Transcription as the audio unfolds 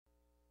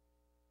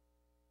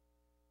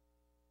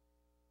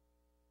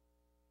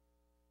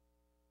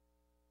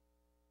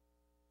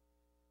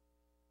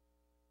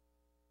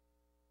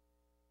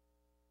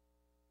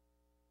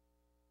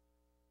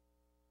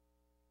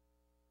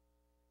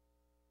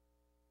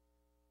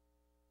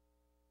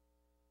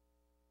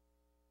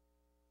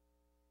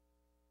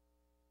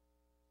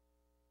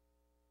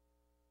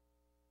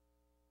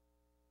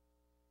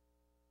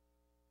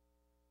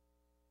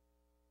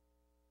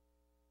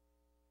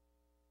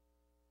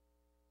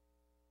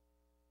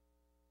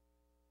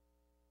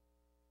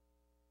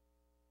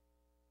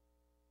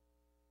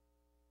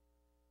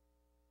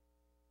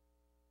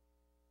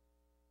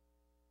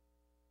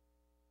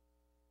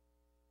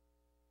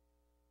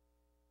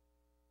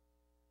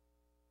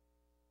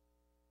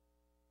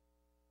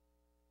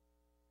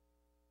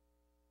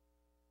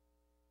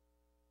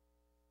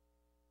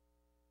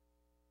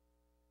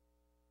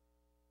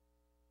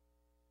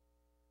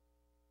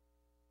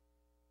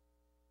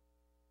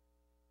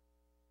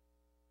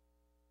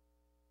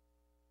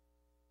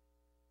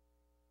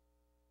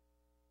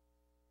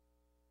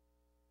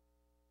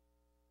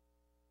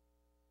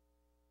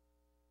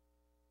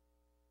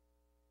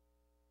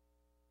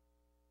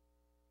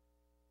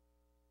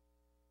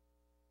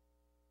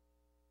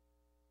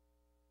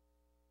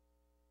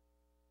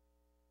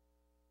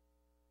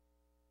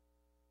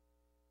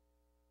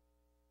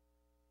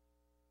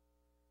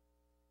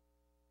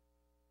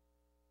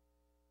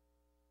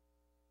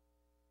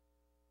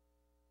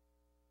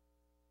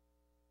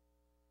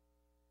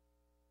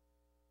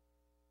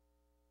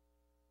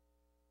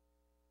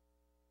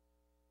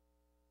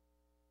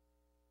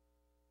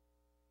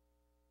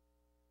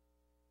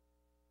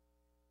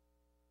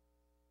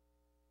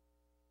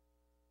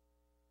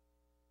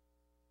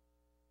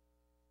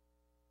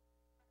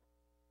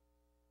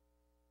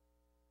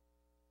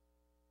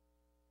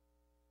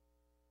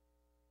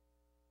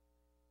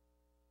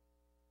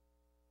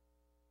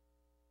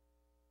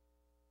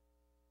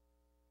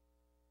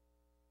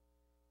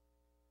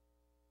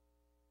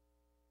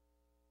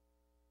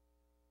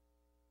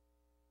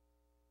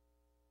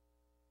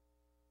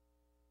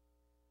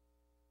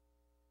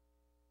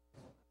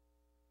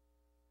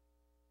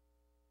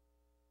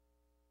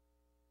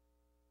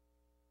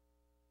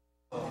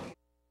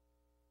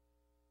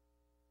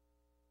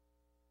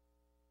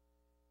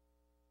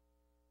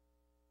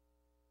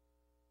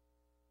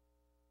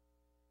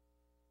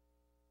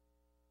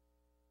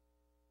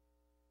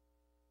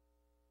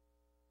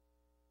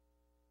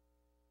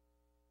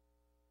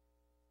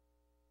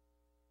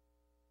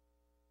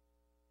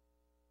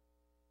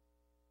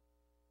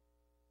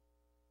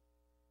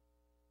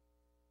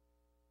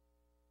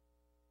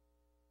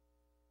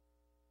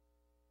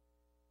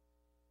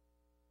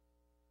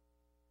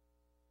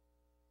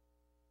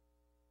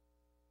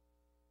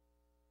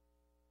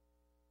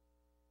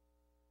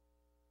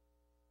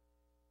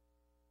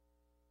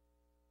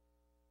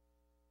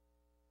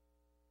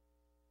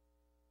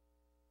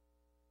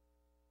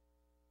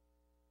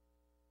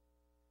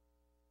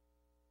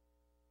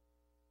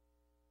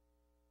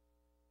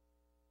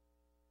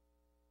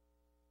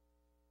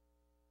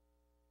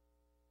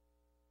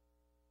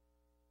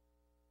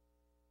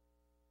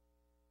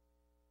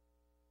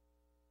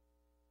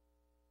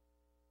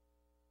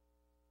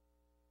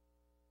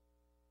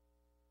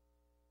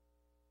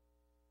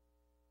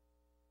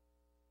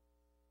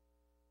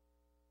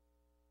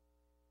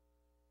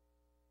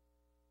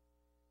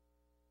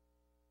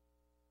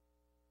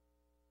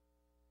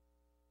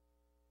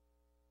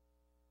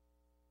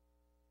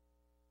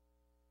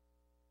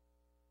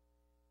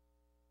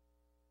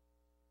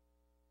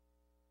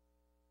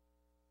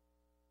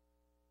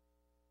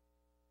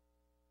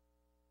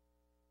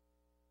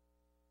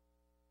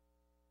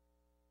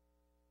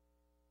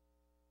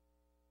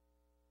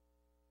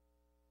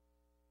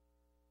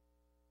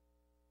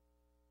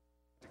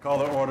Call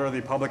to order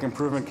the Public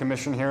Improvement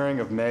Commission hearing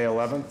of May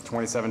 11th,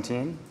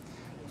 2017.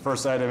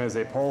 First item is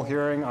a poll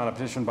hearing on a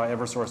petition by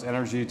Eversource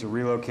Energy to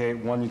relocate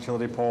one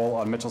utility pole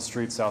on Mitchell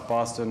Street, South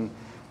Boston,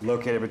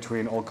 located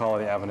between Old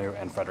Colony Avenue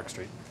and Frederick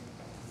Street.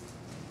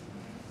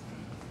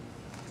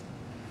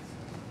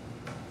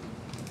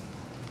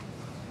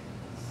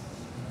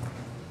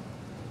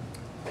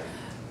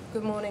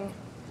 Good morning.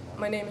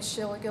 My name is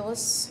Sheila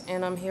Gillis,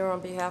 and I'm here on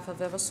behalf of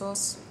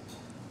Eversource.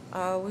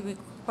 We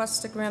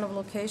request a grant of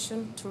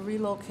location to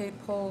relocate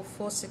pole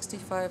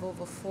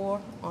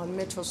 465/4 on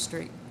Mitchell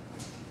Street.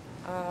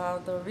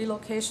 The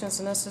relocation is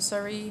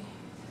necessary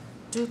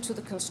due to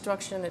the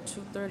construction at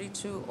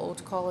 232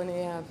 Old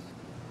Colony Ave.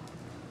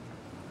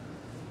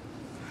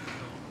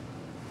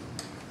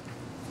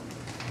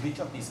 Which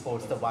of these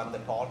poles, the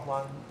tall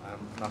one,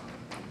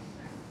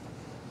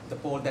 the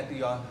pole that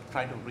you are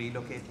trying to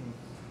relocate,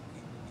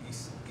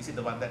 is it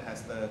the one that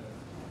has the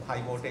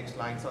high voltage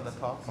lines on the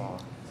top? Or?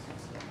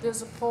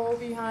 There's a pole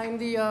behind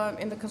the,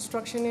 in the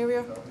construction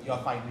area. You're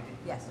fine with it?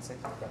 Yes. That's it?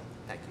 Okay.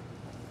 Thank you.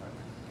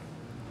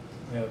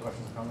 Any other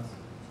questions or comments?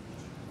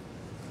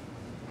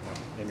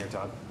 In your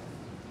Todd.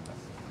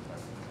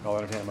 I'll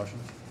entertain a motion.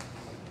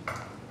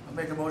 I'll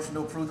make a motion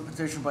to approve the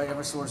petition by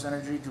Eversource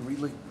Energy to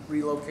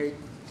relocate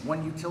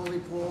one utility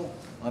pole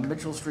on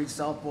Mitchell Street,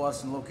 South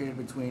Boston, located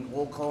between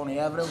Old Colony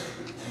Avenue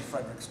and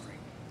Frederick Street.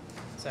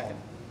 Second.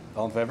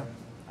 All in favor?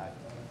 Aye.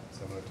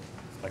 So moved.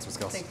 Thanks, Ms.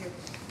 Gillis. Thank you.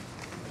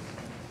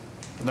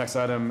 The next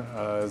item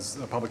is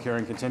a public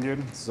hearing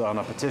continued. This is on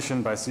a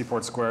petition by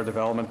Seaport Square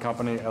Development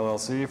Company,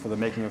 LLC, for the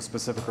making of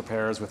specific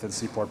repairs within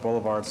Seaport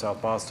Boulevard,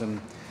 South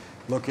Boston,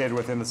 located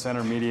within the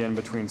center median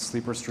between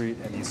Sleeper Street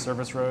and East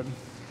Service Road,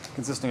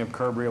 consisting of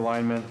curb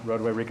realignment,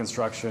 roadway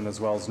reconstruction, as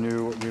well as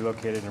new,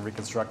 relocated, and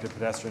reconstructed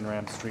pedestrian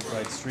ramps, street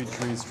lights, street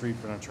trees, street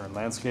furniture, and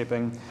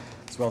landscaping,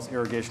 as well as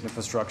irrigation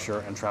infrastructure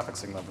and traffic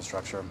signal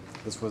infrastructure.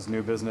 This was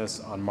new business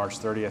on March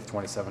 30th,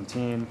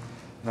 2017,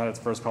 and had its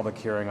first public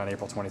hearing on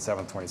April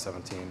 27th,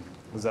 2017. It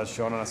was as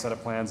shown on a set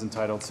of plans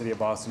entitled City of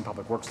Boston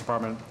Public Works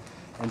Department,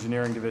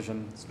 Engineering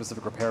Division,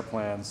 Specific Repair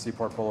Plans,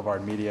 Seaport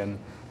Boulevard Median,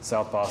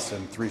 South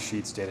Boston, 3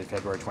 sheets dated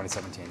February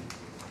 2017.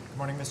 Good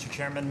morning, Mr.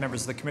 Chairman,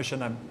 members of the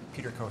Commission. I'm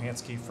Peter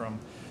Kohansky from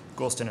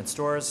Goulston &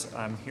 Storrs.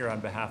 I'm here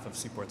on behalf of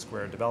Seaport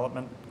Square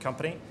Development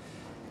Company,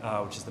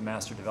 which is the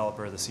master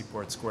developer of the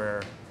Seaport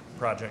Square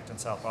project in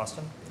South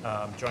Boston.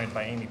 I'm joined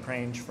by Amy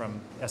Prange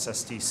from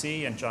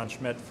SSDC and John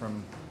Schmidt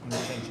from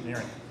Niche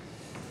Engineering.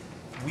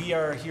 We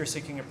are here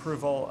seeking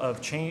approval of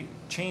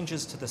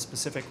changes to the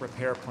specific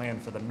repair plan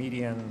for the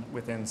median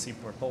within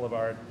Seaport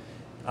Boulevard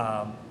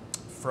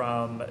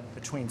from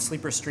between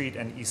Sleeper Street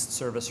and East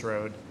Service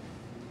Road.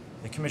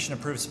 The Commission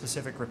approved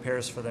specific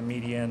repairs for the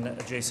median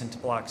adjacent to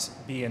blocks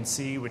B and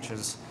C, which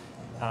is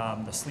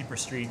the Sleeper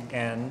Street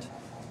end,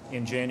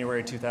 in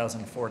January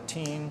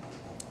 2014,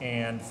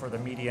 and for the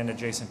median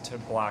adjacent to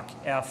block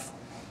F,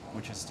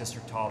 which is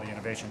District Hall, the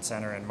Innovation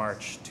Center, in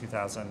March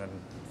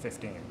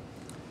 2015.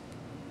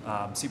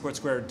 Seaport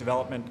Square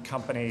Development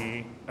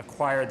Company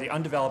acquired the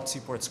undeveloped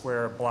Seaport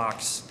Square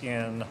blocks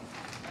in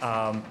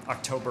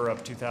October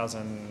of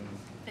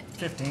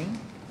 2015.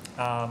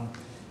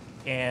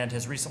 And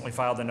has recently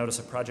filed a notice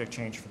of project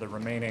change for the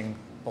remaining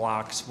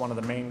blocks. One of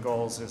the main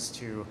goals is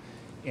to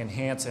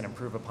enhance and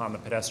improve upon the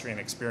pedestrian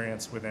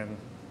experience within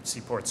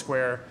Seaport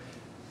Square,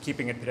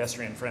 keeping it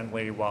pedestrian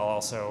friendly while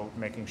also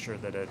making sure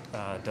that it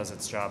does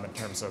its job in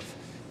terms of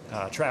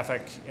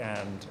traffic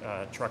and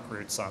truck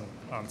routes on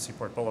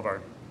Seaport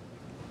Boulevard.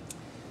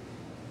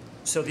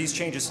 So these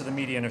changes to the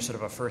median are sort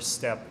of a first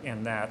step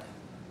in that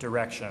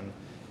direction.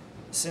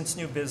 Since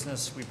new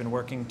business, we've been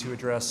working to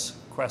address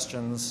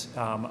questions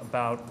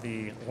about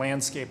the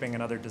landscaping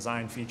and other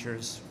design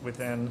features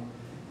within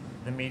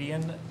the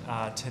median.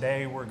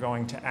 Today, we're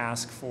going to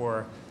ask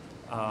for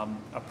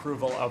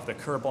approval of the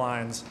curb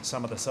lines,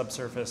 some of the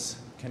subsurface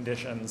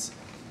conditions,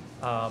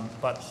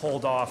 but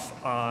hold off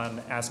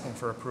on asking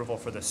for approval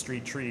for the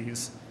street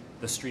trees,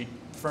 the street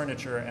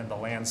furniture, and the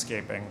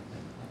landscaping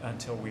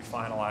until we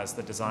finalize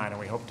the design, and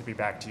we hope to be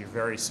back to you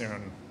very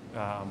soon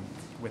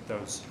with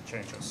those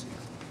changes.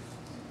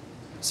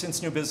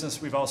 Since new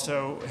business, we've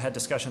also had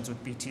discussions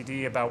with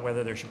BTD about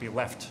whether there should be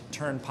left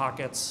turn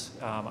pockets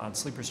on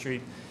Sleeper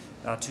Street,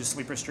 to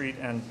Sleeper Street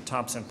and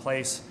Thompson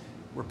Place.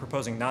 We're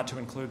proposing not to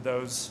include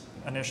those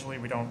initially.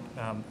 We don't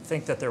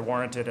think that they're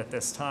warranted at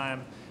this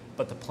time,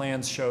 but the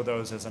plans show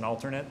those as an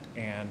alternate,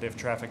 and if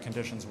traffic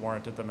conditions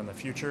warranted them in the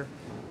future,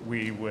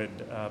 we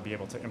would be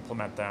able to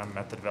implement them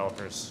at the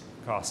developer's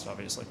cost,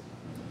 obviously.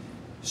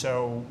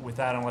 So with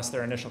that, unless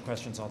there are initial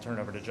questions, I'll turn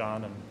it over to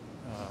John. And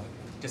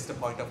just a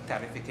point of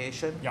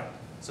clarification. Yeah.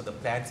 So the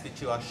plans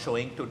which you are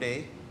showing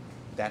today,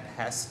 that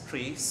has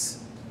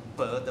trees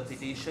per the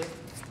petition,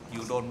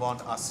 you don't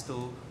want us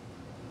to?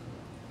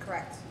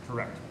 Correct.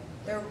 Correct.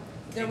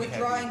 They're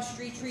withdrawing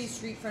street trees,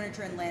 street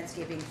furniture, and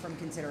landscaping from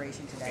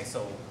consideration today. Okay,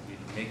 so we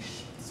make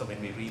so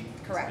when we read,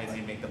 Correct. when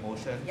we make the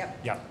motion. Yep.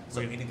 Yeah.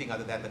 So anything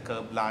other than the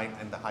curb line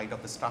and the height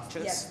of the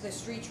structures? Yes, the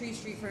street trees,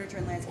 street furniture,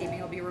 and landscaping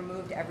will be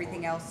removed.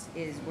 Everything else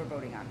is we're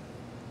voting on.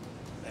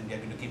 And we are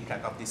going to keep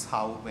track of this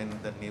how when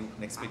the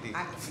next petition.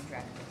 I'm keeping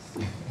track of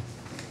this.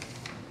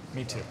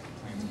 Me too.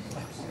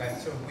 Okay,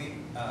 so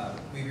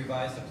we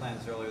revised the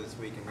plans earlier this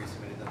week and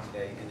resubmitted them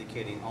today,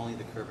 indicating only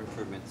the curb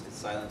improvements. It's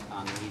silent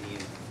on the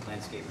median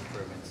landscape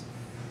improvements.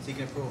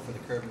 Seeking approval for the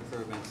curb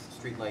improvements,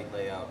 street light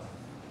layout,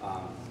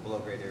 below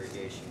grade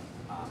irrigation,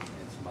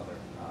 and some other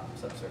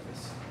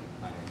subsurface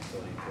minor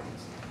utility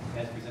improvements.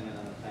 As presented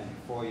on the plan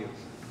before you.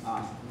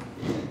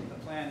 The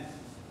plan,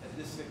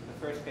 the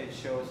first page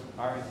shows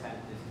our intent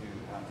is to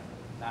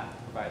not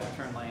provide a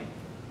turn lane,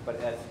 but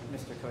as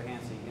Mr.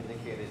 Cohansey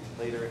indicated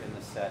later in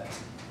the set,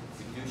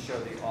 we do show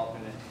the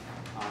alternate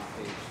on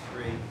page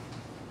 3,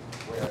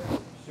 where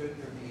should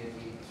there be a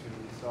need to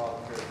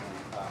install the curb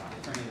lane,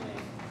 the turning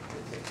lane,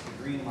 it's the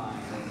green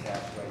line that's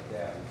dashed right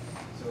there.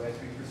 So as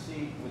we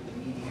proceed with the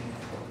median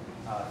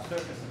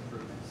surface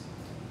improvements,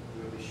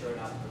 we will be sure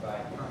not to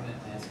provide permanent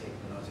landscape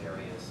in those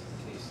areas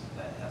in case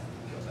that has to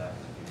be peeled back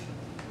in the future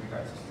in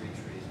regards to street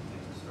trees and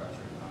things of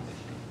structure and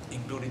foundation.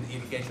 Including the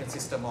irrigation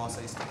system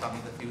also is to come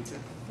in the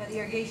future. Now, the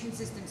irrigation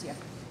system's here.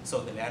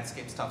 So the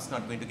landscape stuff's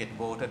not going to get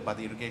voted, but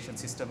the irrigation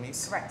system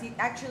is? Correct.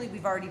 Actually,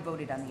 we've already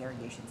voted on the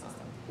irrigation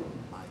system.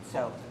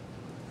 So,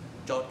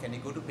 John, can you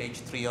go to page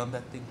 3 on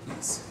that thing,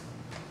 please?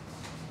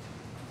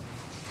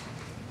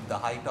 The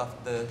height of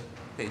the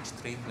page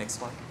 3,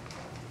 next one.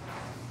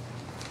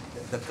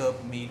 The curb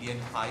median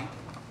height.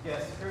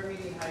 Yes, curb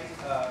median height,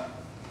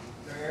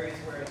 there are areas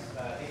where it's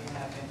 8.5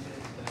 inches,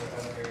 and there are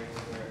other areas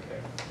where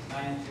it's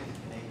 9 inches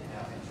and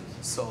 8.5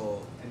 inches.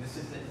 So, And this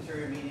is the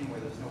interior median where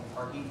there's no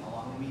parking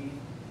along the median,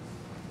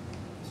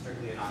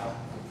 strictly an aisle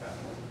for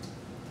traffic.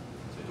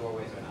 So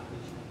doorways are not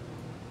leaching.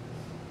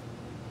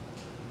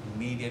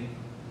 median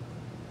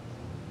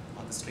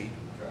on the street.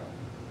 Correct.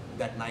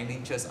 That 9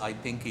 inches, I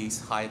think,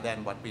 is higher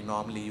than what we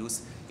normally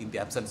use in the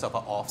absence of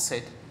an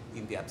offset,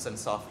 in the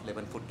absence of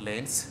 11-foot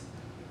lanes.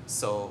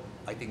 So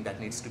I think that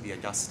needs to be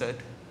adjusted.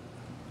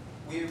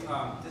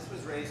 This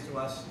was raised to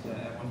us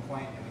at one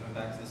point, and we went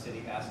back to the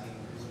city asking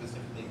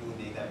specifically who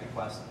made that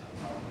request,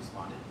 and no one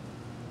responded.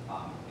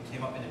 It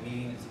came up in a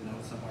meeting, it's a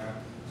note somewhere,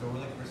 so we're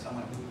looking for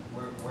someone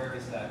where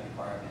is that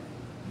requirement?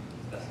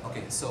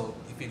 Okay, so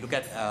if you look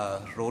at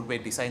roadway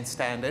design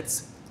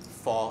standards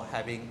for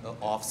having an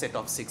offset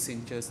of 6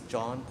 inches,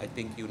 John, I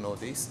think you know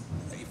this.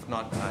 If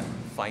not,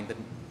 find the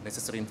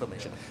necessary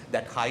information.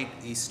 That height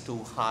is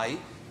too high.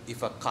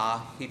 If a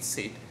car hits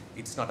it,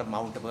 it's not a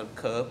mountable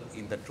curb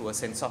in the truer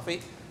sense of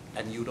it,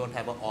 and you don't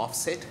have an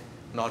offset,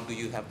 nor do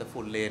you have the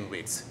full lane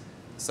width.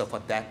 So for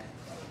that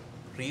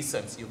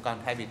reasons, you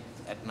can't have it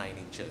at 9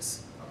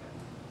 inches.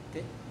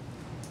 Okay?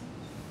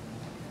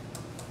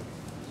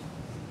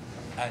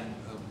 And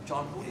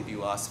John, who did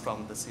you ask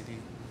from the city?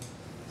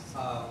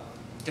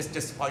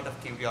 Just point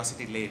of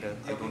curiosity later.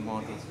 I don't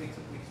want to. We can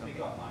speak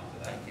offline to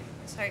that. Thank you.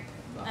 Sorry.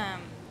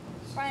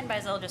 Brian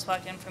Bizel just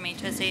walked in from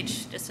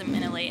HSH just a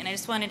minute late, and I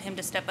just wanted him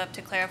to step up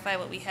to clarify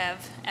what we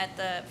have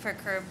at for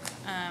curb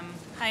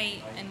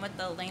height and what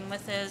the lane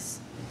width is.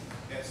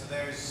 Yeah, so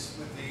there's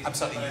with the. I'm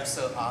sorry, you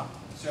sir are?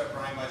 Sure,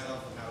 Brian Bizel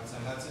from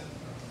Howard Hudson.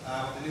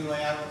 With the new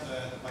layout, with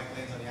the bike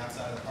lanes on the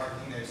outside of the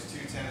parking, there's 2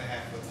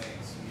 10.5-foot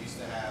lanes. We used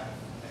to have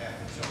a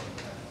half-foot shoulder.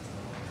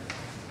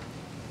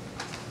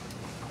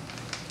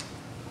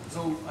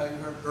 So I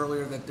heard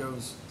earlier that there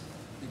was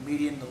the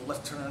median, the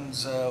left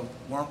turns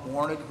weren't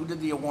warranted. Who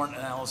did the warrant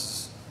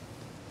analysis?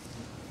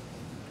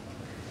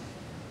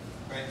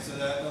 Right, so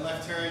the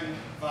left turn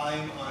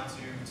volume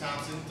onto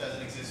Thompson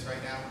doesn't exist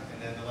right now,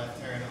 and then the left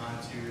turn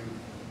onto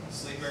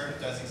Sleeper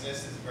does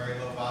exist. It's a very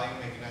low volume,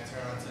 making that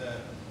turn onto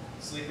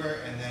Sleeper.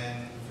 And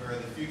then for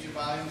the future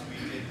volumes,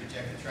 we did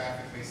project the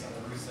traffic based on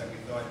the routes that we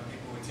thought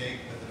people would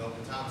take with an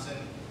open Thompson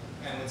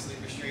and with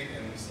Sleeper Street,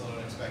 and we still don't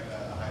expect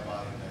a high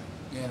volume there.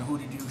 And who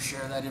did you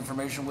share that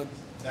information with?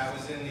 That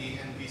was in the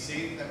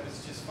NPC that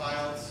was just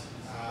filed,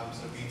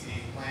 so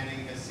BT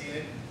Planning has seen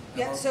it.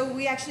 yeah, so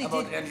we actually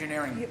How did. about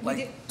engineering, we like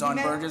did- we Don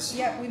met- Burgess?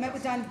 Yeah, we met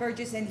with Don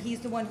Burgess, and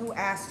he's the one who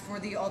asked for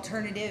the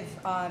alternative,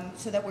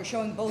 so that we're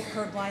showing both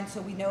curb lines,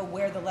 so we know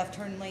where the left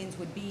turn lanes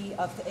would be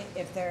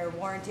if they're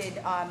warranted,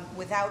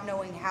 without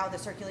knowing how the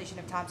circulation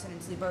of Thompson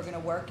and Sleeper are gonna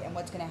work and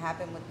what's gonna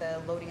happen with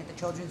the loading at the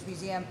Children's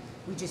Museum.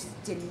 We just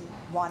didn't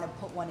want to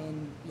put one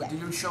in yet. Did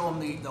you show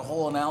them the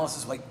whole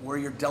analysis, like where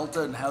your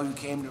delta and how you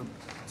came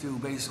to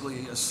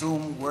basically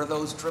assume where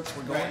those trips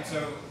were going? Right, so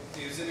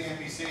it was in the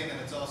NPC, and then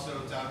it's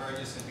also Don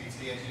Burgess and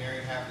BT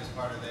Engineering have it as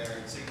part of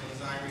their signal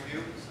design review.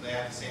 So they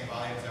have the same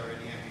volumes that were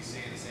in the NPC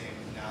and the same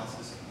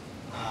analysis.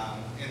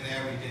 In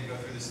there, we did go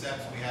through the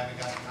steps. We haven't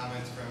gotten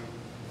comments from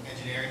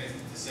engineering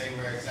to say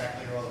where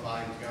exactly are all the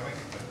volumes going,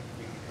 but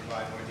we can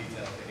provide more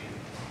detail if they need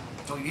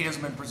it. So he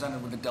hasn't been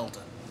presented with the delta.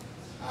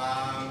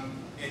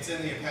 It's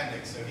in the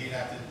appendix, so he'd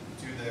have to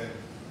do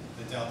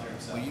the delta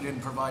himself. Well, you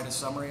didn't provide a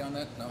summary on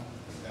that? No?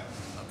 No.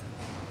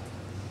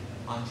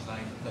 Punch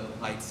line curve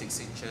height 6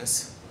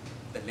 inches.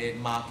 The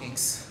lane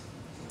markings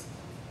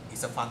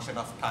is a function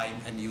of time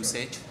and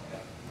usage.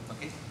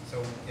 Okay,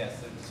 So,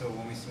 yes, so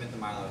when we submit the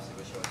milers, it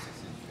will show a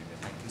 6-inch revision.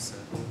 thank you, sir.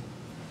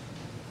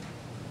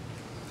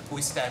 Who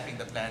is stamping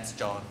the plans,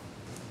 John?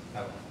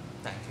 Oh,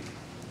 Thank you.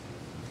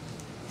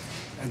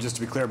 And just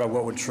to be clear about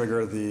what would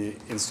trigger the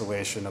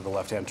installation of the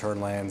left-hand turn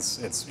lanes,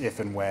 it's if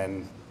and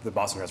when the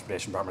Boston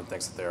Transportation Department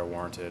thinks that they are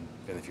warranted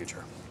in the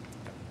future.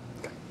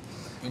 Okay.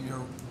 And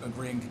you're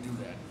agreeing to do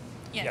that?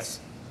 Yes.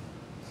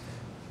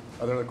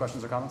 Are there other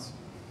questions or comments?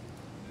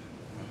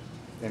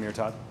 Amy or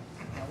Todd?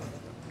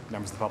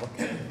 Members of the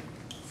public?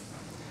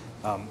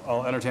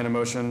 I'll entertain a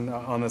motion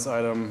on this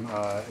item,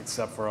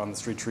 except for on the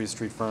street trees,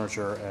 street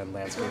furniture, and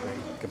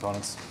landscaping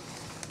components.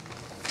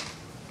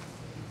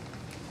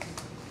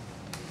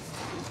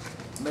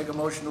 Make a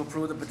motion to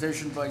approve the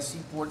petition by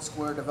Seaport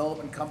Square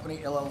Development Company,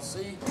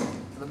 LLC,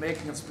 for the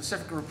making of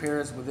specific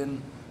repairs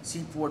within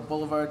Seaport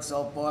Boulevard,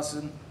 South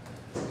Boston,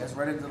 as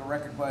read into the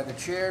record by the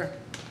chair,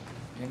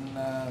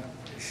 and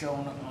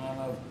shown on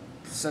a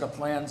set of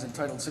plans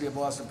entitled City of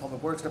Boston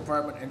Public Works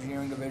Department,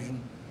 Engineering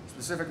Division,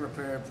 Specific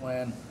Repair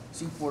Plan,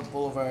 Seaport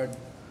Boulevard,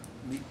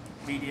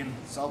 median,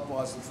 South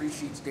Boston, 3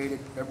 sheets dated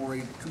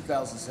February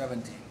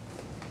 2017.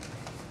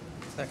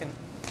 Second.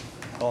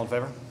 All in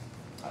favor?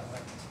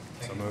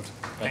 So moved.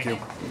 Thank you.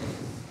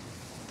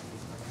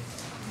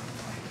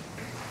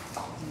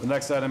 The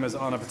next item is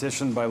on a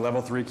petition by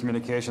Level 3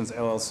 Communications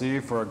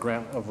LLC for a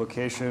grant of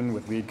location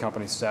with lead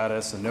company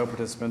status and no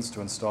participants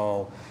to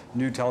install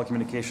new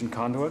telecommunication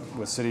conduit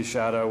with City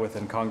Shadow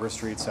within Congress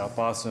Street, South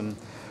Boston,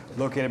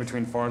 located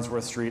between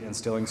Farnsworth Street and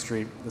Stilling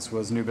Street. This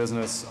was new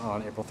business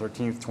on April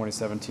 13th,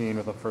 2017,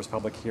 with a first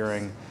public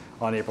hearing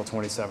on April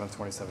 27th,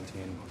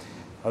 2017.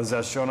 This is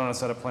as shown on a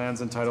set of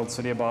plans entitled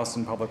City of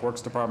Boston Public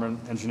Works Department,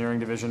 Engineering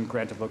Division,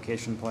 Grant of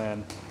Location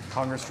Plan,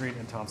 Congress Street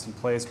and Thompson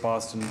Place,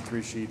 Boston,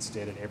 3 sheets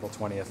dated April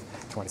 20th,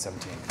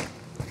 2017.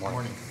 Good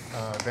morning.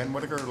 Ben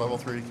Whitaker, Level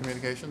 3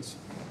 Communications.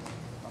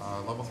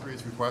 Level 3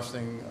 is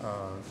requesting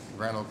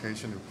grant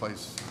location to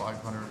place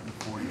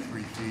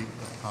 543 feet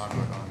of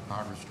conduit on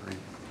Congress Street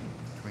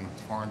between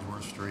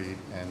Farnsworth Street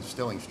and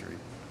Stilling Street.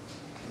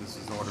 This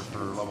is in order for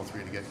Level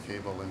 3 to get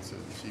cable into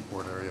the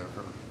Seaport area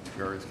for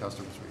various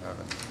customers we have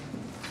in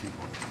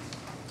Seaport.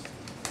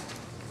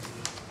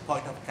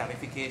 Point of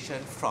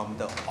clarification, from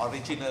the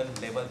original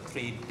Level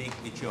 3 dig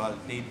which you all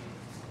did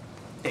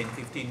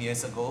 10-15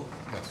 years ago,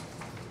 Yes.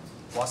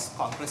 was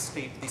Congress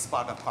Street this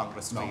part of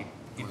Congress No, Street?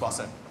 it It was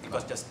wasn't. not. It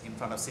was just in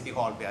front of City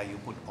Hall where you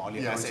put all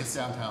your Yeah, it was assets. just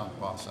downtown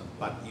Boston.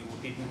 But you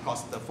didn't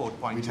cross the Fort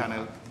Point We did channel?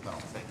 not, no.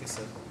 Thank you,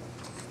 sir.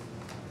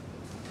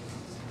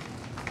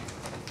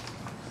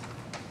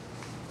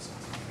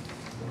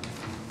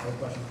 Other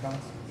questions or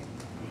comments?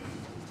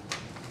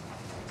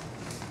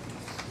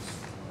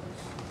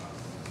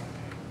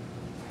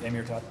 Amy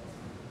or Todd?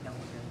 No.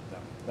 No.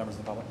 Members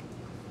of the public?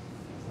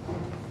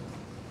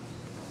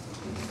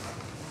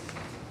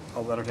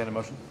 I'll entertain a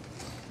motion.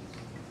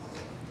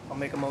 I'll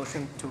make a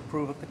motion to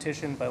approve a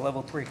petition by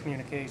Level 3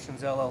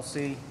 Communications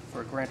LLC for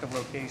a grant of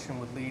location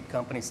with lead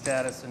company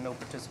status and no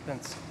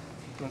participants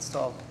to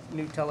install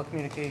new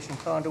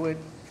telecommunication conduit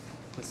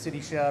with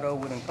City Shadow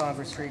within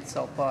Congress Street,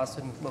 South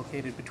Boston,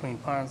 located between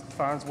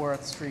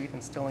Farnsworth Street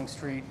and Stilling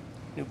Street.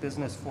 New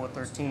business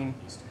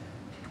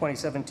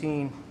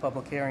 4/13/2017,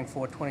 public hearing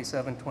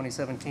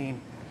 4/27/2017,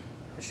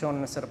 as shown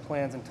in a set of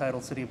plans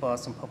entitled City of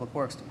Boston Public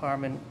Works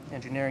Department,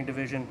 Engineering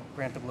Division,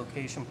 Grant of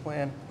Location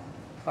Plan,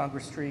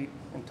 Congress Street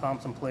and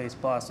Thompson Place,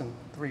 Boston,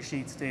 3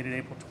 sheets dated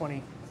April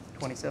 20,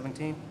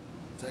 2017.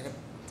 Second.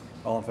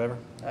 All in favor?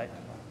 Aye.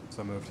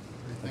 So moved.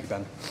 Thank you,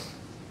 Ben.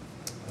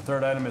 The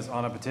third item is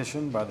on a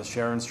petition by the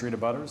Sharon Street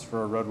abutters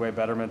for a roadway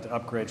betterment to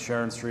upgrade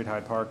Sharon Street,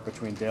 Hyde Park,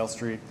 between Dale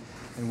Street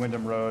and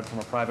Wyndham Road from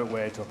a private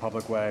way to a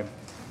public way.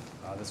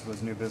 This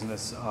was new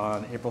business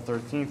on April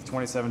 13th,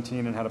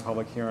 2017, and had a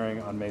public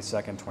hearing on May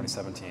 2nd,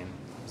 2017.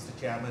 Mr.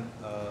 Chairman,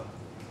 a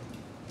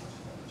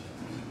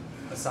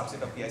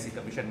subset of PIC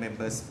Commission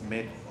members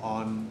met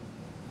on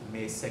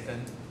May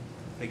 2nd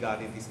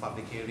regarding this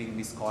public hearing.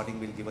 Ms. Cording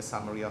will give a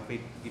summary of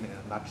it. In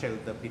a nutshell,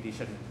 the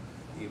petition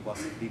was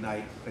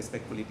denied,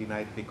 respectfully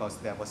denied, because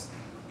there was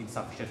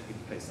insufficient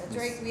interest. That's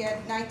right, we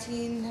had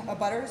 19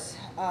 abutters,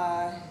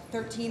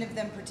 13 of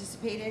them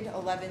participated,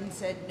 11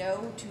 said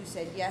no, 2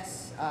 said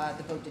yes,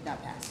 the vote did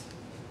not pass.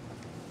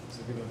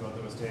 So given the vote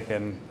that was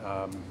taken,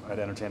 I'd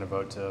entertain a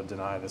vote to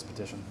deny this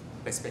petition.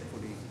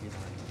 Respectfully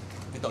denied,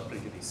 without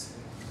prejudice.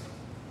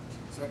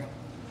 Second.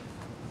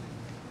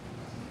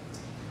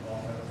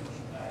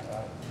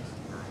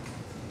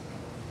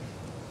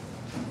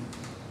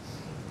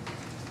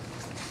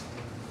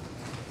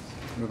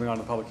 Moving on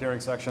to the public hearing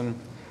section.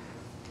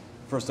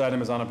 First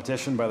item is on a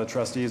petition by the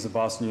trustees of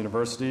Boston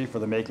University for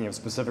the making of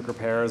specific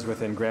repairs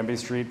within Granby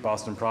Street,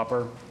 Boston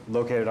proper,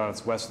 located on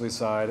its westerly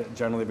side,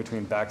 generally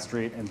between Back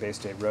Street and Bay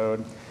State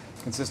Road,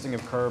 consisting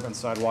of curb and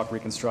sidewalk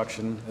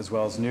reconstruction, as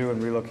well as new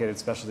and relocated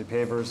specialty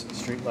pavers,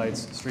 street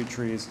lights, street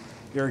trees,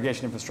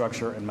 irrigation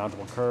infrastructure, and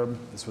mountable curb.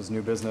 This was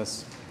new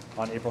business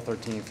on April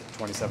 13th,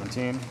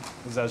 2017.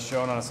 This is as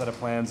shown on a set of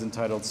plans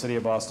entitled City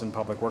of Boston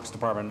Public Works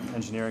Department,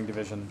 Engineering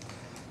Division,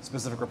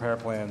 Specific Repair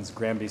Plans,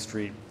 Granby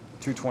Street,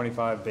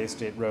 225 Bay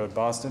State Road,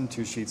 Boston,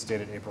 2 sheets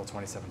dated April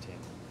 2017.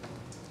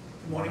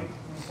 Good morning,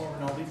 I'm Paul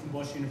Rinaldi from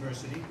Boston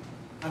University.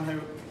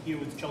 I'm here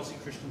with Chelsea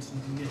Christensen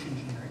from Niche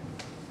Engineering.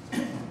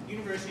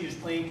 university is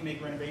planning to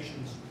make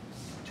renovations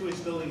to its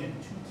building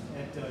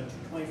at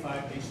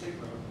 225 Bay State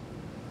Road.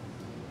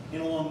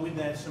 And along with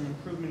that, some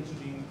improvements are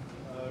being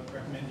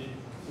recommended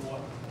for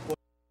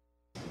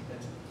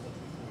that's what's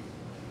before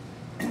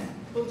you.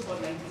 The building's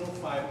about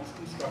 1905, it was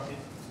constructed,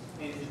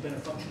 and it has been a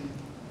functioning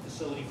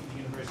facility for the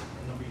university for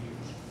a number of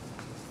years.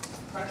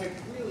 The project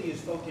really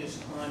is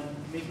focused on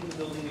making the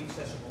building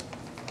accessible,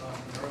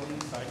 early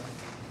inside,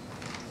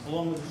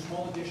 along with a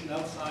small addition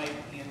outside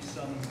and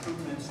some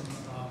improvements,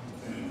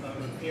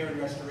 repair and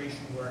restoration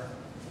work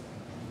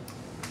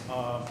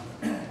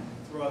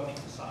throughout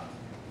the facade.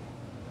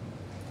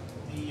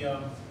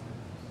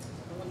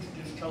 I'll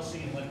introduce Chelsea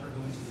and let her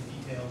go into the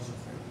details of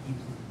the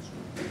improvements.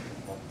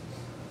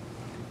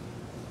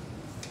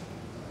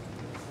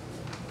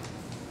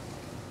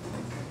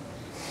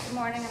 Good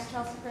morning, I'm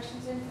Chelsea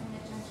Christensen from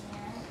Niche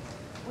Engineering.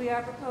 We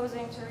are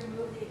proposing to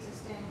remove the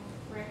existing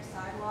brick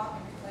sidewalk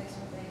and replace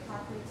with a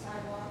concrete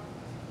sidewalk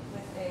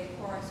with a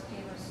porous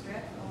paver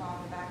strip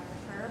along the back of the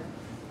curb.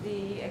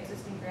 The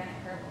existing granite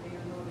curb will be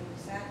removed and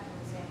reset in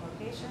the same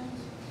locations.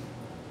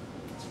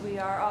 We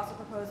are also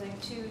proposing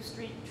 2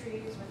 street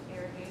trees with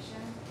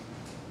irrigation.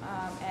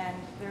 And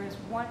there is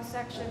one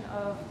section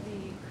of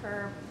the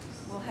curb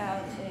will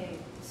have a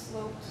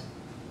sloped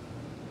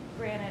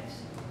granite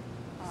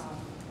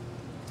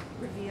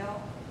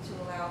reveal to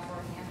allow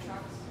for hand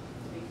trucks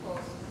to be pulled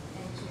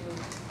into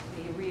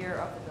the rear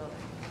of the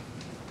building.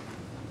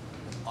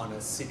 On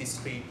a city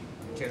street,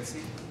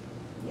 Chelsea,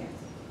 Yes.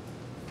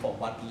 for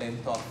what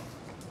length of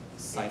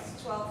site?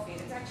 It's 12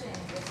 feet. It's actually an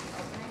existing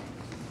opening.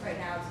 Right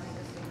now it's an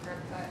existing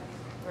curb cut.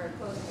 We're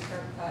closing the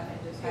curb cut and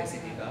just Yes,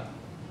 having it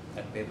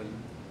at Bevel.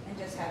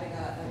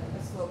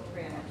 a sloped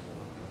granite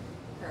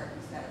curb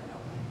instead of an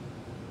opening.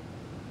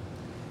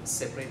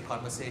 Separate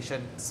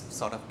conversation,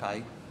 sort of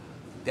tie.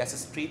 There's a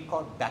street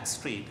called Back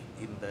Street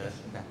in the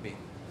Back Bay.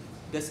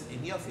 Does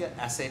any of your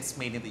assets,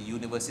 mainly the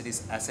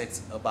university's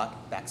assets,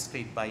 about Back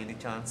Street by any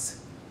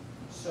chance?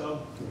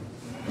 So,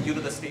 You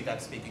know the street I'm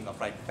speaking of,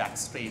 right? Back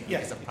Street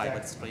Yes, is a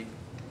private exactly. street.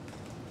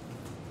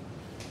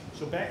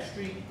 so Back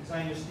Street, as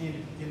I understand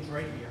it, begins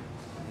right here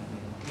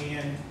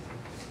and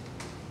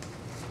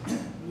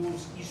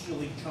moves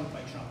easterly chunk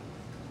by chunk.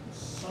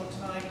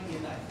 Sometime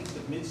in, I think,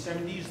 the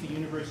mid-70s, the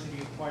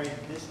university acquired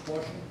this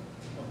portion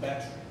of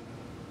Back Street.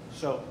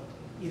 So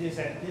it is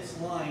at this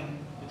line,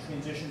 the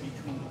transition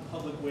between the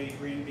public way,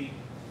 Granby,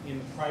 and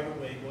the private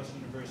way,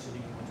 Boston University.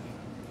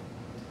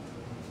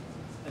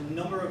 A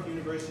number of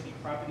university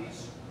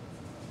properties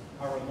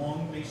are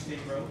along Bay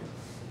State Road.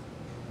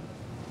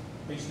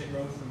 Bay State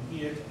Road from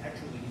here to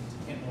actually into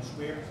Kenmore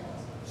Square.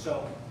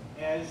 So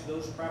as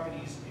those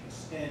properties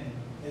extend,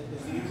 as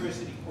the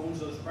university owns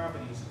those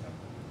properties,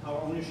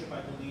 our ownership,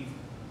 I believe,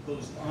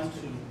 goes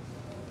onto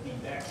the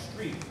back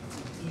street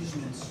with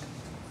easements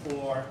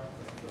for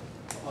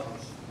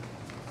others.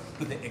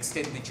 To the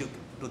extent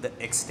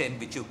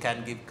which you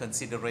can give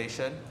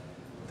consideration,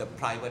 the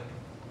private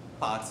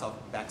parts of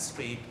Back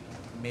Street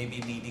may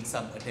be needing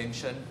some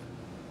attention,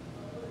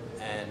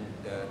 and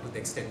to the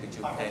extent which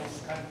you can,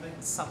 Potholes kind of thing?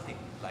 something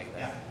like that.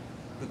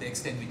 Yeah. To the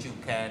extent which you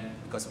can,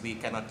 because we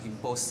cannot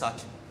impose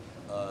such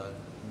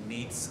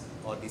needs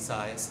or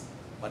desires,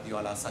 but you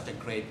all are such a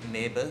great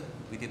neighbor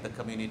within the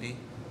community,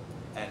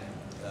 and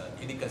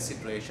any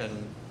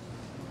consideration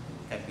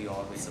can be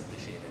always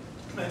appreciated.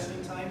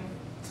 Commencement time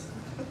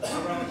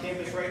around the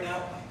campus right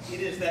now, it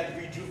is that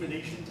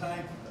rejuvenation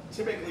time.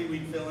 Typically, we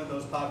fill in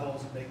those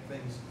potholes and make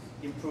things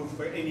improve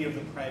for any of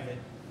the private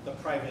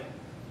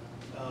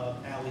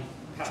alley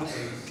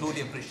pathways.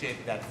 Truly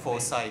appreciate that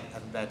foresight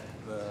and that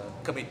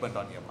commitment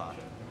on your part.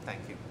 Thank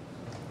you.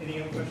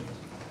 Any other questions?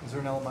 Is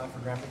there an LMI for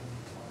Granby?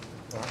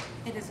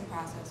 It is in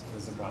process. It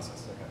is in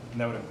process, okay.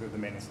 And that would include the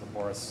maintenance of the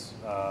porous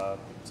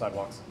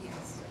sidewalks?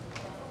 Yes.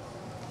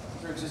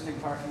 Is there existing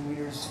parking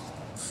meters?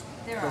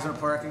 There Resident are.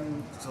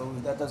 parking, so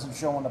that doesn't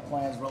show on the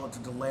plans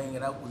relative to laying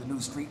it out with the new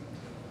street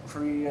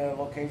tree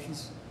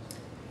locations?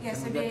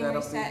 Yes, Can they're we get being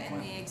that updated reset in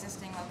plan? the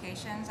existing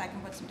locations. I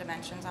can put some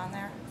dimensions on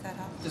there, if that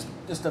helps.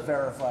 Just to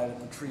verify that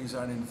the trees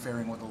aren't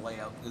interfering with the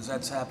layout, because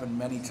that's happened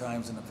many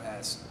times in the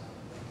past.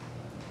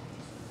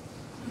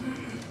 Have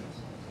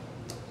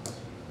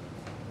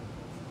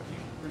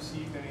you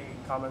received any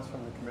comments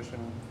from the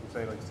commission,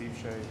 say like Steve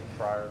Shea,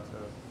 prior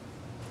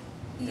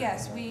to?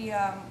 Yes, we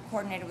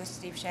coordinated with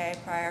Steve Shea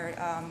prior.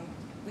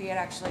 We had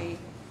actually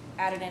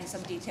added in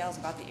some details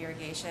about the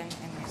irrigation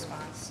in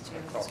response to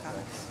his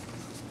comments.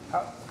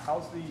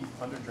 How's the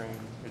under drain?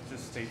 It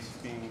just states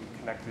being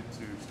connected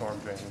to storm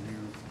drain.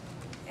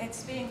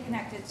 It's being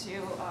connected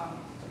to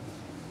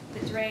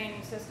the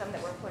drain system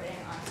that we're putting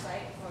on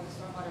site for the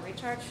stormwater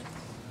recharge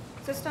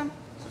system.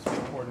 So it's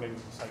being coordinated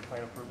with the site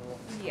plan approval?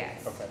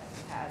 Yes. Okay.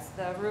 It has.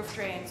 The roof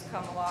drains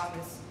come along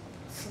this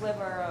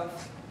sliver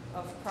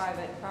of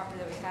private property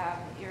that we have.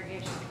 The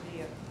irrigation,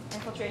 the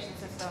infiltration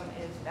system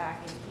is back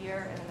in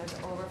here, and then there's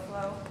an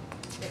overflow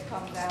that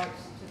comes out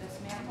to this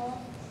manhole,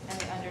 and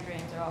the under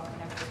drains are all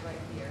connected right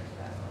here to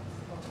that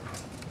overflow.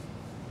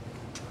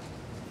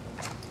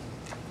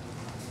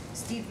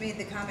 Steve made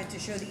the comment to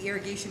show the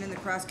irrigation and the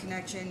cross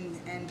connection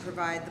and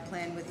provide the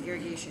plan with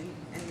irrigation,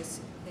 and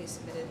they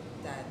submitted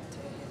that to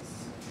his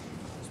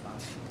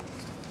response.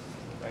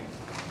 Thanks.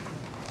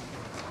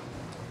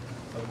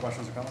 Other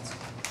questions or comments?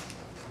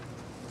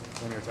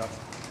 Any or Josh?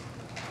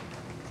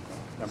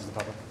 Members of the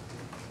public?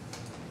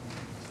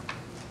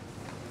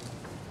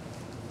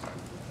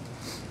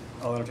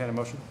 I'll entertain a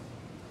motion.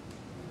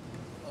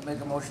 I'll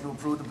make a motion to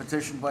approve the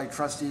petition by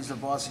trustees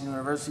of Boston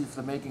University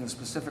for the making of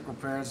specific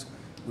repairs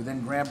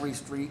within Granbury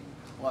Street,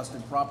 Boston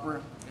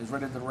proper, is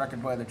read into the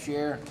record by the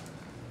chair,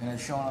 and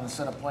is shown on a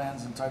set of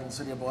plans entitled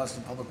City of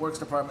Boston Public Works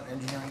Department,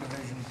 Engineering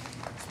Division,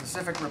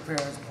 Specific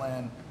Repairs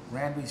Plan,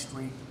 Granby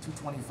Street,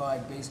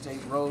 225 Bay State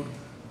Road,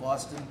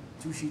 Boston,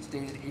 2 sheets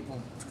dated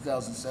April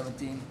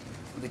 2017,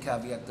 with the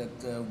caveat that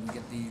we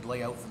get the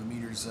layout for the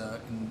meters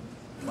in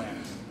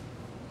plan.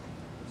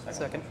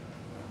 Second.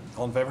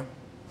 All in favor?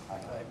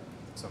 Aye.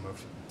 So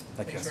moved.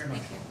 Thank you. Thanks very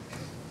much.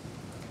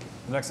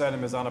 The next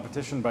item is on a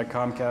petition by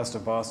Comcast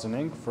of Boston,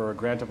 Inc. for a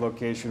grant of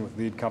location with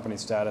lead company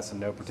status and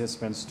no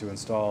participants to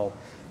install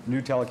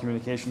new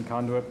telecommunication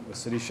conduit with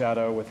city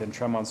shadow within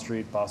Tremont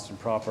Street, Boston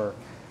proper,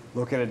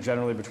 located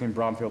generally between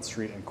Bromfield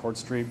Street and Court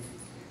Street.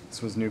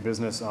 This was new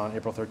business on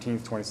April 13th,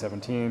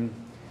 2017.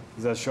 This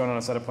is as shown on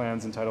a set of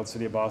plans entitled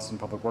City of Boston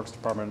Public Works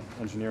Department,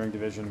 Engineering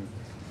Division,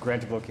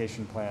 Grant of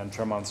Location Plan,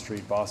 Tremont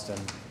Street, Boston,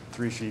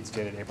 3 sheets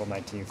dated April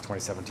 19th,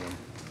 2017.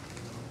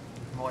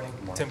 Good morning.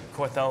 Tim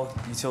Corthell,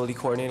 Utility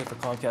Coordinator for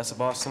Comcast of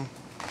Boston.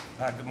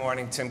 Good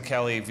morning. Tim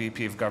Kelly,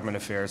 VP of Government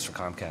Affairs for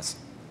Comcast.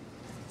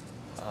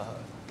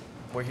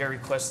 We're here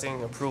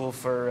requesting approval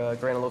for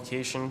grant of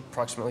location,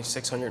 approximately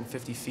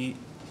 650 feet,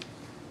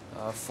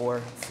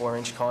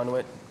 4-inch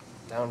conduit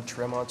down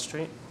Tremont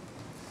Street.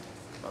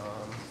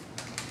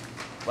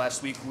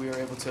 Last week we were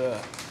able to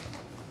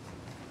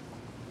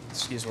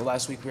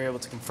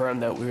confirm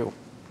that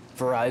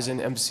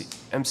Verizon,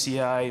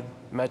 MCI,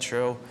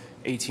 Metro,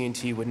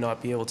 AT&T would not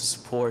be able to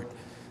support the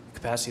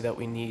capacity that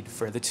we need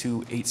for the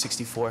two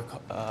 864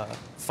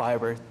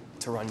 fiber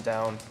to run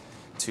down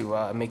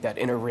to make that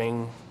inner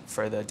ring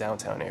for the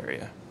downtown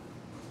area.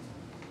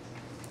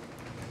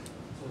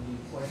 So the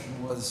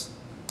question was,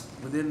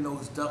 within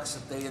those ducts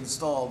that they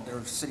installed,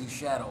 there's city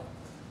shadow.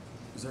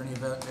 Is there any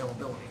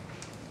availability?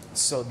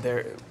 So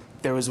there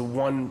was a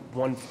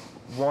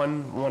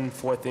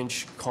 1/4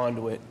 inch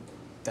conduit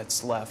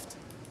that's left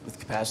with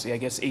capacity. I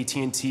guess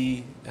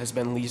AT&T has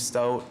been leased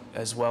out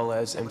as well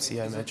as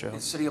MCI Metro.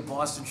 Is City of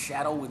Boston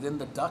shadow within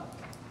the duct?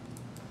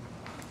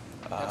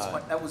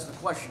 That was the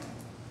question.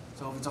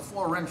 So if it's a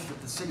 4-inch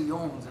that the city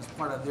owns as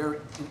part of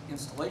their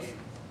installation,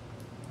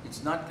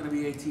 it's not going to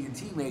be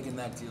AT&T making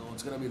that deal.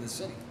 It's going to be the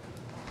city.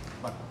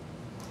 But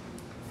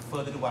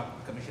further to what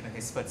Commissioner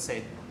Hespert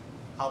said,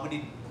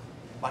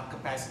 what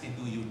capacity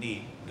do you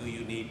need? Do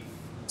you need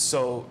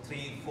So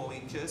 3-4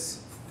 inches?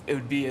 it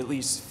would be at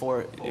least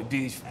four. It'd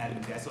be.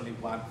 And there's only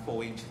 1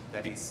 4-inch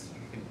that is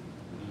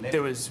left.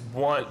 There was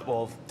one.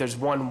 Well, there's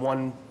 1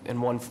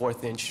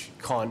 1/4 inch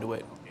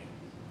conduit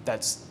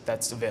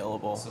that's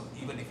available. So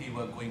even if you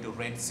were going to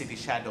rent City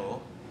Shadow,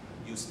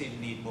 you still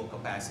need more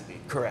capacity.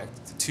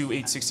 Correct. Two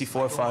I 864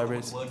 don't want to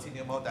fibers. put words in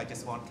your mouth. I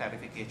just want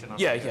clarification on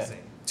Yeah, what you're yeah.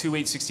 saying. Two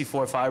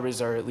 864 fibers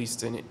are at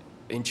least an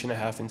 1.5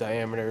 inches in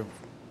diameter,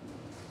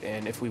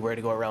 and if we were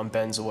to go around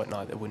bends or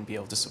whatnot, it wouldn't be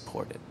able to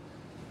support it.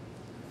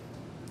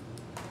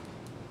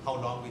 How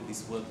long will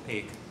this work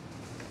take?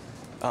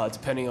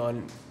 Depending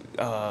on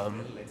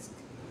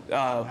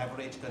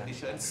Average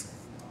conditions?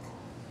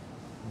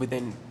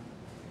 within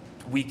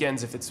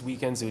weekends. If it's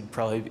weekends, it'd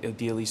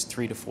be at least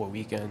 3 to 4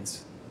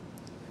 weekends,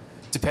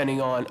 depending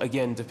on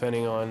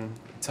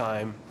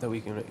time that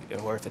we can,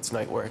 or if it's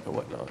night work or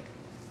whatnot.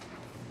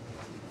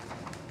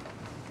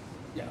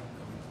 Yeah.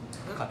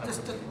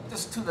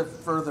 Just to the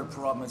further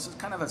problem, it's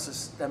kind of a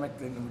systemic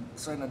thing we're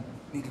starting to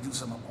need to do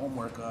some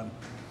homework on,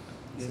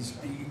 is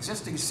the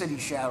existing city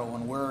shadow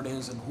and where it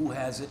is and who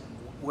has it,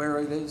 where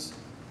it is.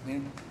 I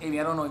mean, Amy,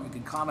 I don't know if you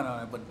can comment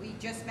on it, but We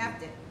just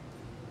mapped it,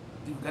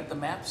 you got the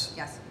maps?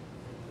 yes.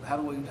 How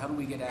do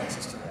we get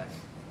access to that?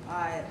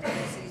 The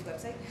city's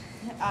website.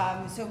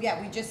 So yeah,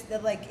 we just,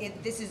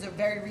 this is a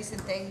very recent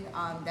thing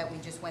that we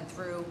just went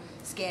through,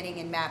 scanning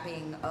and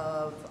mapping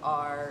of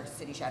our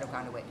city shadow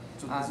conduit.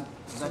 So does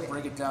that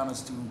break it down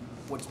as to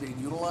what's being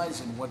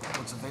utilized and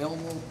what's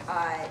available?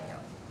 No,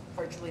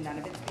 virtually none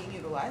of it's being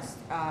utilized,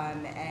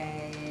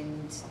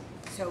 and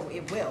so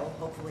it will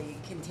hopefully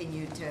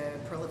continue to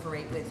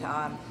proliferate with,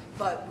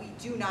 but we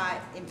do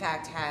not, in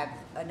fact, have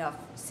enough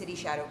city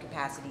shadow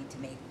capacity to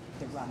make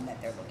the run that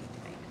they're looking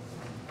to make.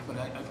 But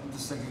I'm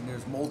just thinking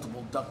there's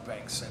multiple duct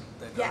banks that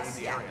are in Yes,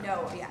 the yeah, area.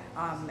 no, yeah,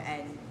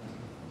 and,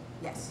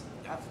 yes.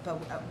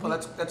 Well,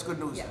 that's good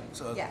news Yeah, then.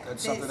 So yeah.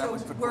 that's something that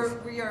was So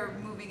we are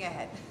moving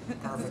ahead.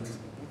 perfect.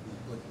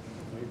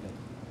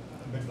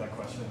 Back to that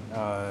question.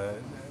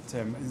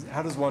 Tim,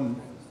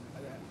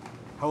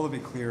 how will it be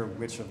clear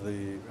which of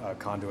the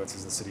conduits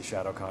is the city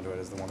shadow conduit,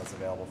 is the one that's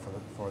available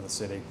for the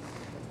city?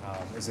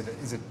 Is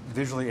it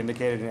visually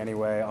indicated in any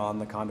way on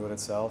the conduit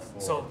itself?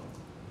 Or? So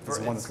Is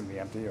it one that's going to be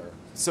empty, or?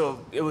 So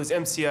it was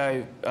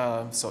MCI,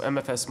 so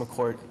MFS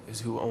McCourt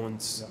is who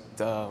owns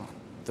the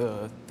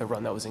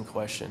run that was in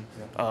question.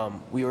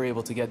 We were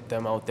able to get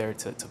them out there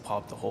to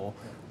pop the hole.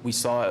 We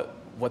saw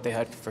what they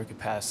had for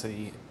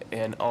capacity,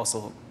 and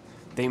also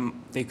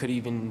they could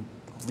even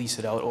lease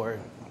it out, or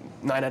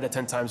 9 out of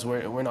 10 times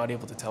we're not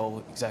able to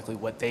tell exactly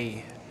what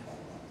they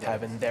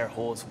have in their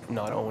holes,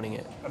 not owning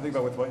it. I'm thinking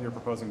about with what you're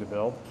proposing to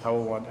build. How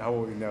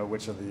will we know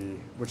which of the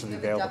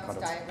available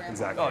condos?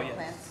 Exactly. Oh,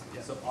 yeah.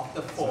 So of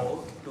the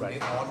four, do Right.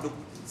 they all look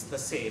the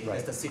same? Right.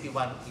 Is the city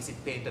one, is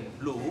it painted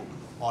blue?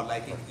 Or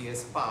like in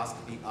years past,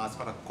 we asked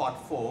for a quad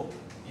 4.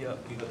 Here,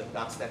 the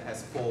ducts that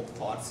has 4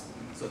 quads.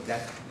 So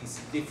that is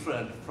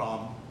different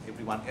from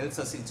everyone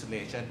else's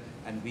installation.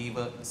 And we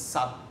the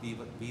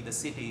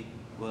city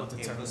were able to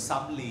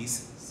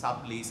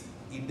sublease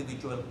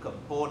individual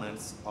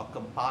components or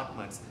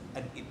compartments,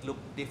 and it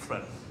looked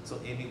different. So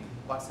Amy,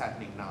 what's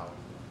happening now?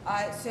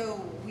 So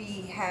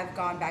we have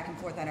gone back and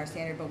forth on our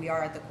standard, but we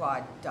are at the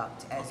quad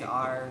duct as Okay,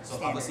 our so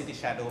standard. our city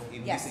shadow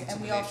in Yes, this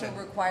and we installation.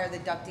 also require the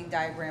ducting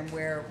diagram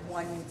where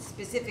one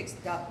specific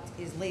duct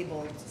is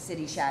labeled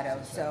city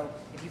shadow. So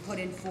if you put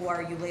in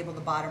 4, you label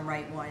the bottom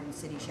right one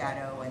city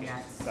shadow, and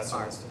that's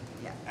our,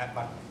 yeah.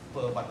 But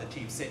per what the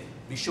chief said,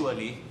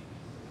 visually,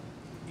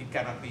 it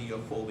cannot be your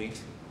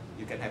 4-inch.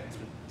 You can have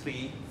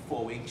 3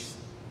 4-inch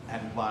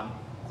and 1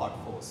 quad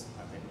 4s.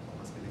 I think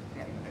almost an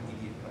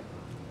idiot, right?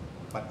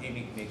 But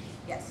Amy,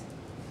 yes.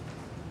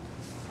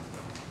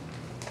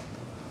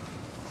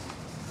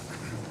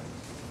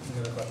 Any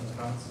other questions or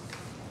comments?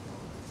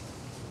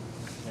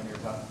 Amy, your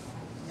time.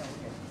 No, we're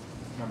good.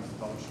 Members of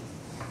the public?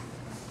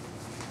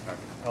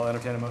 I'll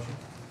entertain a motion.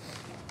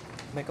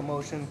 Make a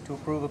motion to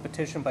approve a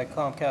petition by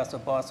Comcast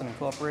of Boston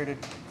Incorporated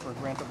for a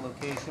grant of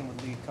location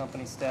with lead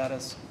company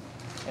status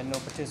and no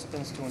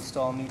participants to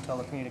install new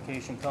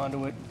telecommunication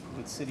conduit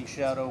with city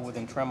shadow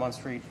within Tremont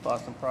Street,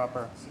 Boston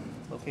proper,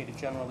 located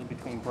generally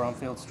between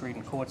Bromfield Street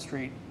and Court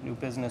Street, new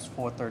business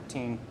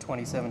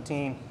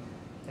 4/13/2017,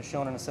 as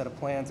shown in a set of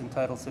plans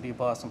entitled City of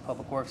Boston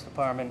Public Works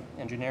Department,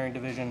 Engineering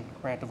Division,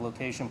 Grant of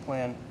Location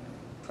Plan,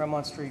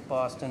 Tremont Street,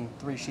 Boston,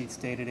 3 sheets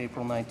dated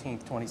April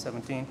 19th,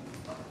 2017.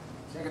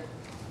 Second.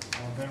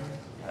 All in favor?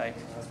 Aye.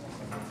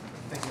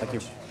 Thank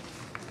you.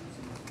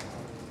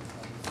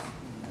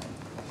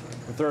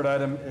 The third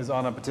item is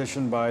on a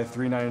petition by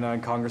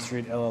 399 Congress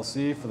Street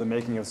LLC for the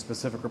making of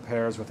specific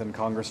repairs within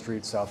Congress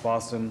Street, South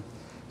Boston,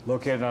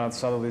 located on its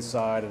southerly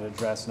side at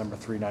address number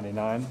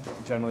 399,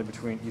 generally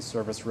between East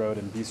Service Road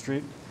and B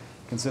Street,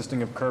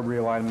 consisting of curb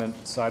realignment,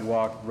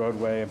 sidewalk,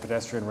 roadway, and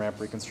pedestrian ramp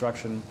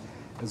reconstruction,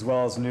 as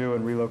well as new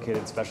and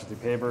relocated specialty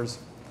pavers,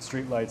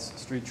 street lights,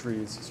 street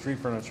trees, street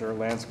furniture,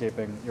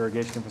 landscaping,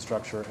 irrigation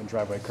infrastructure, and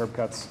driveway curb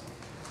cuts.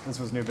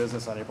 This was new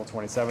business on April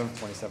 27th,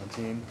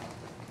 2017.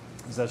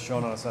 Is as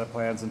shown on a set of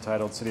plans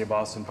entitled City of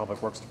Boston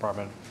Public Works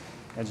Department,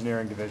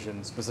 Engineering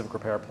Division, Specific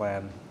Repair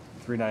Plan,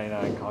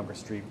 399 Congress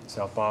Street,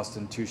 South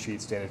Boston, 2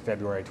 sheets dated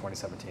February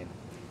 2017.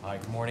 Hi,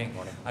 good morning.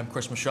 I'm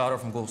Chris Machado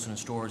from Goldston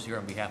Stores here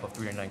on behalf of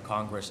 399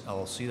 Congress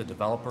LLC, the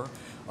developer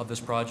of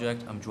this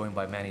project. I'm joined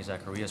by Manny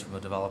Zacharias from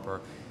the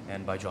developer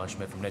and by John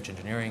Schmidt from Niche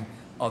Engineering.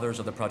 Others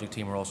of the project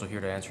team are also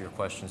here to answer your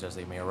questions as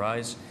they may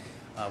arise.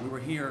 We were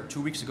here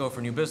 2 weeks ago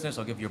for new business.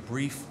 I'll give you a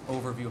brief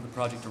overview of the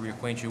project to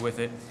reacquaint you with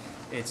it.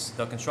 It's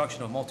the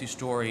construction of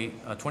multi-story,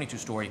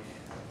 22-story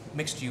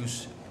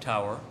mixed-use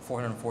tower,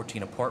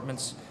 414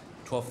 apartments,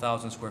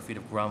 12,000 square feet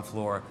of ground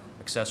floor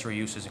accessory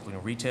uses,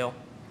 including retail,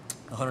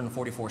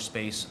 144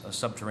 space, a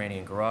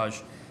subterranean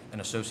garage,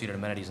 and associated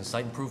amenities and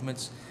site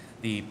improvements.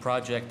 The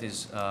project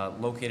is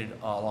located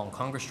along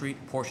Congress Street,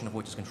 a portion of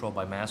which is controlled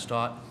by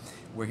MassDOT.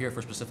 We're here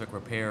for specific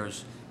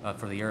repairs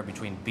for the area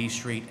between B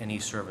Street and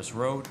East Service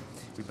Road.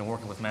 We've been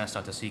working with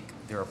MassDOT to seek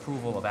their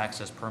approval of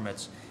access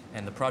permits,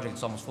 and the project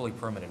is almost fully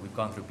permitted. We've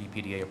gone through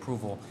BPDA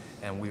approval,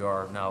 and we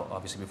are now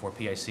obviously before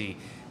PIC,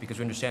 because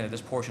we understand that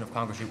this portion of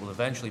Congress Street will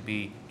eventually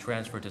be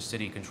transferred to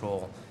city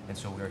control, and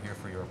so we are here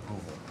for your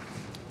approval.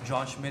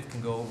 John Schmidt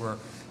can go over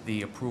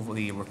the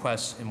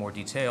requests in more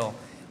detail,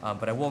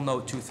 but I will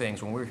note 2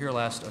 things. When we were here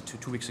last,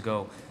 2 weeks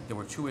ago, there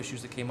were 2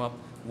 issues that came up.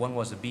 One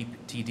was the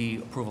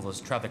BPD approval of this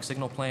traffic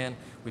signal plan.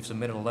 We've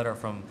submitted a letter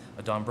from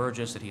Don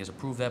Burgess that he has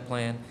approved that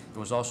plan.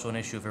 There was also an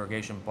issue of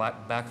irrigation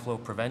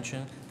backflow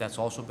prevention. That's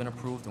also been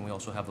approved, and we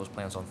also have those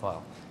plans on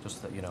file, just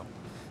so that you know.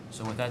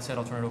 So with that said,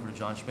 I'll turn it over to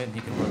John Schmidt, and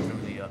he can run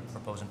through the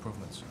proposed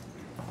improvements.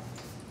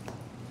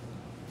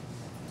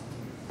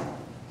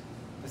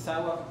 The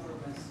sidewalk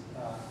improvements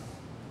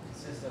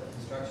consist of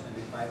construction of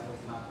a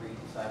 5-foot concrete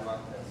sidewalk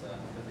that's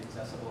completely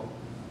accessible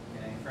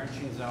in a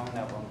furnishing zone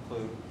that will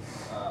include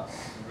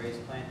some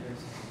raised planters,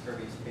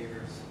 impervious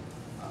pavers,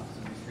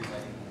 some new street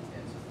lighting,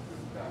 and some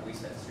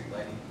reset street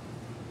lighting.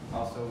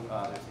 Also,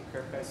 there's a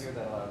curb cut here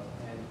that allows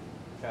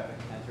traffic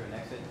to enter and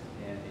exit,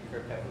 and a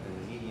curb cut within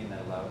the median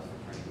that allows for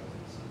turning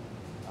movements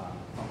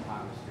from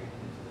Congress Street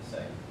into the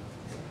site.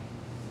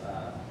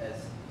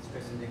 As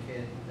Chris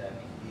indicated, that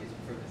BPD has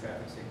approved the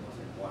traffic signals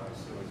and water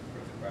sewers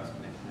approved the cross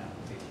connection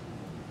application.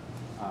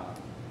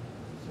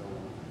 So,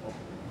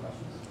 open to any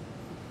questions.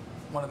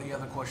 One of the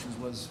other questions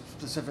was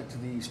specific to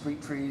the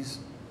street trees,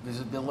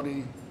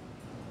 visibility.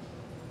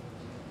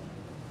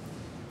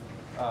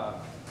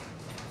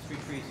 Street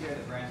trees here,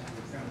 the branches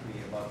were trimmed to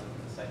be above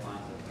the sight lines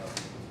of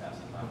vehicles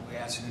passing by. We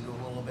asked you to do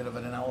a little bit of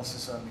an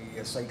analysis on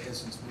the site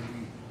distance with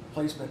the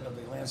placement of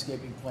the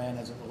landscaping plan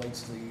as it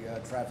relates to the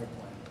traffic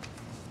plan.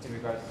 In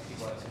regards to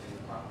people exiting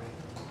the property?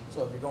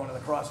 So if you're going to the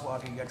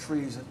crosswalk and you got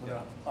trees with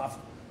an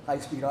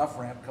high-speed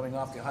off-ramp coming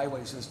off the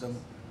highway system,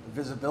 the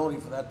visibility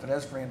for that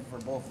pedestrian for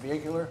both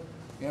vehicular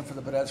and for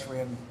the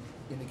pedestrian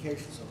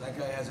indication. So if that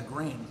guy has a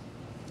green,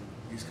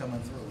 he's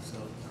coming through, so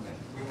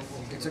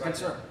it's a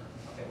concern.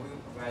 Okay, we will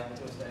provide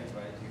to a study,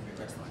 provide to you.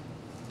 That's fine.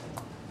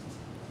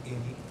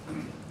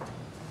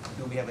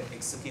 Do we have an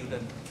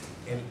executed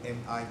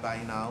LMI by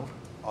now,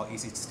 or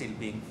is it still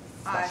being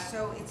flushed?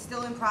 So it's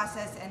still in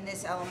process, and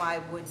this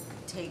LMI would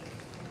take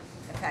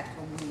effect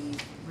when we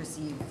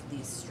receive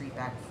the street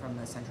back from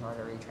the Central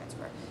Artery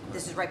Transfer.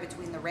 This is right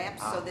between the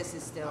ramps, so this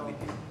is still,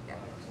 yeah.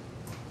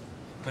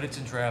 But it's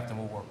in draft, and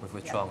we'll work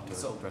with Yeah. Chung to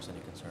So- address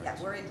any concerns.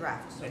 Yeah, we're in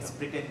draft. Let's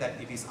pretend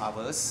that it is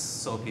ours,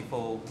 so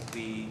before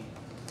we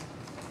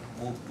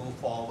move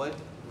forward,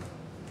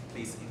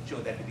 please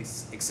ensure that it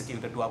is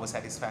executed to our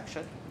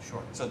satisfaction.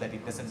 Sure. So that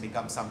it doesn't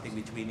become something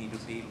which we need to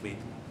deal with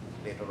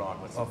later on,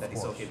 Of that is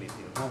course. okay with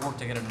you. We'll work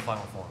to get it in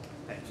final form.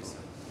 Thank you, sir.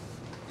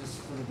 Just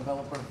for the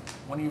developer,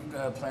 when are you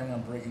planning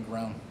on breaking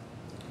ground?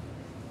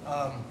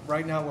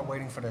 Right now, we're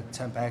waiting for the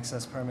temp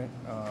access permit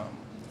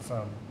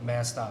from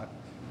MassDOT,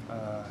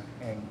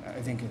 and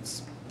I think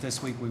it's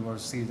this week we will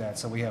receive that.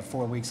 So we have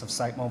 4 weeks of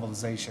site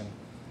mobilization,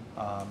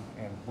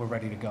 and we're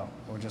ready to go.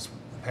 We're just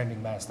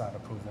pending MassDOT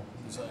approval.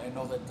 So I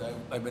know that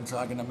I've been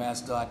talking to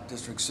MassDOT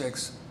District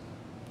 6.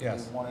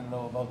 Yes. They want to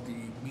know about the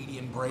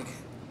median break.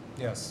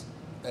 Yes.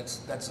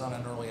 That's not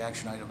an early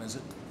action item, is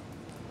it?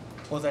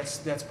 Well,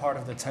 that's part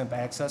of the temp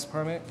access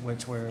permit,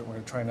 which we're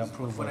trying to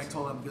approve When I with.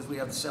 told them, because we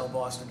have the Sale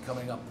Boston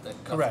coming up, that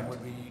Correct.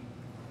 nothing would be,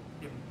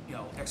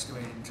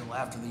 excavated until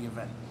after the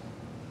event.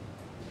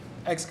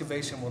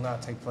 Excavation will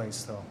not take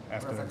place though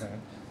after the Perfect.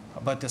 event.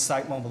 But the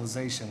site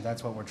mobilization,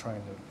 that's what we're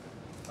trying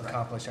to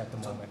accomplish at the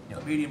moment.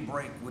 The median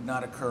break would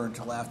not occur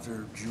until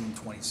after June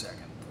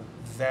 22nd.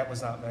 That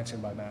was not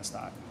mentioned by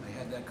MassDOT. I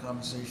had that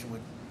conversation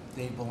with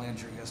Dave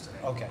Belanger yesterday.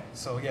 Okay,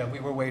 so yeah, we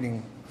were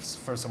waiting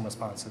for some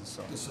responses,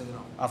 so. Just so you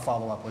know. I'll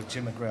follow up with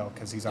Jim McGrail,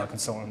 because he's our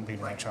consultant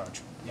leading that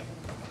charge. Yep.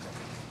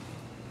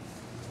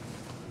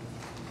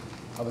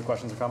 Other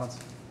questions or comments?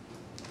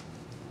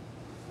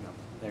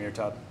 No. Amy or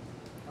Todd?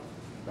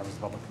 Members of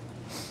the public?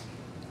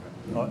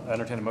 I'll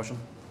entertain a motion.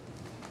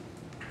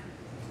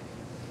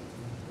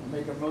 I'll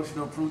make a motion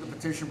to approve the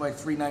petition by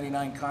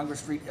 399 Congress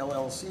Street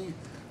LLC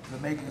for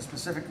the making of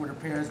specific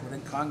repairs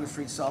within Congress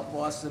Street, South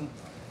Boston,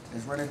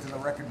 as read into the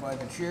record by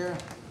the chair,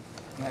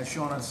 and as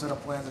shown on set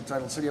of plans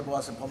entitled City of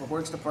Boston Public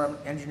Works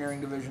Department,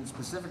 Engineering Division,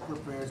 Specific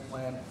Repairs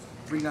Plan,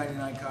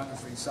 399 Congress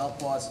Street, South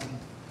Boston,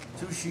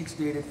 2 sheets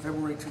dated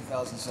February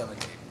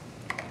 2017.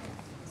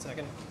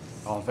 Second.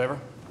 All in favor?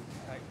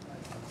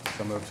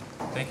 So moved.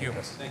 Thank you.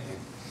 Thank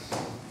you.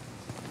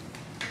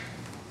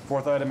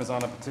 Fourth item is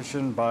on a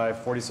petition by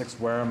 46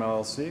 Wareham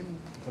LLC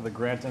for the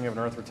granting of an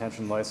earth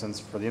retention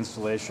license for the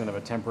installation of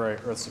a temporary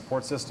earth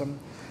support system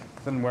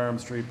within Wareham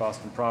Street,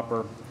 Boston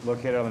proper,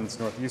 located on its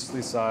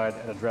northeasterly side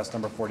at address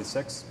number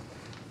 46,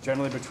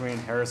 generally between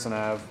Harrison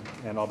Ave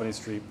and Albany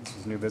Street. This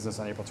was new business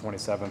on April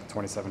 27th,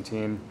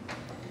 2017.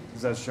 This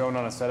is as shown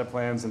on a set of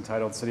plans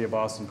entitled City of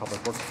Boston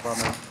Public Works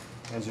Department,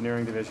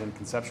 Engineering Division,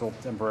 Conceptual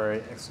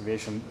Temporary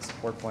Excavation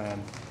Support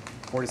Plan,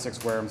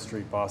 46 Wareham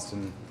Street,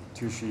 Boston,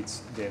 2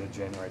 sheets dated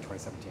January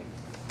 2017.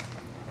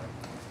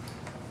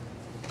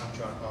 I'm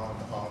John Holland,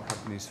 the Holland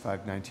Companies,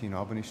 519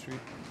 Albany Street.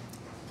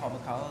 Paul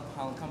McCullough,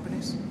 Holland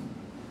Companies.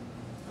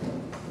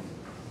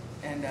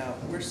 And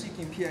we're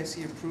seeking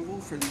PIC approval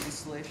for the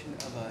installation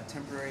of a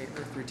temporary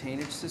earth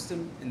retainage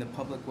system in the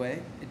public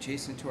way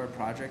adjacent to our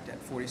project at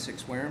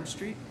 46 Wareham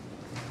Street.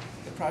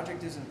 The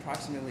project is an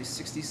approximately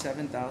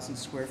 67,000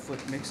 square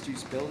foot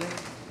mixed-use building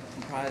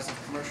comprised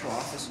of commercial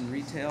office and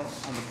retail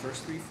on the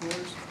first 3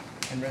 floors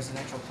and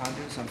residential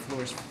condos on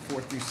floors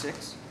 4 through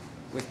 6,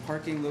 with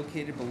parking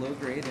located below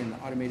grade and an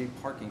automated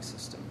parking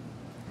system.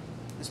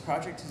 This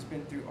project has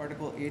been through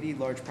Article 80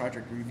 Large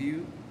Project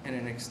Review and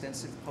an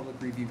extensive public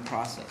review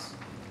process.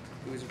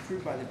 It was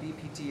approved by the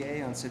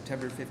BPTA on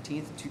September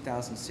 15th,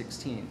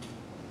 2016.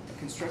 A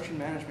construction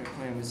management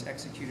plan was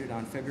executed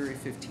on February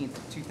 15th,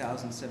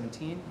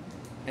 2017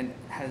 and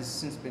has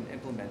since been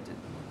implemented.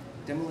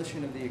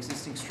 Demolition of the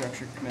existing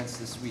structure commenced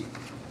this week.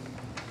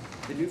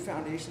 The new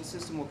foundation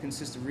system will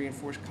consist of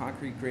reinforced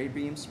concrete grade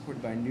beams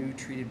supported by new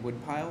treated wood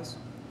piles.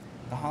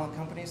 The Holland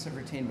Companies have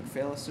retained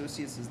McPhail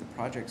Associates as the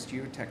project's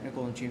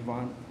geotechnical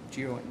and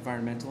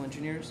geo-environmental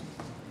engineers.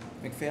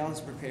 McPhail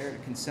has prepared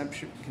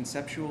a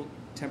conceptual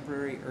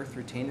temporary earth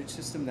retainage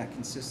system that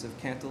consists of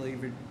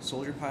cantilevered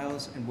soldier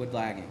piles and wood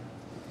lagging.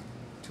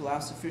 To allow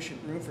sufficient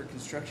room for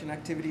construction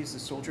activities, the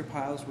soldier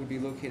piles would be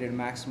located a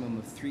maximum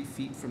of 3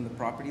 feet from the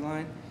property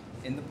line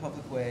in the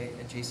public way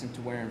adjacent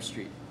to Wareham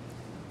Street.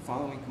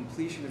 Following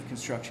completion of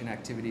construction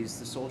activities,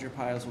 the soldier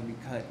piles will be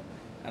cut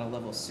at a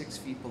level 6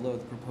 feet below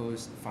the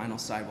proposed final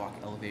sidewalk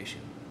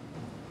elevation.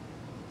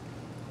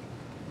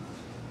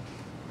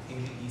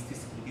 Amy, is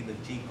this within the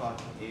GCOT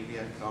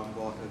area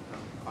groundwater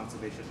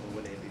conservation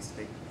overlay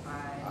district?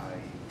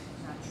 I'm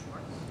not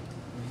sure.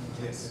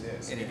 Yes, it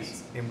is. It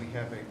is. And we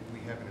have an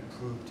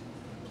approved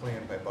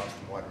plan by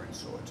Boston Water and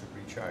Sewer to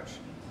recharge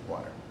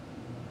water.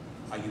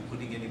 Are you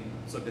putting it in,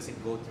 so does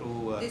it go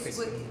through?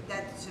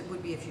 That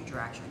would be a future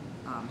action,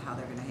 how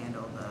they're gonna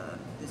handle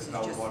this is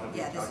just, groundwater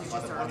yeah, this is recharging or just the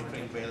our earth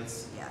monitoring retention.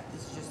 wells? Yeah,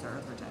 this is just our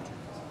earth retention.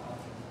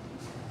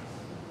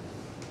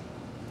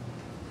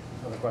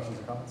 Other questions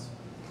or comments?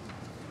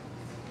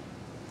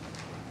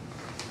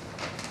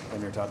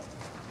 Amy or Todd?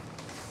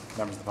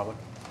 Members of the public?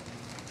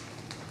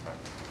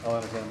 I'll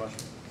entertain a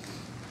motion.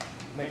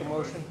 Make a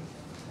motion?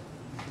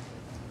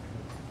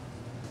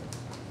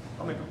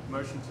 I'll make a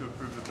motion to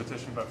approve the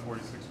petition by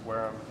 46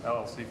 Wareham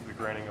LLC for the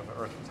granting of an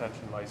earth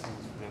retention license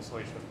for the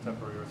installation of a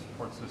temporary earth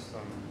support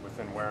system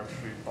within Wareham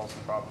Street, Boston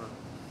proper,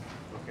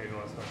 located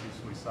on its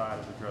northeasterly side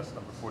of address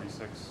number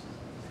 46,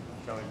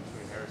 generally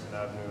between Harrison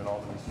Avenue and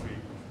Albany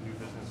Street, new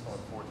business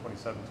on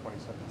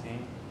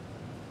 4/27/2017,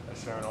 as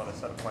shown on a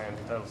set of plans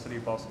entitled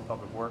City of Boston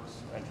Public Works,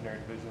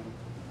 Engineering Division,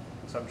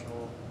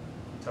 Conceptual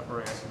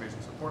Temporary Excavation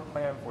Support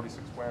Plan,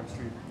 46 Wareham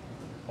Street,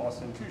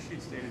 Boston, 2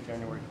 sheets dated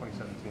January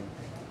 2017.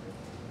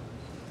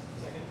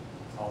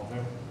 All in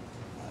favor?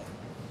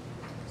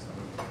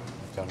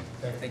 Gentlemen.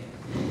 Thank you.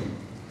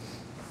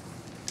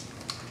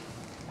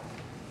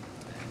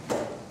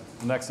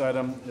 The next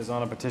item is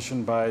on a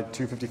petition by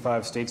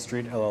 255 State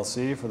Street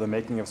LLC for the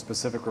making of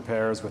specific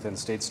repairs within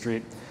State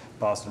Street,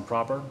 Boston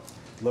proper,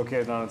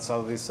 located on its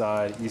southerly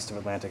side east of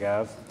Atlantic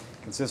Ave,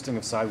 consisting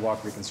of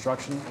sidewalk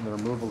reconstruction and the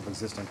removal of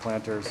existing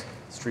planters,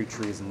 street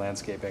trees, and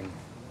landscaping.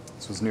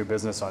 This was new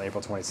business on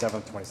April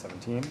 27,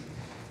 2017.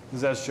 This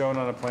is as shown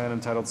on a plan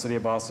entitled City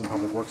of Boston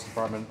Public Works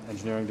Department,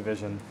 Engineering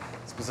Division,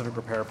 Specific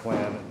Repair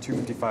Plan,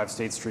 255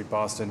 State Street,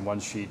 Boston,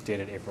 1 sheet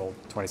dated April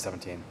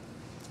 2017.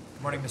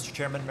 Good morning, Mr.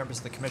 Chairman, members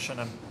of the Commission.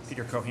 I'm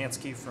Peter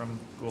Kohansky from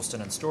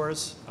Goulston and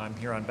Stores. I'm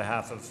here on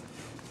behalf of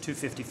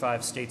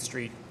 255 State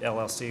Street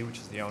LLC, which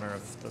is the owner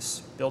of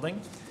this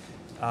building.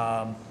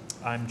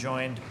 I'm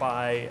joined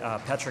by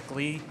Patrick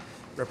Lee,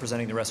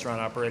 representing the restaurant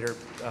operator,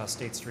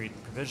 State Street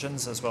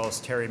Provisions, as well as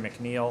Terry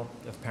McNeil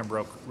of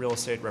Pembroke Real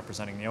Estate,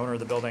 representing the owner of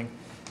the building,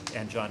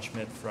 and John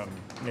Schmidt from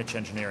Niche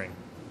Engineering.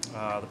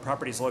 The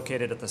property is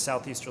located at the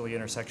southeasterly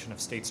intersection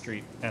of State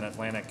Street and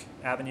Atlantic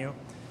Avenue.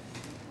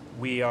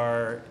 We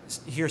are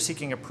here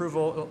seeking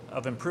approval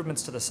of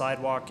improvements to the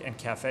sidewalk and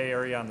cafe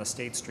area on the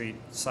State Street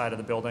side of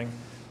the building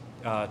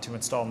to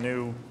install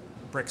new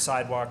brick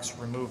sidewalks,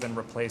 remove and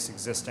replace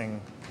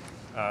existing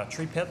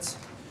tree pits.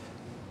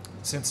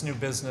 Since new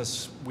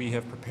business, we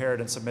have prepared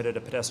and submitted a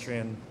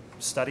pedestrian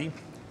study.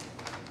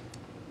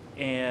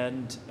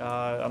 And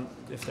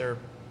if there are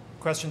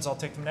questions, I'll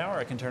take them now, or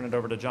I can turn it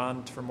over to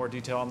John for more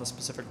detail on the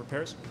specific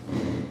repairs.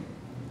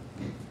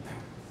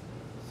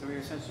 So we're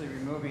essentially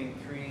removing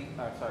 4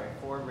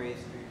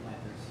 raised tree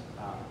planters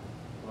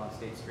along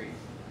State Street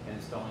and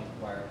installing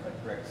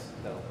wire-cut bricks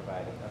that will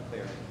provide a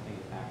clear and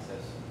clean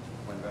access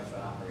when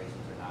restaurant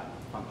operations are not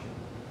functioning.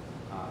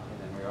 And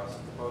then we're also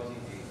proposing a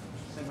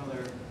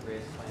similar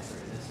raised planter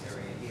in this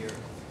area here to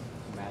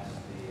match the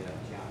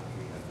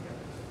geometry of the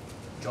other.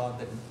 John,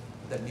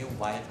 the new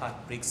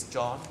wire-cut bricks,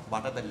 John,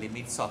 what are the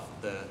limits of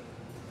the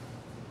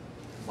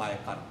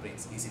wire-cut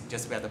bricks? Is it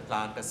just where the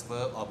planters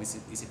were, or is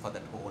it for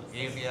that whole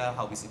area?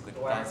 How is it going to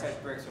The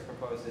wire-cut bricks are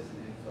proposed as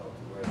an infill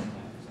to where the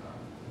planters are.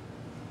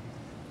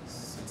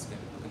 So it's going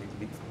to look a little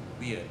bit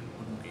weird,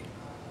 wouldn't it?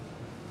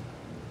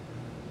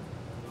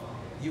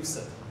 You,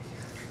 sir.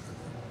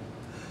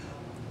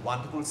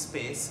 Wonderful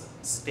space,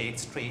 State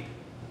Street.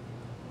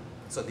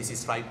 So this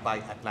is right by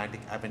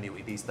Atlantic Avenue.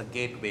 It is the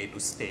gateway to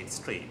State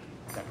Street.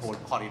 That whole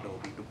corridor,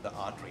 we took the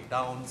artery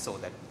down so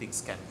that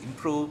things can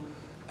improve.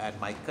 And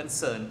my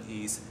concern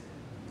is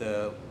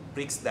the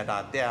bricks that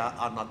are there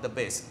are not the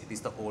best. It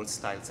is the old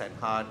style sand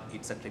hard.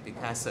 It's a tripping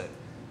hazard.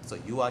 So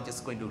you are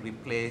just going to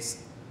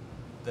replace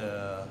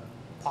the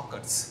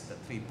pockets, the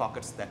 3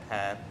 pockets that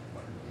have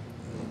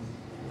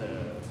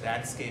the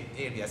landscape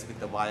areas with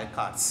the wire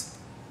cuts.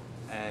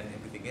 And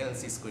everything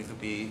else is going to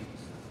be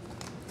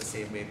the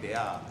same way they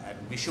are. And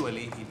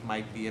visually, it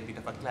might be a bit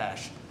of a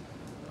clash.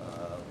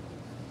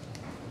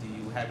 Do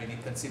you have any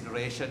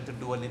consideration to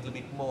do a little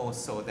bit more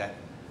so that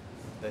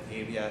the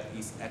area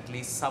is at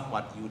least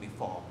somewhat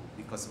uniform?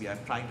 Because we are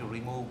trying to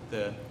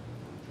replace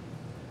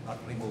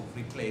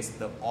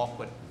the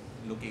awkward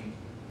looking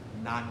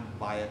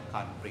non-wire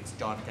cut bricks.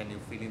 John, can you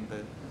fill in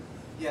the...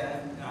 Yeah,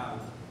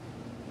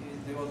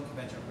 the old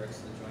conventional bricks,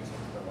 the joints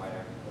are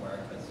wider, the wire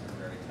cuts are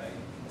very tight.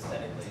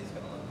 Aesthetically, it's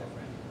going to look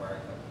different. Wire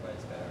cut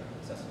provides better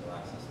accessible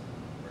access to the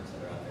bricks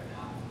that are out there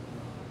now.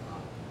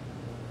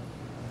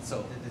 So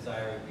the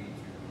desire would be to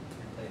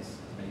replace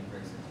as many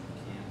bricks as you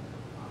can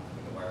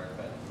with the wire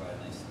cut and provide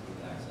nice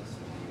smooth access to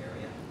the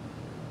area.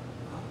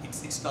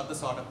 It's not the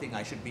sort of thing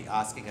I should be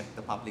asking at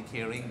the public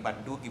hearing,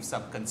 but do give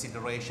some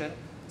consideration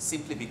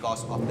simply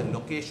because of the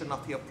location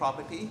of your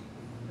property.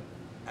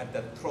 at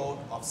the throat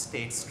of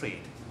State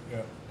Street.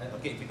 Yeah.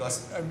 Okay,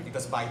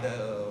 because by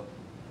the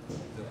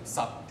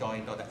sub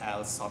joint or the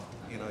L sub,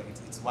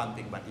 it's one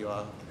thing, but you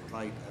are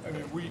right. I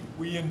mean,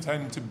 we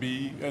intend to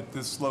be at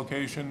this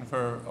location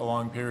for a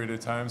long period of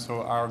time,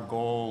 so our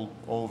goal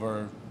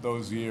over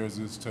those years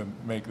is to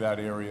make that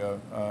area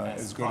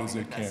as good as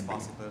it can be.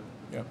 Possible.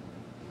 Yep.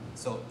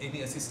 So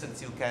any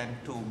assistance you can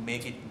to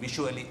make it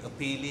visually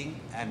appealing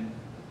and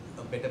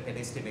a better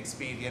pedestrian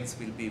experience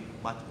will be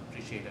much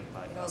appreciated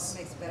by It us. also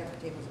makes it better for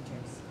tables and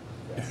chairs.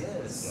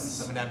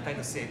 Yes. I mean, I'm trying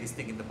to say this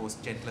thing in the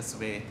most gentlest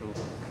way to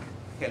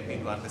help you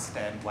to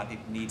understand what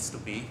it needs to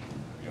be.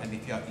 Yeah. And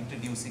if you are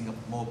introducing a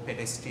more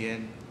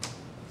pedestrian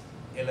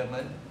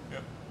element,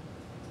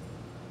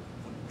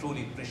 would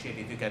truly appreciate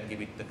if you can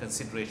give it the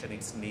consideration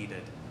it's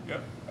needed. Yeah,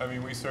 I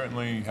mean, we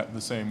certainly have the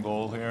same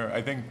goal here.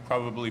 I think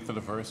probably for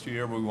the first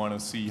year, we want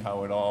to see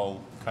how it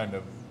all kind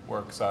of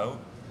works out.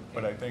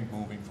 But I think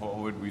moving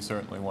forward, we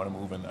certainly want to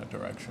move in that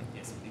direction.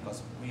 Yes,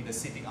 because we, the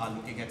city, are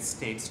looking at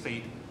State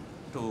Street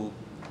to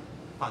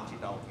punch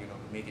it out,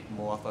 to make it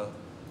more of a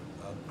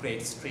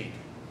great street.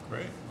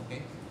 Great.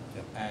 Okay?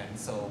 Yep. And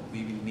so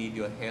we will need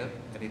your help,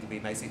 and it'll be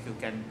nice if you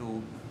can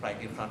do right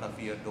in front of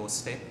your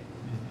doorstep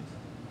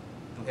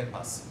to help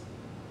us.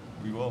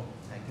 We will.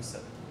 Thank you,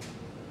 sir.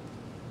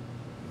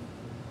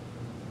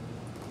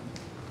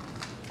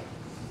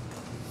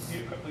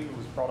 I believe it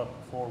was brought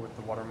up before with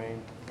the water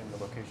main and the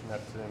location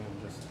that's in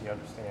and just the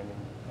understanding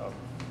of.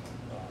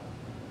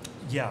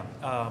 Yeah,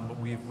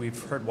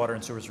 we've heard Water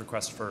and Sewer's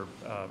request for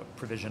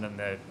provision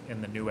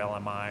in the new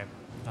LMI.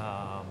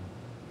 I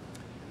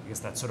guess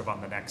that's sort of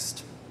on the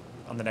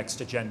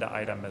next agenda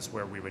item is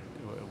where we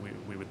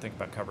would think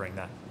about covering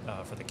that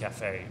for the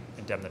cafe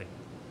indemnity.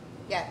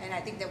 Yeah, and I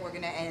think that we're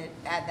gonna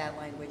add that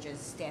language as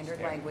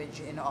standard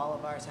language in all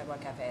of our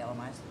sidewalk cafe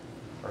LMIs.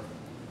 Perfect.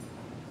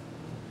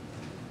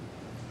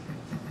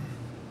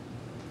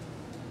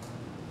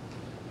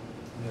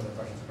 Any other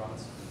questions or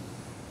comments?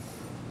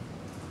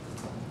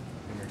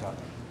 In your top.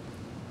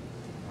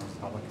 Members of the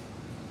public?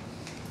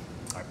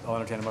 All right, I'll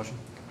entertain a motion.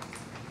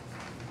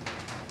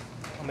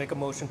 I'll make a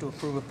motion to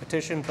approve a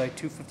petition by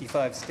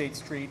 255 State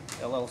Street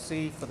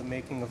LLC for the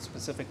making of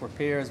specific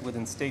repairs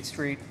within State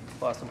Street,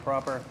 Boston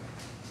proper,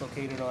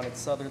 located on its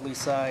southerly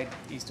side,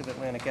 east of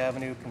Atlantic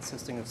Avenue,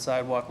 consisting of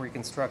sidewalk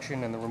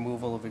reconstruction and the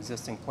removal of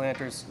existing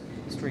planters,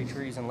 street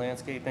trees, and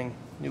landscaping.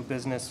 New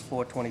business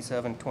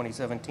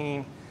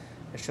 4/27/2017,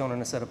 as shown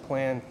on a set of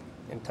plan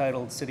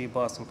entitled City of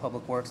Boston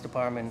Public Works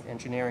Department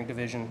Engineering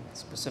Division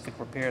Specific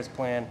Repairs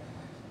Plan,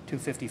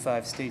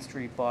 255 State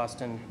Street,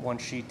 Boston, one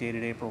sheet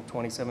dated April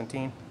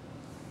 2017.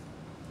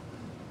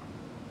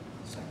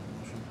 Second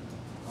motion.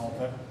 All in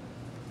favor?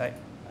 Aye.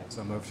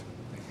 So moved.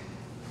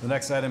 The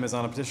next item is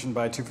on a petition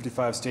by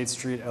 255 State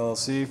Street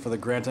LLC for the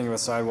granting of a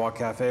sidewalk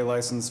cafe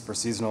license for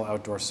seasonal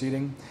outdoor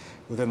seating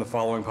within the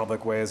following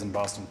public ways in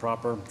Boston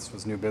proper. This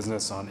was new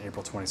business on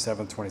April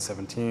 27,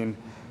 2017.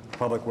 The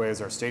public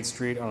ways are State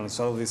Street on its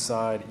southerly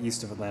side,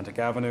 east of Atlantic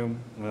Avenue,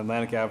 and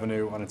Atlantic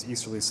Avenue on its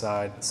easterly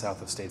side,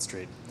 south of State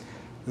Street.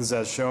 This is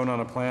as shown on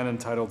a plan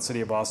entitled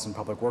City of Boston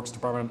Public Works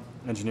Department,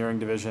 Engineering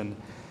Division,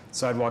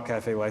 Sidewalk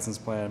Cafe License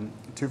Plan,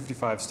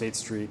 255 State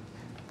Street,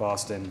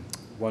 Boston,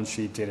 one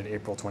sheet dated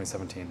April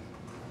 2017.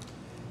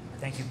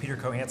 Thank you, Peter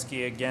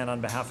Kohansky, again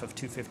on behalf of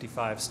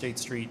 255 State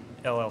Street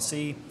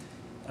LLC.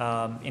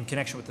 In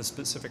connection with the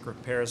specific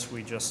repairs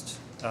we just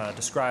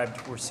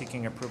described, we're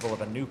seeking approval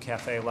of a new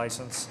cafe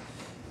license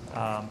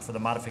for the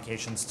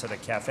modifications to the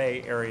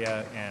cafe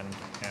area and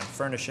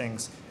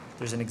furnishings.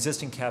 There's an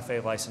existing cafe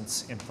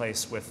license in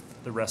place with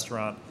the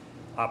restaurant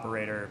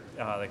operator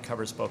that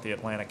covers both the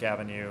Atlantic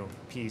Avenue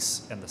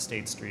piece and the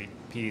State Street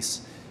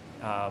piece.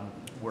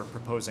 We're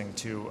proposing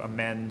to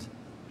amend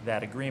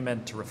that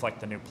agreement to reflect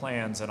the new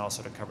plans and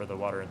also to cover the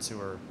water and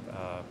sewer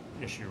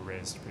issue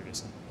raised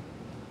previously.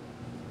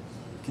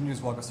 Can you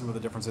just walk us through what the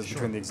difference is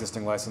between the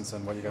existing license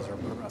and what you guys are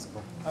asking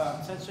for?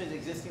 Essentially, the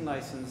existing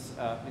license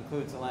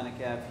includes Atlantic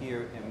Ave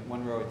here and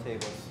one row of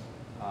tables,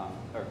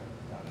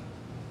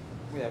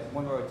 we have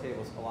one row of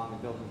tables along the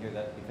building here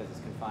that because it's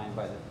confined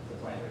by the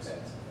planter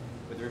beds.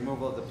 With the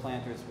removal of the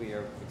planters, we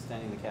are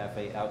extending the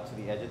cafe out to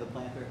the edge of the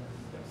planter,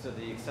 so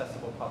the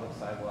accessible public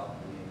sidewalk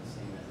will remain the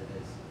same as it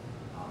is.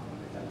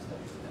 We've done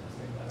studies to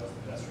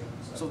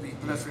demonstrate that. So the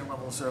pedestrian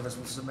level of service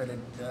was submitted,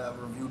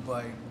 reviewed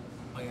by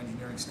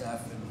engineering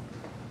staff, and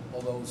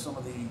although some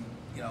of the,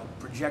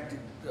 projected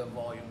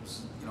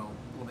volumes, a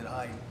little bit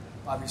high,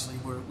 obviously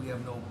we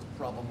have no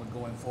problem with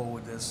going forward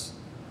with this.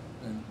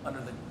 And under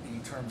the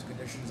terms and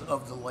conditions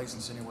of the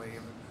license anyway, if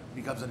it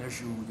becomes an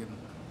issue, we can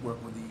work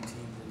with the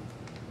team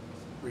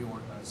to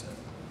reorganize that.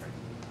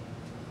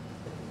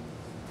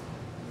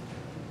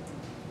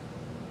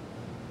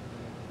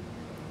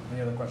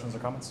 Any other questions or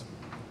comments?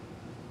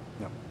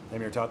 No.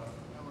 Amy or Todd?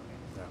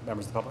 No.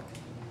 Members of the public?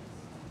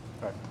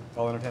 All right.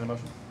 I'll entertain a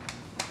motion.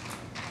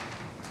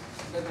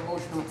 Make a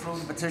motion to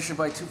approve the petition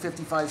by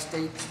 255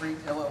 State Street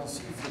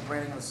LLC for the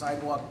granting of a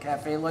sidewalk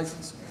cafe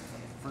license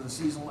for the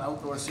seasonal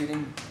outdoor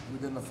seating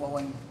within the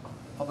following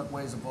public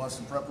ways of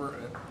Boston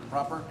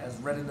proper, as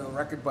read into the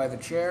record by the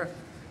chair,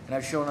 and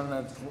as shown on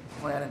the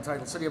plan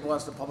entitled City of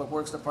Boston Public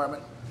Works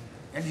Department,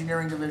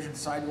 Engineering Division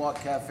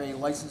Sidewalk Cafe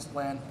License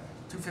Plan,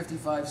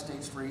 255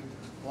 State Street,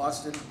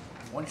 Boston,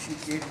 one sheet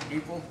dated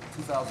April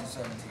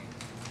 2017.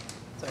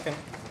 Second.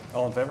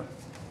 All in favor?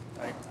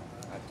 Aye.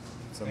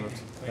 So moved.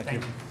 Thank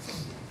you.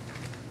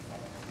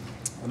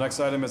 The next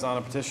item is on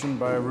a petition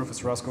by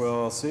Rufus Roscoe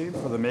LLC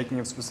for the making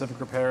of specific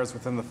repairs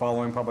within the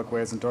following public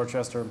ways in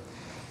Dorchester,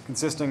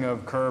 consisting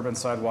of curb and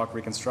sidewalk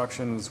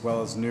reconstruction, as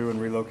well as new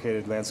and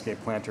relocated landscape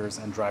planters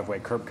and driveway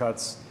curb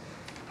cuts.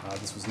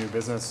 This was new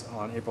business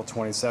on April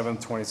 27,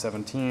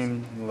 2017.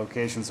 And the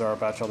locations are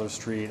Batchelder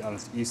Street on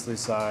its easterly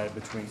side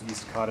between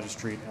East Cottage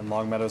Street and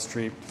Longmeadow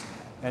Street,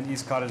 and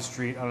East Cottage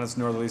Street on its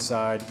northerly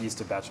side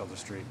east of Batchelder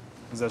Street.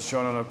 As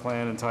shown on a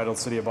plan entitled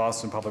City of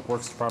Boston Public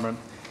Works Department,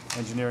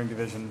 Engineering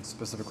Division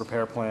Specific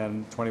Repair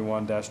Plan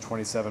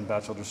 21-27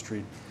 Batchelder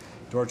Street,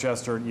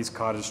 Dorchester and East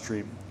Cottage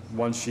Street,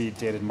 one sheet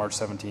dated March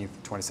 17,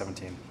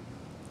 2017.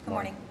 Good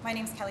morning. My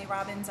name's Kelly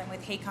Robbins. I'm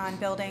with Haycon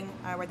Building.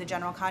 We're the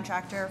general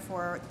contractor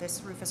for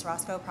this Rufus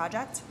Roscoe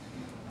project.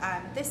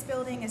 This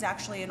building is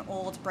actually an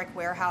old brick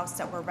warehouse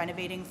that we're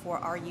renovating for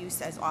our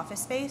use as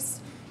office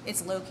space.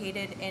 It's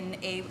located in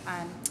a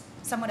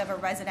somewhat of a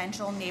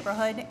residential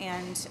neighborhood,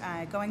 and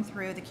going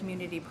through the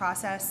community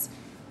process,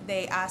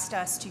 they asked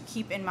us to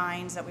keep in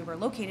mind that we were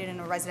located in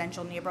a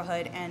residential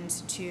neighborhood and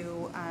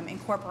to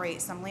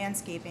incorporate some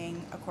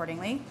landscaping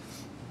accordingly.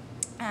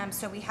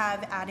 So we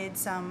have added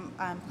some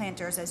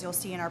planters, as you'll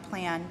see in our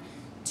plan,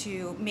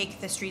 to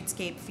make the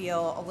streetscape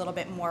feel a little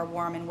bit more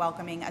warm and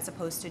welcoming as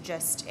opposed to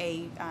just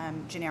a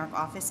generic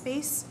office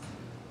space.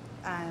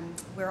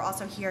 We're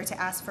also here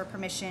to ask for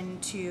permission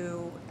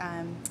to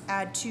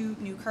add 2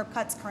 new curb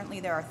cuts. Currently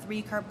there are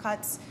 3 curb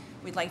cuts.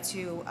 We'd like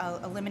to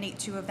eliminate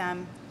 2 of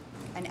them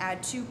and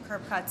add 2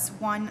 curb cuts,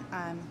 one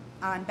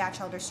on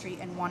Batchelder Street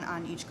and one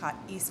on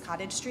East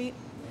Cottage Street,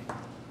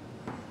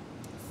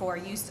 for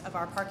use of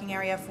our parking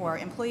area for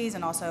employees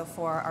and also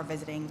for our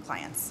visiting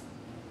clients.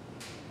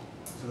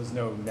 So there's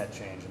no net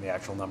change in the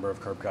actual number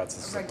of curb cuts?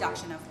 It's A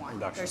reduction of 1.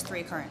 Reduction. There's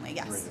 3 currently,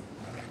 yes. 3.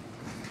 Okay.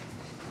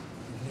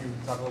 Can you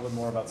talk a little bit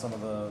more about some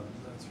of the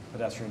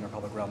pedestrian or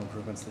public realm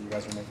improvements that you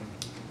guys are making?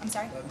 I'm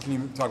sorry? Can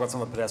you talk about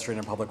some of the pedestrian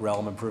and public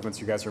realm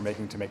improvements you guys are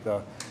making to make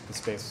the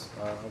space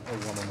a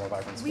warmer, more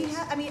vibrant space?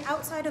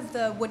 Outside of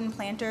the wooden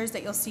planters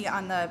that you'll see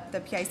on the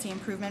PIC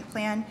improvement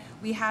plan,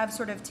 we have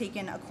sort of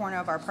taken a corner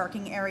of our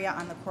parking area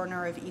on the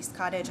corner of East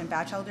Cottage and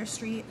Batchelder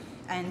Street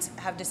and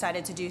have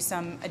decided to do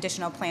some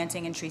additional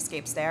planting and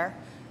treescapes there.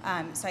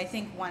 So I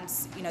think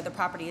once the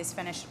property is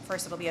finished,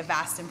 first it'll be a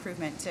vast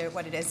improvement to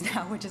what it is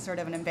now, which is sort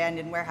of an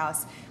abandoned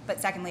warehouse. But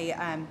secondly,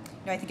 I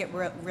think it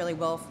really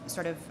will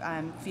sort of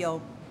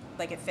feel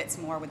like it fits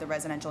more with the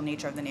residential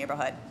nature of the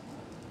neighborhood.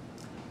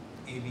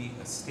 AV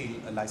still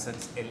a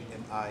license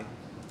LMI,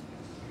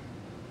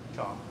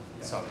 John,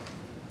 sorry,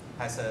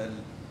 has a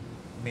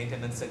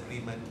maintenance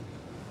agreement.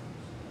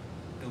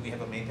 Do we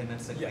have a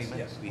maintenance agreement?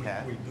 Yes, we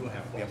have. We do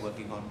have. We are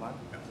working on one.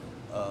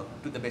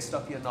 To the best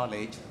of your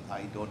knowledge,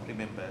 I don't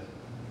remember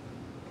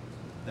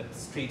the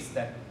streets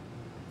that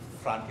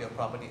front your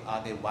property.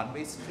 Are they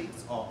one-way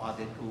streets or are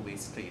they two-way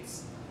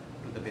streets?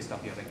 To the best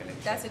of your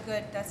recollection.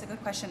 That's a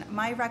good question.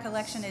 My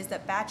recollection is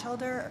that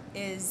Batchelder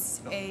is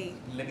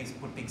Let me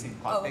put things in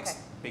context,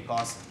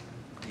 because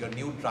your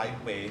new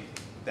driveway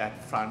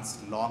that fronts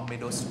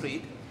Longmeadow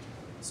Street,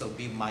 so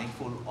be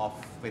mindful of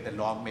whether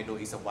Longmeadow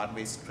is a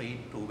one-way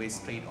street, two-way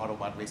street, or a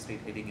one-way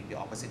street heading in the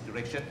opposite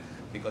direction,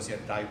 because your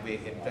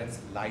driveway entrance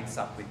lines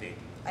up with it.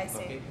 I see.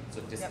 Okay,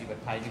 so just give a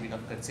tiny bit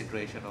of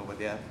consideration over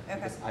there,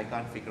 because I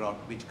can't figure out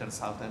which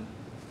consultant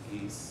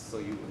is.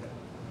 So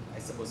I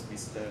suppose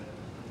Mr.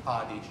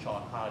 Hardy,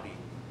 Sean Hardy,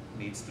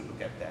 needs to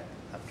look at that.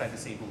 I'm trying to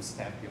see who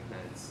stamped your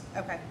plans.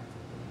 Okay.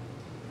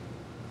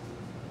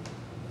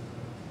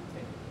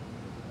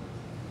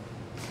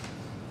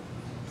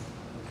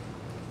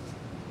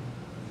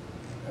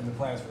 And the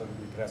plans for the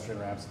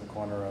pedestrian ramps at the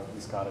corner of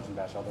East Cottage and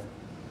Batchelder?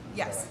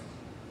 Yes.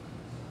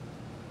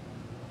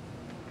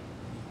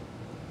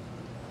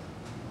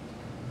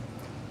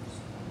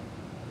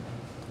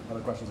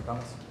 Other questions or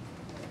comments?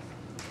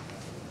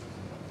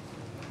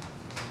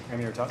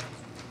 Amy or Todd?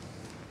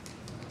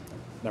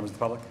 Members of the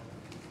public?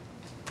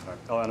 All right,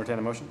 I'll entertain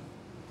a motion.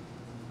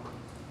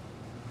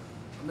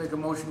 I'll make a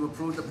motion to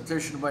approve the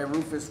petition by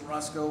Rufus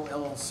Roscoe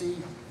LLC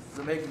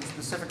for the making of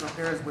specific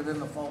repairs within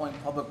the following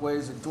public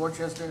ways in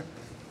Dorchester,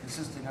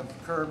 consisting of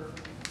curb,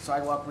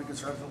 sidewalk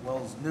reconstruction, as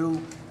well as new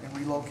and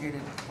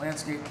relocated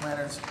landscape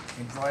planters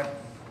and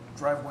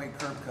driveway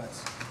curb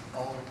cuts.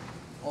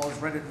 All is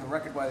read into the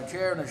record by the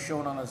chair and is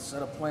shown on a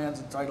set of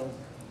plans entitled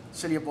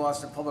City of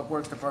Boston Public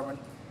Works Department,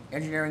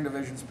 Engineering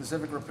Division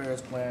Specific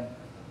Repairs Plan,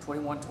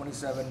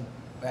 2127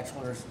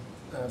 Batchelder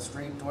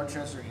Street,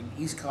 Dorchester, and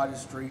East Cottage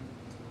Street,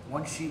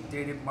 one sheet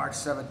dated March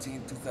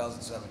 17,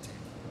 2017.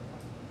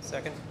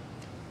 Second.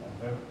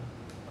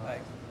 Aye.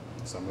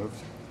 So moved.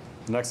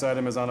 The next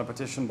item is on a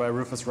petition by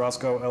Rufus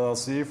Roscoe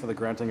LLC for the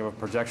granting of a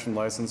projection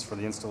license for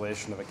the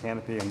installation of a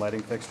canopy and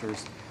lighting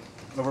fixtures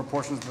over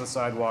portions of the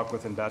sidewalk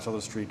within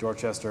Batchelder Street,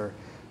 Dorchester,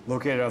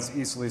 located on its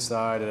easterly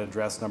side at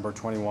address number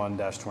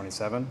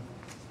 21-27,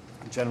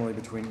 generally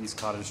between East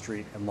Cottage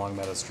Street and Long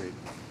Meadow Street.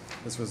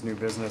 This was new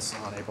business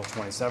on April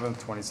 27th,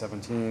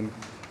 2017,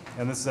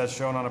 and this is as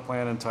shown on a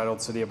plan entitled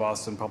City of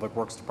Boston Public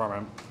Works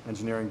Department,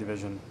 Engineering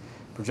Division,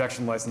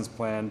 Projection License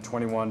Plan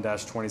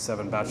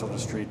 21-27 Batchelder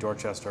Street,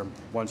 Dorchester,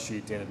 one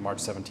sheet dated March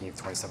 17th,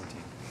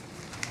 2017.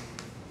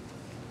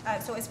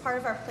 So as part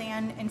of our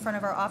plan in front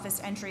of our office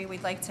entry,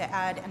 we'd like to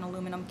add an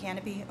aluminum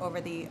canopy over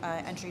the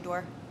entry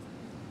door.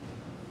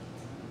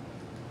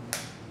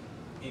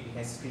 It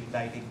has street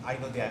lighting. I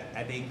know they are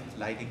adding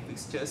lighting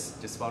fixtures.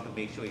 Just want to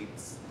make sure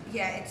it's.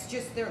 Yeah, it's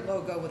just their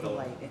logo with a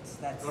light.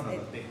 No.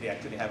 They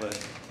actually have a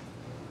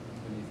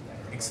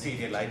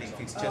exterior lighting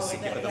fixtures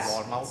sticking to the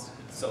wall mount.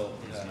 So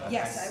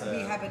Yes,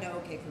 we have an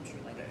okay from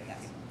street lighting,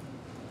 yes.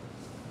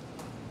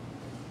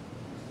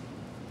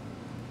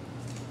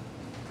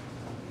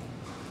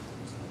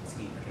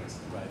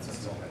 Right, so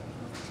it's all right.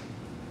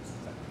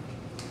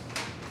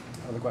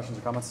 Other questions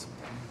or comments?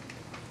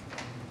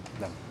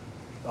 No.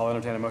 I'll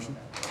entertain a motion.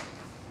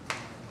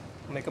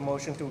 I'll make a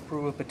motion to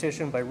approve a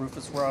petition by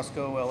Rufus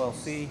Roscoe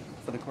LLC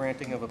for the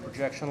granting of a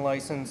projection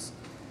license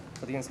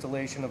for the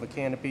installation of a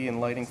canopy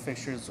and lighting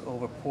fixtures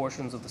over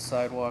portions of the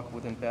sidewalk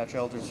within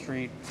Batchelder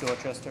Street,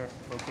 Dorchester,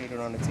 located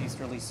on its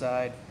easterly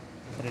side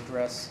at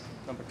address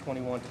number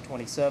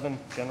 21-27,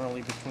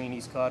 generally between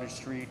East Cottage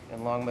Street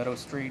and Long Meadow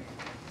Street.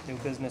 New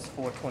business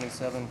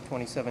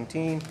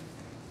 4/27/2017,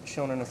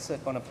 shown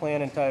on a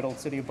plan entitled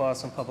City of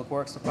Boston Public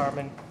Works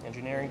Department,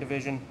 Engineering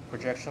Division,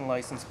 Projection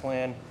License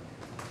Plan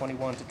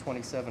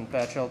 21-27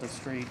 Batchelder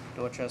Street,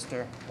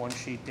 Dorchester, one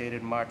sheet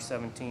dated March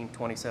 17,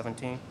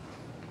 2017.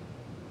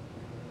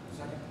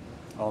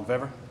 All in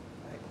favor?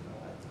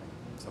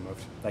 So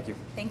moved. Thank you.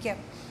 Thank you.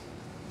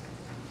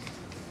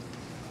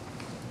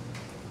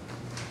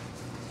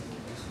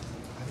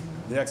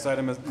 The next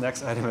item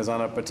is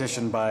on a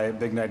petition by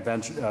Big Night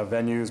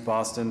Venues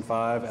Boston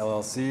 5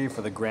 LLC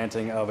for the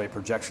granting of a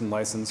projection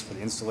license for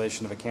the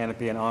installation of a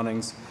canopy and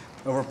awnings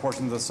over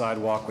portions of the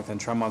sidewalk within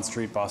Tremont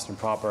Street, Boston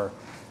proper,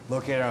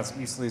 located on its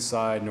easterly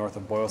side north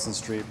of Boylston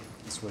Street.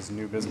 This was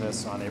new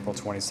business on April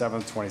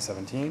 27th,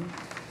 2017.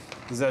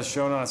 This is as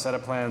shown on a set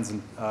of plans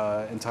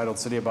entitled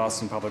City of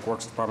Boston Public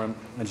Works Department,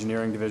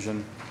 Engineering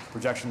Division,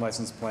 Projection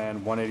License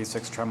Plan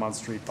 186 Tremont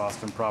Street,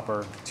 Boston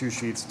proper, two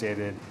sheets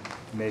dated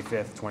May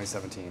 5th,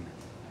 2017.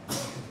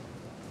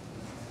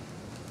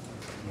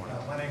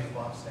 My name is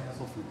Bob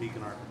Stansel from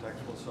Beacon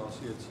Architectural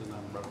Associates, and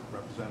I'm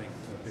representing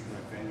Big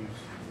Night Venues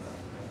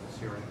in this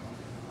hearing.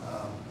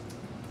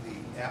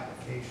 The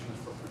application is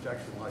for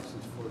projection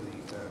license for the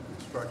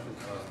construction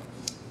of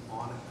a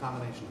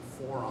combination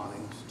of 4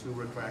 awnings, 2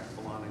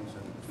 retractable awnings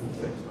and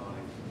 2 fixed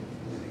awnings,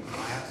 in a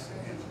glass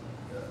and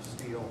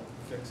steel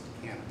fixed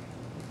canopy.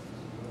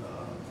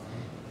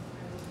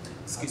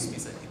 Excuse me,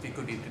 sir, if you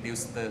could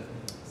introduce the.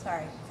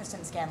 Sorry,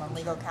 Kristen Scanlon,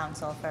 legal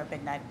counsel for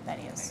Big Night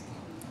Venues.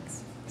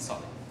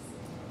 Sorry.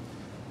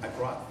 I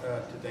brought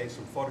today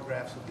some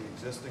photographs of the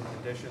existing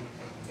condition,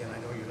 and I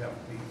know you have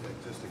the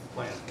existing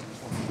plan.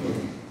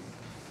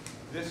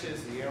 This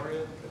is the area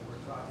that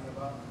we're talking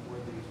about,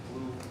 where these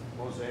blue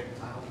mosaic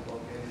tiles are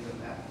located,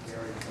 and that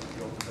area is going to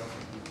be opened up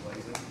and be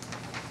glazed.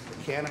 The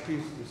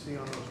canopies you see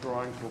on those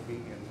drawings will be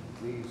in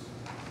these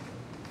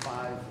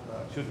 5,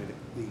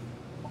 the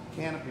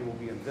canopy will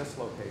be in this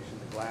location,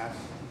 the glass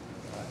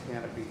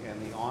canopy,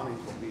 and the awnings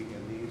will be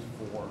in these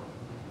 4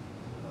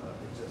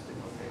 existing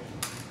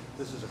locations.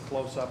 This is a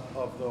close-up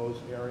of those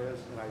areas,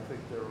 and I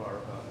think there are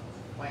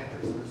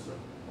planters that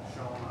are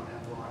shown on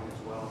that drawing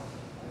as well.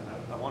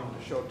 And I wanted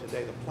to show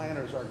today the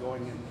planters are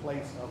going in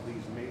place of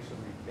these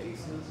masonry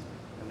bases,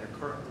 and they're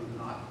currently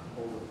not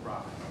over the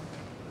property.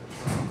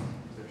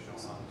 They're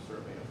shown on the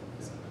survey of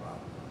within the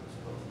property on this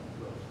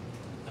close.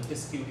 I'm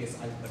just curious.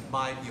 I've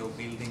admired your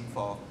building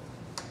for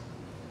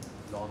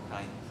a long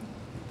time.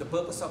 The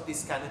purpose of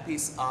these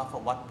canopies are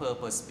for what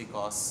purpose?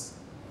 Because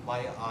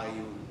why are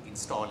you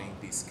installing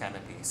these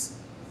canopies?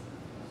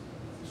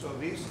 So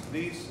these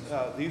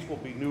will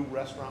be new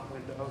restaurant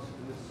windows,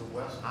 and this is a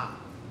west.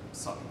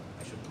 Sorry,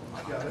 I should know.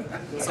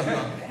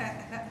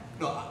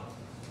 No,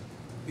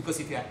 because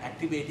if you are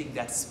activating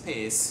that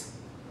space,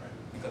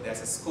 because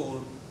there's a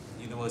school,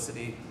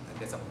 university, and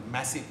there's a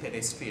massive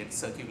pedestrian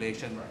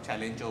circulation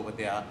challenge over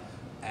there,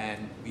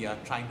 and we are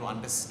trying to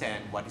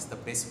understand what is the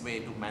best way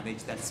to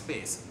manage that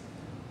space.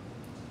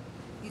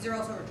 These are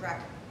also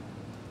retractable.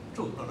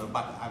 True, no,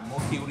 but I'm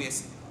more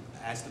curious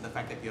as to the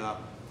fact that you are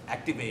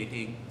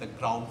activating the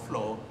ground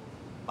floor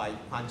by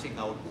punching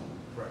out.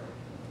 Right.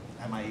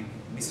 Am I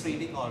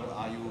misreading, or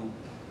are you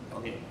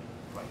okay?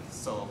 Right.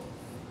 So,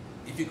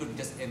 if you could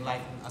just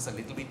enlighten us a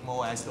little bit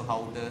more as to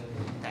how the.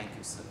 Thank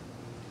you, sir.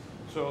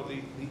 So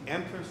the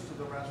entrance to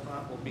the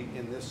restaurant will be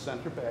in this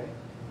center bay.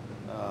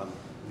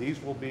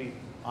 These will be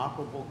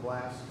operable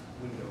glass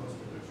windows.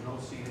 There's no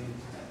seating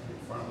in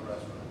front of the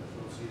restaurant. There's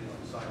no seating on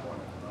the sidewalk.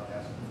 I'm not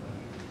asking for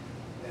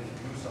any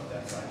use of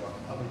that sidewalk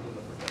other than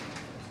the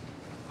projection.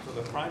 So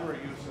the primary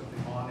use of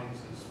the awnings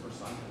is for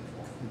sun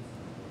control.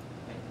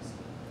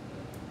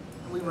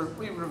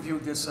 we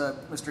reviewed this,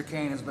 Mr.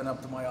 Kane has been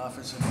up to my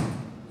office, and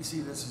we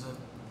see this as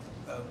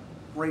a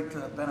great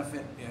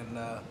benefit and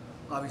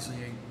obviously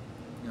a,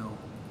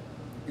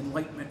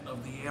 enlightenment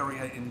of the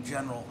area in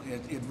general.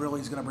 It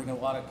really is gonna bring a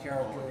lot of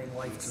character and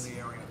life to the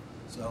area,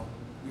 so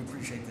we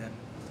appreciate that.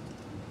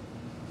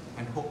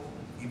 And hope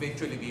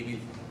eventually we will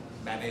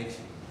manage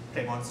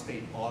Tremont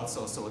Street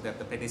also so that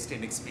the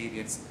pedestrian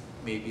experience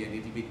may be a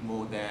little bit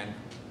more than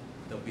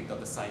the width of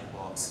the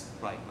sidewalks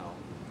right now.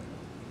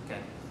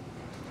 Can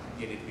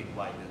get it a bit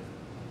wider.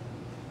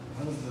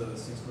 How does the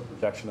 6-foot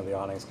projection of the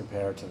awnings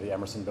compare to the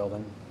Emerson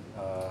building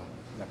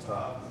next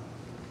door?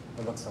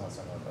 It looks somewhat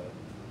similar, but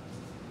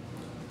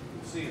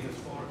You see in this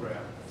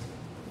photograph,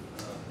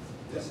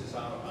 this is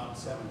out about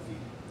 7 feet.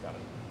 got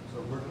it.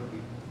 So we're going to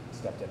be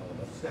Stepped in a little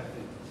bit. stepped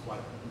in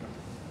slightly.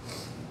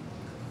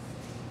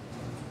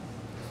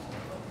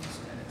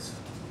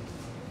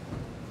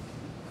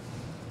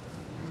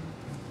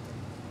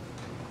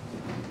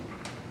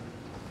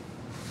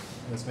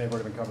 This may have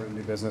already been covered in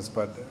new business,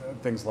 but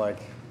things like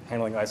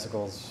handling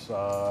icicles,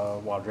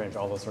 water drainage,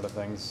 all those sort of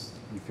things,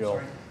 you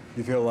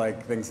feel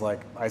like things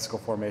like icicle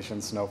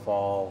formation,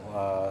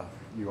 snowfall,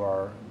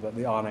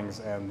 the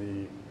awnings and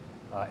the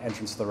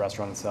entrance to the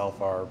restaurant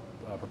itself are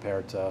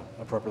prepared to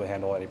appropriately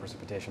handle any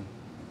precipitation.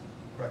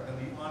 Correct, and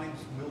the awnings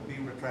will be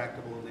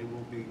retractable and they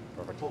will be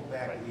pulled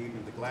back in the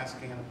evening. The glass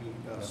canopy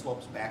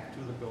slopes back to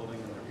the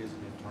building and there is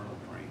an internal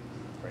drain.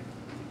 Great.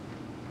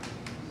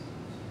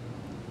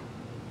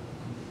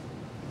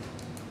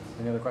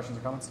 Any other questions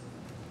or comments?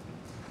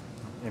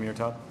 Amy or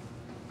Todd?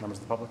 Members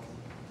of the public?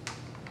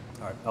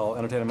 All right, I'll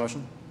entertain a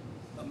motion.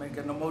 I'll make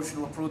a motion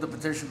to approve the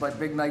petition by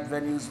Big Night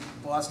Venues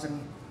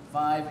Boston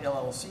 5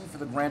 LLC for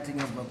the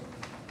granting of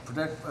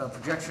a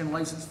projection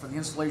license for the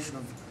installation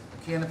of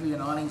canopy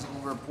and awnings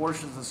over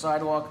portions of the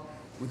sidewalk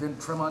within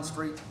Tremont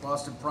Street,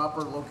 Boston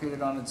proper,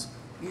 located on its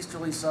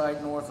easterly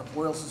side north of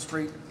Boylston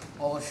Street.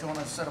 All is shown on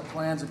a set of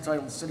plans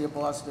entitled City of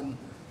Boston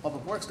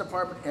Public Works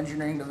Department,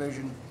 Engineering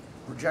Division,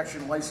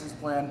 Projection License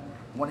Plan,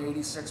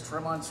 186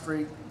 Tremont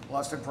Street,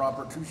 Boston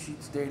proper, 2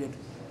 sheets dated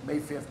May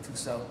 5th,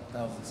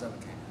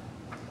 2017.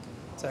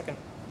 Second.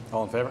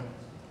 All in favor?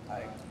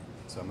 Aye.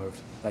 So moved.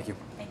 Thank you.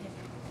 Thank you.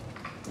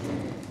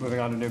 Moving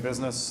on to new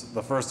business.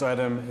 The first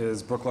item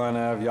is Brookline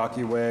Ave,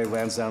 Yawkey Way,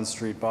 Lansdowne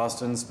Street,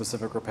 Boston,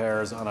 specific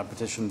repairs on a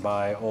petition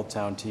by Old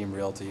Town Team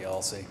Realty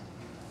LLC.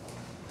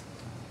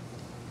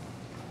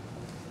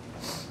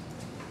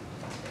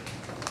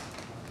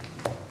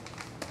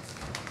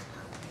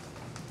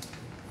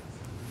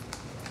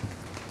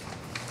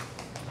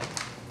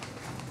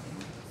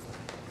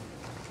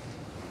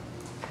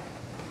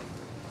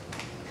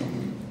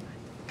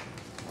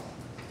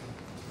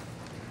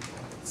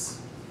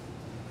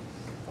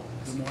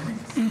 Good morning.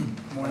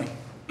 Good morning.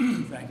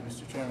 Thank you,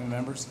 Mr. Chairman,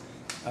 members.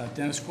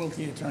 Dennis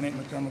Quilty, attorney at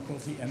McDermott,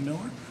 Quilty and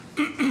Miller.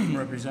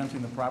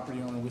 Representing the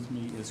property owner with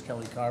me is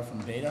Kelly Carr from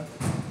Beta,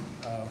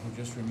 who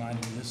just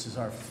reminded me this is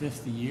our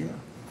 5th year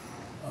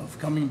of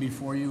coming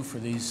before you for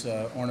these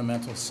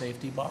ornamental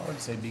safety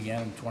bollards. They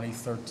began in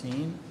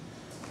 2013,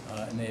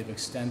 and they've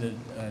extended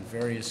at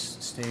various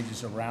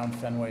stages around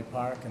Fenway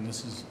Park. And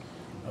this is,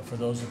 for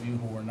those of you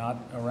who were not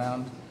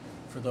around,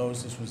 for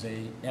those, this was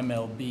a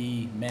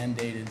MLB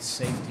mandated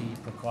safety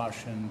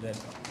precaution that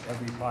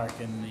every park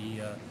in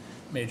the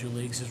major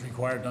leagues is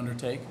required to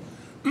undertake.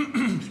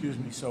 Excuse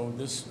me. So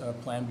this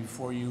plan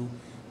before you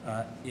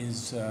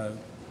is the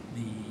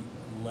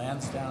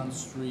Lansdowne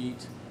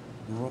Street,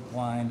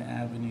 Brookline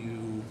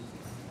Avenue,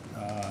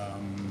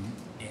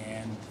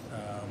 and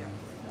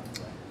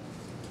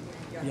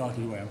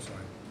Yawkey Way, I'm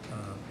sorry,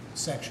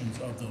 sections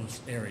of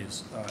those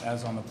areas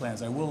as on the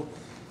plans. I will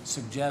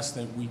suggest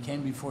that we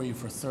came before you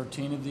for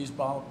 13 of these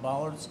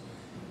bollards,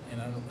 and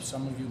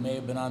some of you may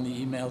have been on the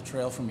email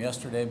trail from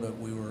yesterday, but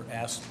we were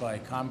asked by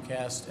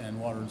Comcast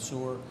and Water and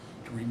Sewer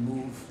to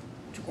remove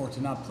or to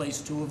not place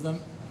 2 of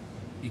them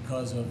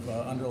because of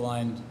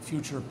underlined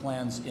future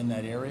plans in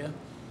that area.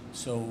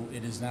 So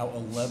it is now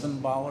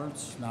 11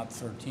 bollards, not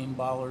 13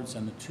 bollards,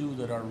 and the 2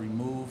 that are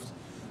removed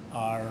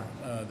are,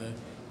 the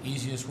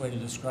easiest way to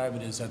describe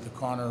it is at the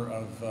corner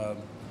of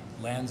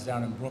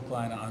Lansdowne and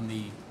Brookline on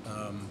the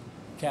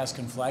Cask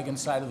and Flagon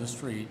side of the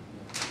street,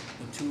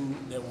 the 2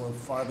 that were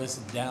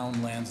farthest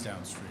down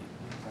Lansdowne Street.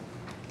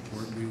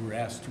 We were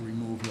asked to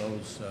remove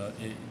those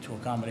to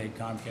accommodate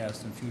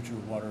Comcast and future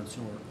water and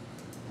sewer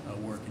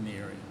work in the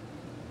area.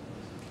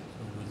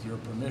 So with your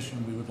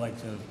permission, we would like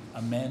to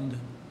amend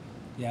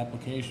the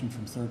application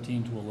from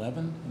 13 to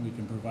 11, and we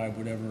can provide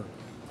whatever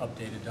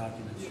updated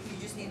documents. You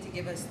just need to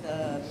give us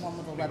the one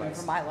with 11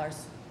 for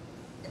Mylars.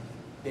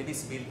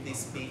 Dennis, will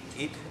this be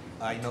it?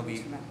 I know will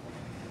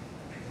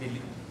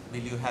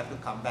you have to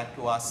come back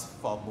to us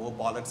for more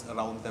bollards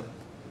around them?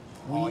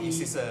 Or is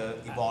this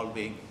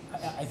evolving?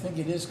 I think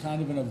it is kind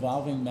of an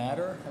evolving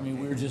matter. I mean,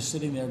 we were just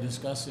sitting there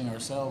discussing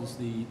ourselves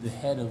the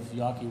head of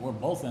Yawkey, or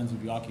both ends of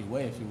Yawkey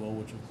Way, if you will,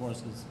 which of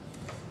course is,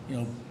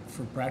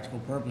 for practical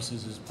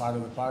purposes is part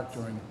of the park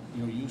during,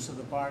 use of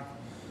the park.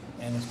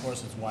 And of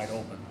course it's wide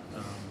open.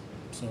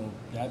 So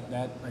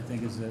that I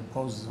think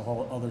poses a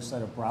whole other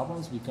set of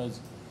problems, because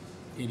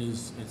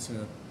it's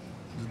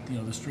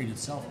the street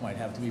itself might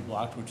have to be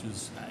blocked, which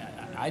is,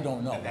 I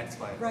don't know. That's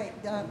why. Right,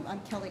 I'm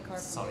Kelly Carr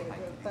from Native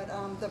Root,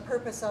 but the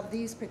purpose of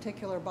these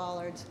particular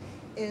bollards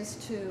is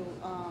to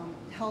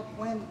help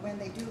when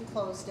they do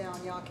close down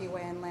Yawkey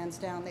Way and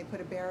Lansdowne, they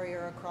put a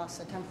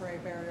temporary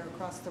barrier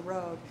across the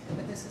road,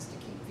 but this is to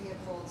keep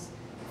vehicles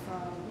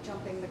from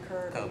jumping the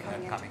curb and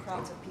coming into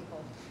crowds of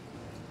people,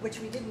 which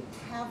we didn't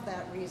have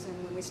that reason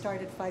when we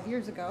started 5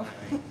 years ago.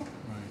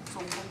 So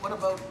what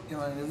about,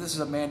 this is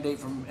a mandate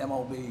from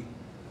MLB.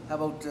 How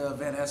about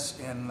Van Ness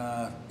and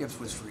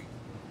Ipswich Street?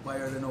 Why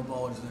are there no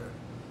bollards there?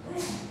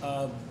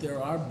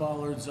 There are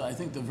bollards. I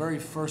think the very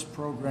first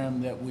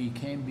program that we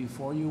came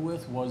before you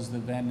with was the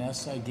Van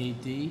Ness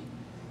Gate D,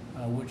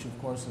 which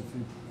of course, if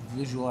you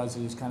visualize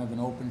it as kind of an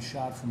open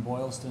shot from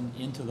Boylston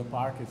into the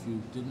park, if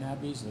you didn't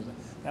have these,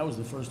 that was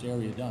the first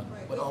area done.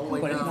 Right. But all the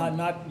way down.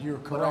 You're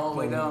correct. But all the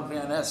way down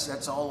Van Ness,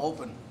 that's all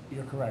open.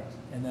 You're correct.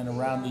 And then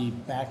around the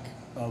back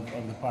of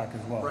the park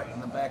as well. Right,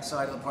 on the back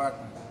side of the park.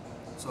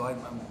 So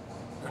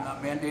they're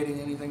not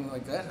mandating anything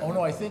like that? Oh,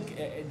 no, I think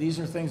these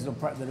are things that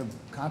are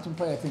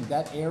contemplated. I think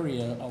that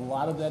area, a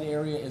lot of that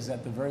area is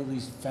at the very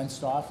least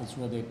fenced off. It's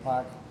where they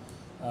park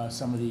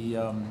some of the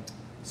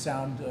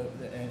sound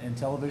and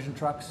television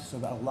trucks. So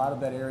that a lot of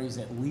that area is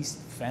at least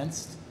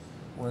fenced,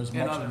 whereas And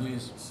much other of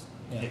these... vehicles.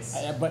 Yeah.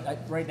 Yes.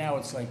 But right now,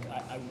 it's like,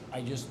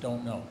 I just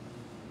don't know.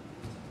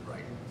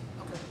 Right,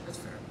 okay, that's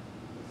fair.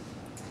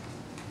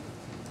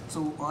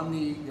 So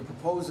you're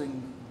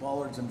proposing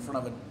bollards in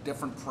front of a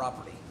different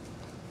property?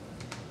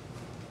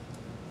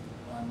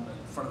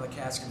 In front of the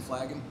Cask and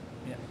Flagon?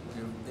 Yeah.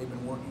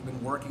 You've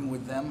been working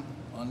with them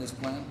on this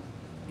plan?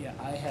 Yeah,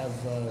 I have...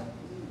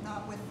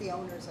 Not with the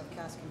owners of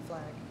Cask and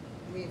Flag.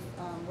 We've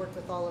worked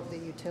with all of the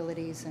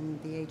utilities and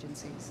the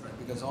agencies. Right,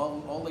 because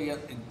all the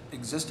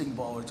existing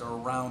bollards are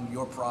around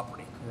your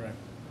property. Correct.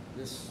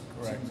 This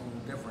Correct. seems a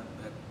little different.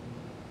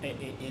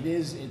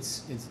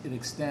 It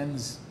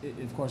extends,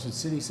 of course, it's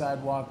city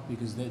sidewalk,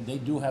 because they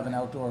do have an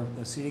outdoor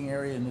seating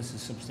area, and this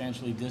is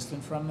substantially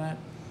distant from that.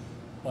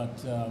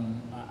 But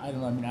I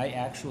don't know, I mean, I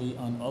actually,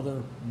 on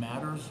other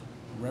matters,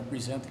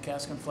 represent the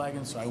Cask and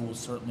Flagon, so I will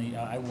certainly,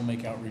 I will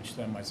make outreach to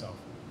them myself.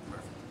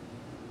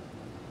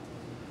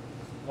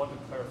 Wanted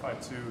to clarify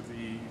too,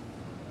 the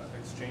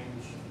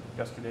exchange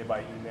yesterday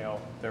by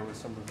email, there was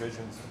some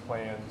revisions to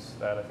plans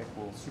that I think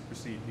will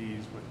supersede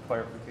these, with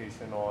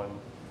clarification on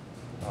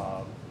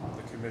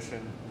the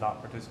commission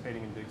not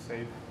participating in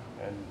DigSafe,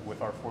 and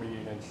with our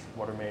 48-inch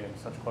water main in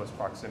such close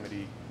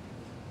proximity,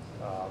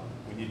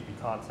 we need to be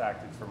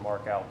contacted for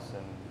markouts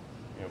and,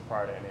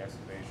 prior to any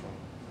excavation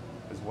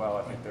as well.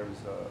 I think there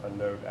was a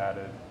note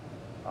added.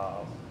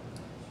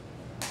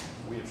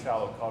 We have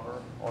shallow cover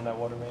on that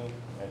water main,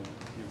 and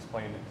you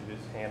explained that it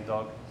is hand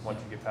dug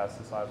once you get past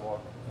the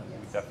sidewalk.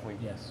 We definitely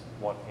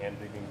want hand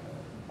digging.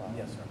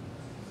 Yes, sir.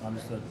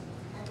 Understood.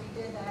 And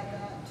we did add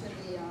that to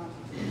the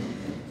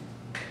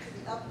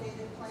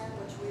updated plan,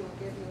 which we will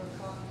give you a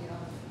copy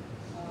of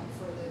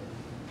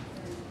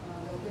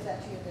we'll give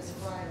that to you this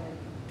Friday.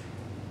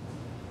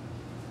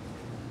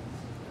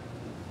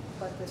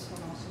 But this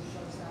one also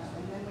shows that.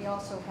 And then we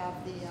also have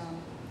the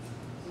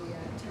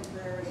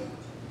temporary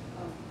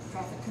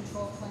traffic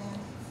control plan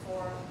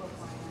for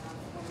Brookline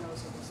when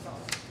those are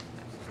installed.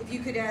 If you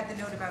could add the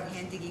note about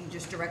hand digging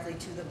just directly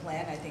to the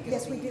plan, I think it would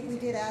Yes, be we did. We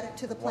did add it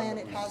to the plan.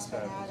 It has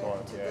been Wonderful.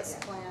 added to this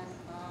plan,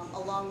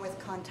 along with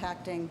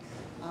contacting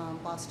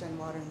Boston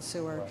Water and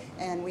Sewer. Right.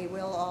 And we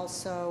will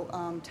also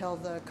tell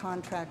the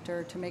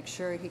contractor to make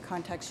sure he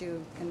contacts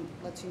you and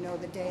lets you know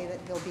the day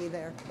that he'll be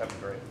there. That'd be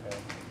great. Yeah.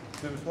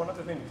 There was one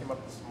other thing that came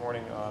up this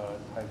morning.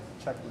 I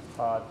checked with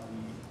Todd.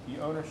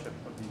 The ownership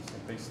of these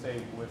things, they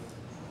stay with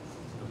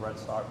the Red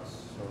Sox.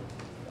 So,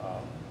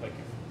 like,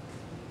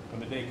 when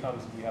the day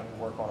comes, we have to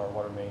work on our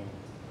water main,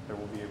 there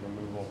will be a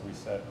removal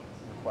reset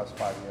request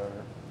by the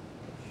owner.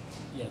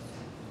 Yes.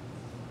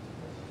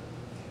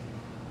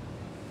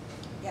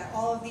 Yeah,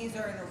 all of these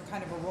are in a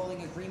kind of a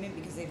rolling agreement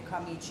because they've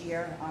come each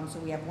year. So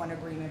we have one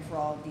agreement for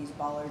all of these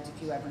bollards.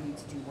 If you ever need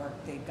to do work,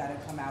 they've got to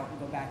come out and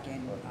go back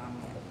in.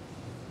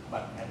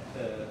 But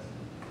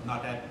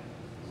not at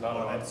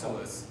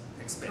Solar's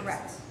expense.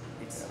 Correct.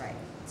 It's right.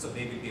 So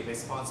they will be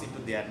responsive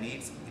to their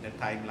needs in a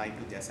timeline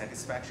to their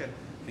satisfaction,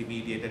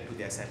 remediated to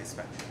their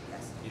satisfaction.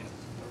 Yes.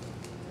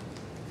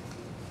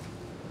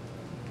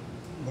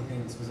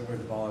 Looking specifically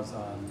at the bollards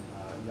on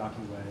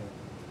Yawkey Way,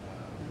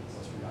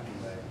 close to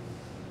Yawkey Way,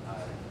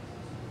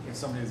 if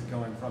somebody is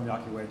going from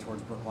Yawkey Way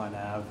towards Brookline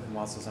Ave and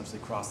wants to essentially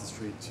cross the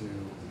street to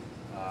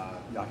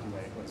Yawkey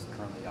Way, what is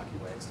currently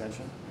Yawkey Way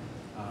Extension,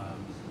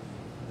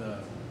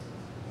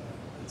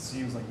 it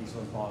seems like each of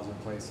those bollards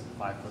are placed at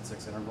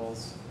 5'6"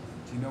 intervals.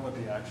 Do you know what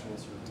the actual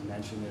sort of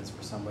dimension is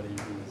for somebody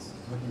who is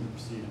looking to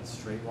proceed in a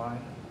straight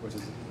line, which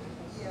is,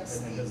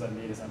 Yes. and does that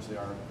meet essentially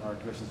our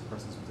conditions for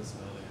persons with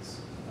disabilities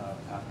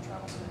path and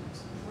travel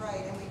standards?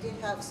 Right, and we did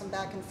have some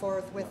back and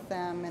forth with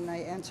them, and I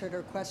answered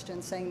her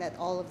question saying that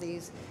all of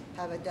these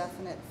have a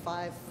definite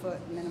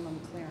 5-foot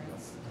minimum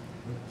clearance.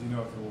 Do you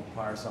know if it will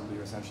require somebody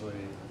to essentially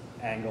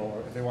angle,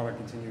 or if they want to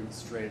continue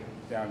straight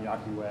down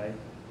Yaqui Way,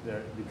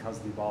 because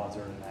the bollards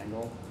are at an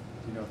angle?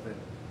 Do you know if the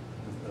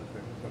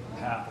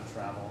path of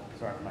travel?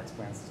 Sorry if I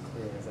explain this as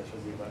clearly as I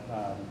should be, but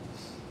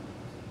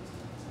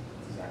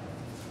exactly.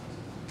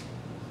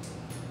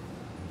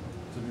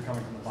 So if you're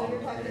coming from the So bottom you're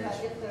of the talking page,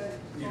 about if they're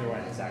either going way,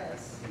 like exactly,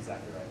 this.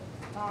 exactly right.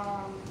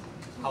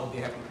 How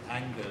they have to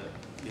angle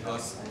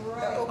because The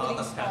opening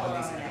the is panel smaller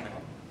is on an angled.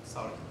 angle.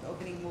 Sorry. The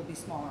opening will be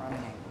smaller on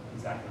an angle.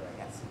 Exactly right.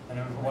 Yes. And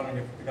I'm wondering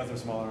if, because they're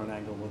smaller on an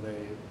angle,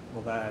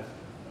 will that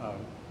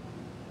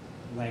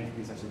length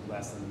be essentially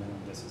less than the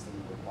minimum distance that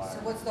we require? So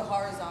what's the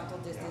horizontal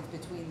distance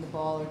between the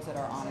bollards that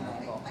are on an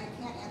angle? I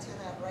can't answer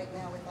that right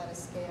now without a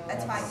scale.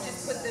 That's fine,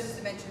 just put those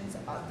dimensions,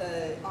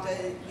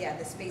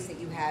 the space that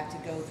you have to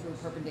go through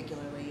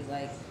perpendicularly,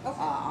 like,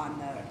 on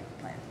the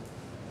plan.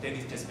 Then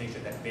you just make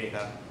sure that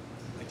Vega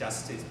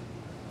adjusts it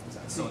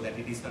so that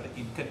it is not an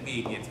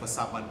inconvenience for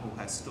someone who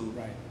has to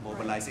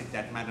mobilize it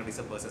that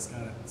mannerism versus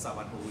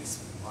someone who is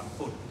on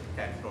foot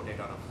can rotate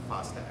on a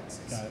faster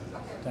axis. Got it.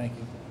 Thank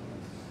you.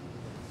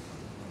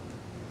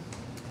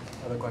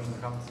 Other questions or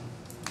comments?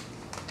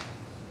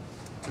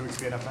 2 weeks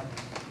be enough time?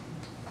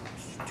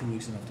 2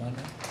 weeks enough time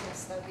now?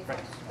 Yes, that would be Great.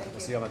 fine. Thank you.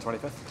 We'll see you on the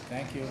 25th.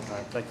 Thank you. All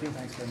right, thank you.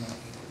 Thanks very much.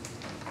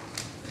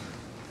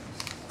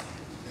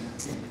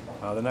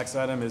 The next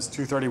item is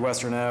 230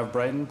 Western Ave,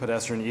 Brighton,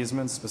 pedestrian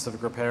easements,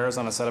 specific repairs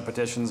on a set of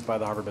petitions by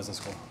the Harvard Business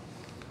School.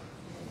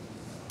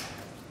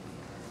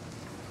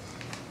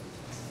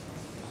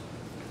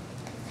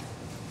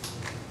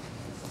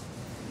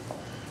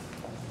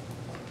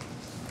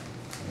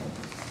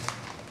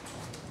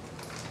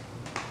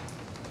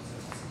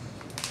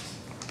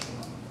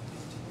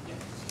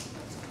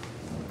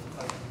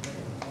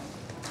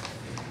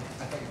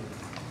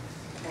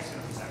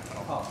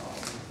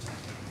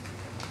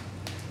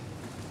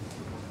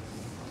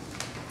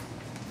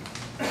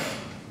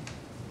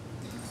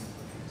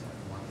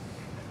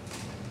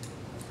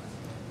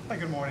 Hi,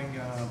 good morning.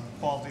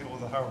 Paul Deal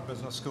with the Harvard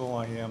Business School.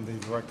 I am the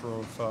Director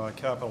of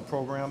Capital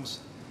Programs.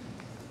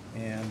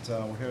 And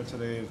we're here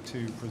today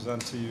to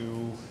present to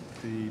you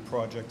the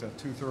project at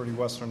 230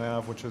 Western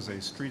Ave, which is a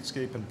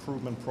streetscape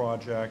improvement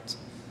project,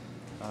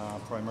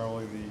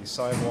 primarily the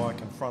sidewalk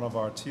in front of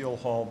our Teal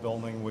Hall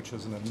building, which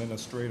is an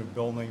administrative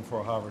building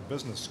for Harvard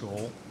Business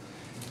School.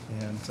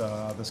 And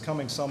this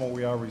coming summer,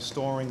 we are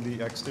restoring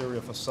the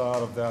exterior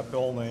facade of that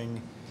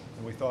building.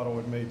 And we thought it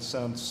would make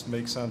sense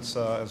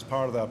as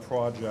part of that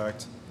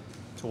project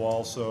to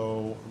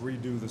also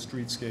redo the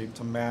streetscape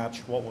to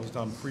match what was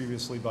done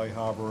previously by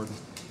Harvard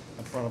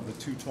in front of the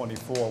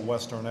 224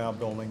 Western Ave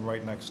building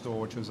right next door,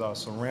 which is our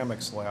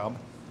ceramics lab.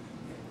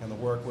 And the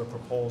work we're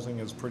proposing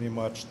is pretty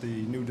much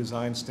the new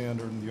design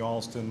standard in the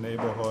Alston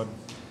neighborhood,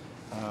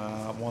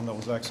 one that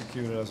was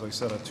executed, as I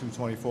said, at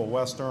 224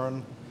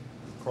 Western,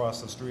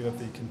 across the street at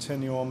the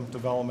Continuum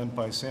development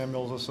by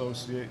Samuels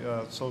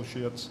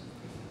Associates,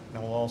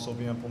 and will also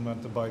be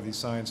implemented by the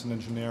Science and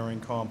Engineering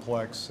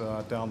Complex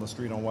down the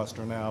street on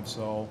Western Ave.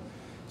 So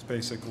it's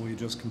basically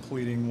just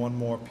completing one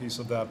more piece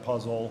of that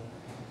puzzle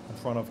in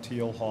front of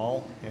Teal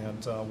Hall.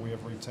 And we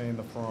have retained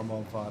the firm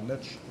of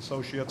Niche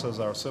Associates as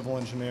our civil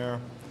engineer,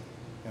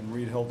 and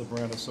Reed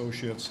Hildebrand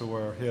Associates, who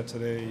are here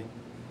today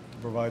to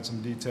provide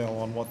some detail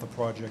on what the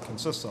project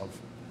consists of.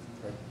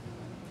 Great.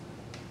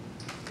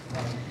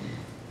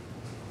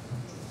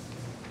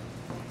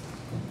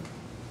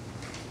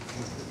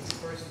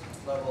 First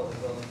level of the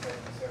building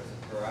currently serves as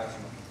a garage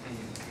and will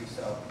continue to do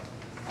so.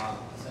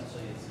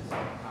 Essentially, it's just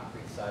a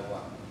concrete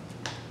sidewalk.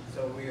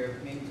 So we are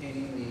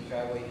maintaining the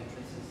driveway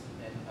entrances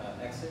and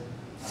exit.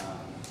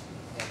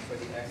 And for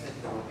the exit,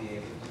 there will be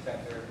a leak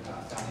detector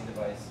sounding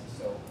device,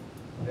 so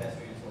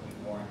pedestrians will be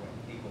warned when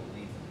people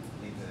leave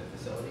the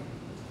facility.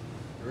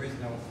 There is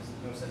no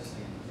such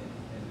thing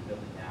in the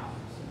building now,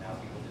 so now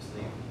people just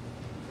leave.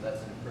 So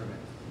that's an improvement.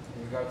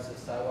 In regards to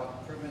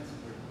sidewalk improvements,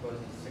 we're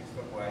proposing a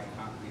 6-foot wide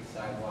concrete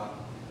sidewalk,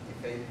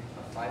 a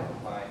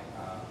 5-foot wide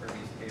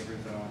pervious paver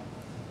zone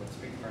with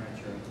street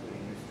furniture, including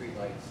new street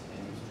lights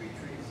and new street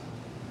trees.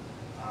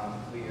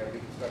 We are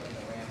reconstructing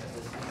the ramp at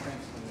this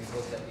entrance, and we've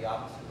looked at the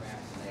opposite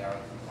ramps, and they are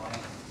in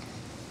compliance.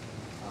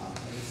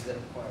 And this is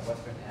at the corner of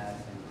Western Ave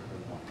and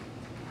River 1.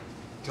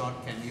 John,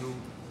 can you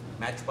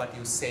match what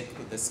you said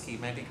to the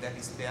schematic that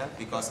is there?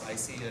 Because I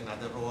see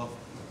another row of...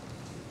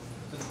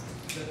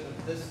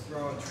 This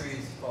row of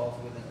trees falls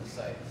within the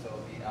site, so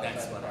it'll be outside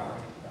That's the what I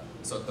property.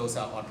 So those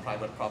are on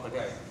private property?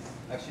 Right.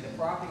 Actually, the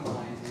property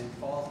line, it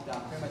falls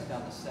down, pretty much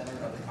down the center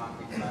of the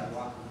concrete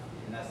sidewalk,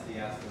 and that's the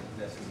aspect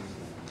that's released.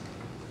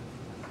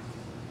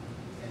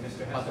 And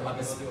Mr. Hester will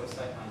do a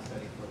site line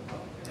study for the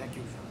public. Thank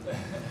you.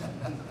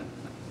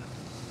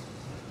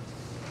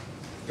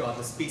 John,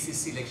 the species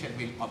selection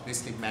will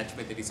obviously match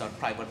whether it is on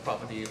private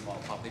property or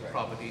public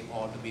property,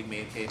 or to be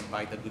maintained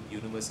by the good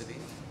university.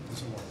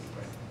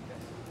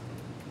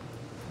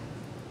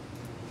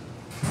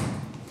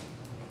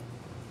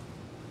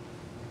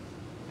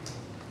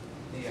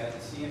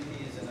 The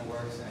CMP is in the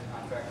works, and a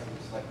contractor will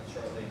be selected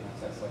shortly. Once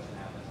that selection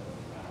happens, it will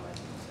be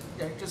finalized.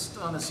 Yeah, just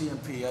on the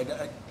CMP,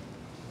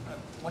 I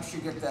once you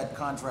get that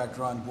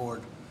contractor on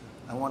board,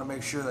 I want to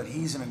make sure that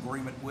he's in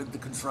agreement with the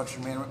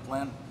construction management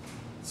plan.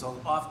 So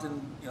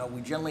often,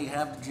 we generally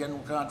have the general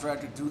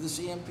contractor do the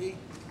CMP,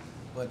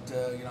 but,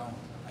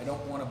 I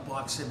don't want to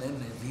box him in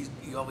if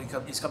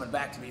he's coming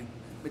back to me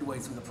midway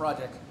through the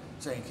project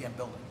saying he can't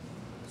build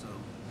it. So,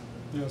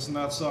 Yes, and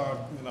that's our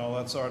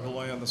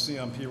delay on the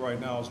CMP right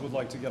now, is we'd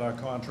like to get our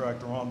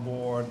contractor on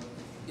board.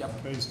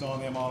 Yep. Based on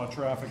the amount of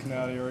traffic in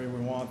that area,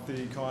 we want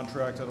the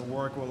contractor to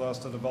work with us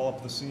to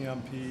develop the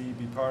CMP,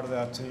 be part of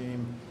that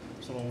team.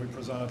 So when we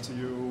present it to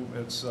you,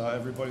 it's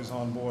everybody's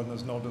on board and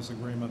there's no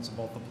disagreements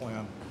about the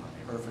plan.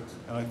 Perfect.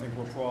 And I think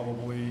we're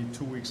probably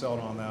 2 weeks out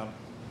on that.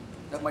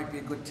 That might be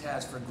a good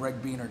task for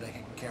Greg Beener to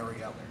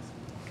carry out.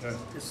 Okay.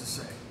 Just to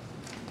say.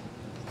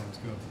 Sounds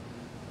good.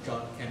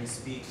 John, can you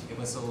speak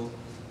ever so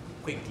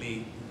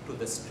quickly to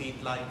the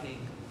street lighting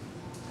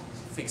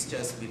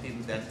fixtures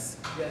within that?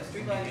 Yeah,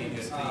 street lighting,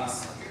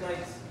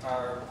 streetlights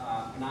are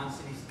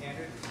non-city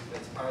standard.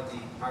 That's part of the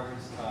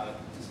Harvard's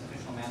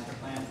institutional master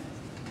plan,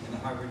 and the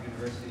Harvard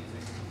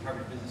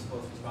Business School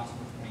is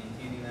responsible for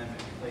maintaining them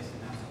and replacing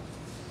them.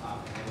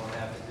 And they will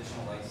have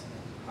additional lights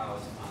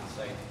housed on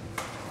site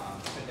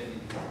should they need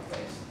to be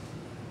replaced.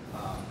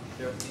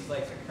 These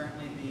lights are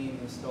currently being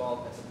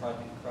installed at the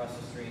project across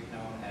the street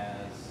known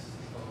as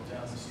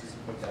Hotel Street.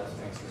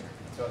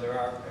 So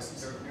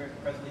they're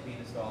presently being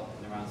installed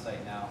and they're on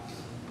site now.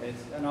 And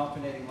it's an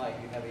alternating light.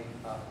 You have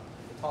a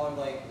taller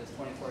light that's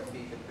 24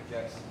 feet that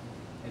projects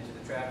into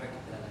the traffic,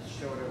 and then a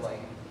shorter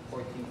light,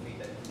 14 feet,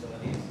 that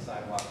delineates the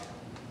sidewalk.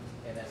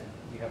 And then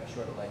you have a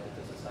shorter light that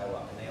does the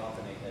sidewalk, and they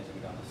alternate as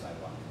you go down the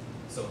sidewalk.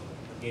 So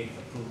again,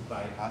 approved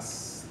by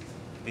us,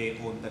 they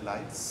own the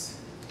lights.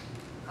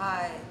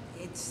 I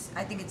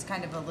think it's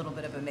kind of a little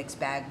bit of a mixed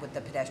bag with the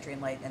pedestrian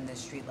light and the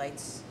street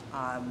lights.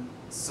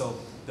 So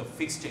the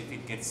fixture, if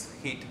it gets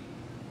hit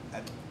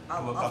at 2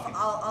 o'clock.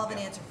 I'll have an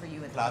answer for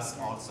you at the Plus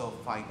end. also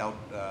find out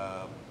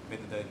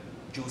whether the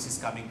juice is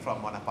coming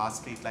from one of our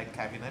street light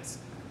cabinets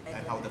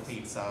and how the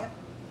feeds are.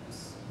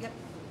 Yep.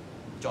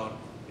 John,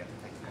 yeah,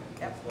 thank you.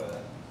 Yep.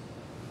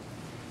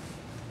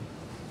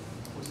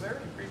 Was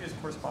there any previous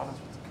correspondence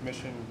with the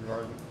commission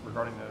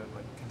regarding the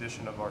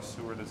condition of our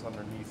sewer that's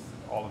underneath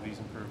all of these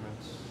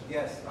improvements?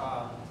 Yes,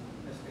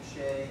 Mr.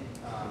 Shea,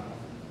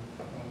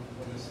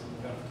 when this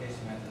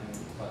notification went in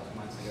about 2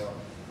 months ago,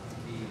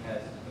 he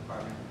has the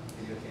department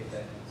videotape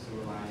that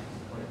sewer line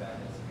and report it back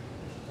as a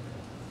condition.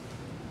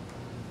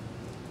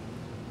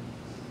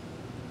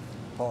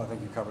 Paul, I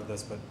think you covered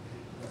this, but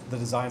the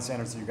design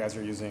standards that you guys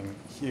are using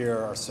here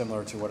are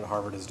similar to what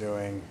Harvard is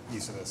doing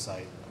east of this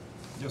site.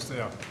 Yes, they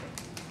are.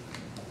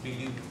 Do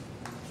you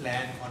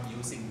plan on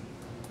using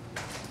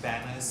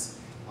banners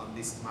on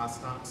these masts?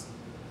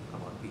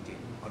 Come on, PJ.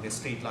 On the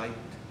street light,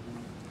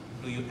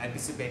 do you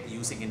anticipate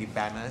using any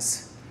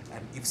banners?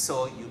 And if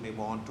so, you may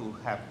want to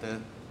have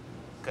the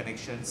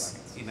connections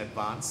in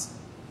advance.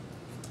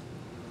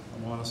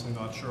 I'm honestly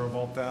not sure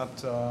about that.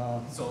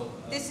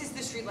 This is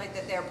the street light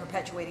that they're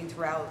perpetuating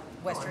throughout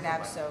Western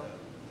Ave, so.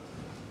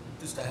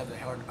 Just to have the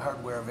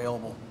hardware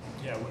available.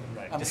 Yeah,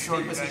 right. I'm Just sure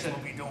you guys pre-position.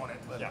 will be doing it,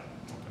 but. Yeah.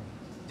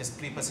 Just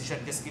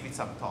pre-position, just give it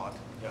some thought.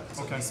 Yeah.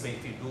 So Okay. this way,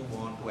 if you do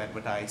want to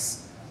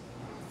advertise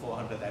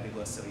 400th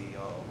anniversary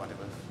or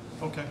whatever.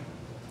 Okay,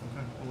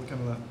 we'll look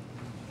into that.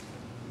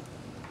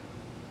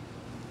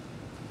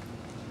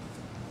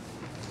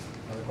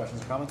 Other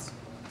questions or comments?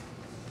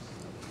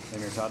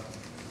 Amy or Todd?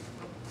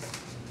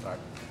 All right,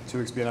 2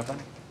 weeks be enough then?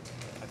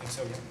 I think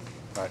so,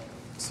 yeah. All right,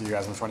 see you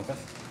guys on the 25th.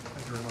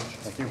 Thank you very much.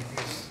 Thank you.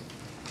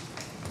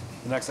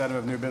 The next item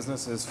of new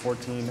business is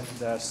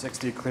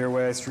 14-60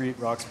 Clearway Street,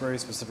 Roxbury,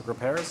 specific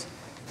repairs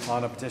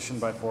on a petition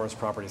by Forest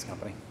Properties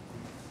Company.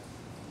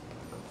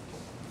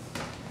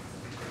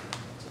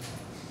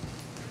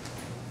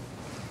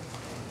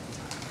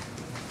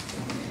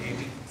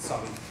 Amy,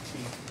 sorry,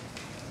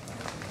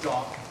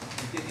 John,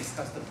 did you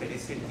discuss the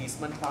pedestrian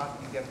easement part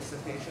in their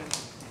presentation?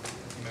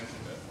 He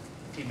mentioned it.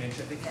 He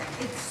mentioned it?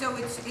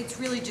 It's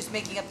really just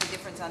making up the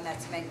difference on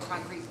that cement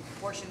concrete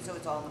portion, so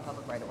it's all in the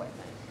public right away.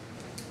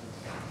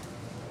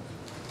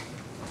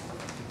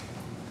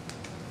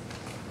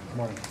 Good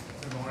morning.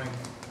 Good morning.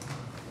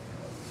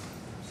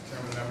 Mr.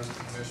 Chairman, members of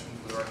the commission,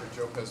 for the record,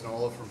 Joe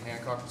Pesnola from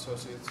Hancock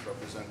Associates,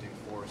 representing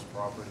Forest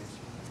Properties.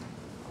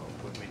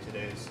 With me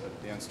today is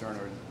Dan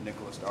Sterner and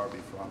Nicholas Darby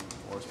from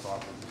Forest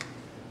Properties.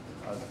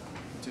 The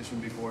petition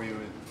before you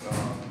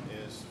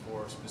is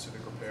for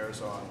specific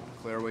repairs on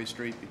Clearway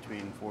Street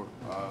between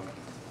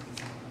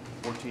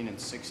 14 and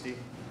 60.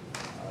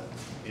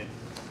 It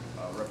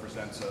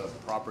represents a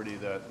property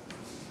that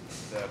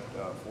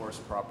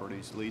Forest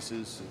Properties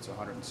leases. It's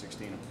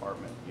 116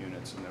 apartment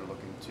units, and they're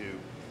looking to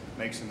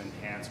make some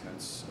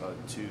enhancements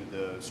to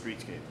the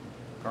streetscape.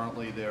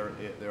 Currently,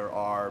 there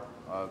are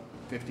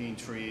 15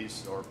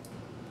 trees, or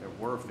there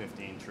were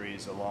 15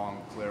 trees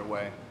along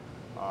Clearway.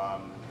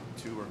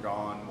 2 are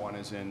gone. 1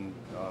 is in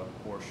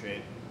poor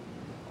shape.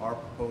 Our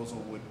proposal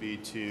would be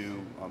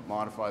to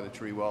modify the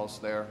tree wells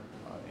there,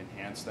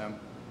 enhance them.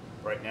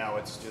 Right now,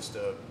 it's just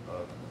a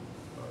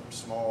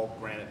small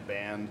granite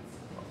band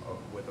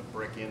with a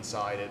brick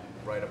inside it,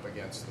 right up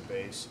against the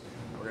base.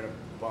 We're going to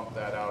bump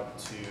that out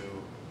to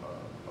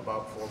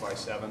about 4 by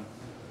 7.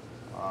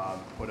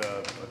 Put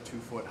a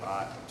 2-foot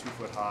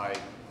high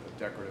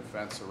decorative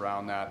fence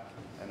around that,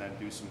 and then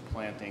do some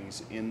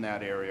plantings in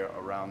that area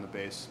around the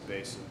base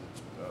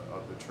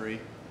of the tree.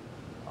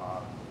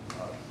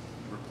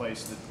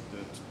 Replace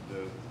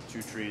the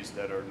 2 trees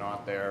that are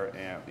not there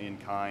and in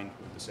kind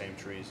with the same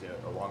trees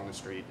along the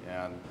street,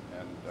 and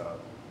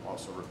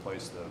also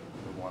replace the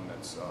one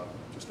that's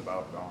just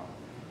about gone.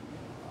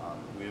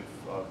 We've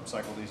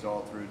cycled these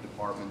all through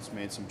departments,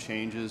 made some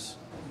changes.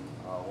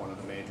 One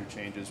of the major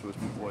changes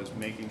was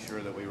making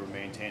sure that we were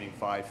maintaining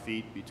 5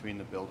 feet between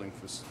the building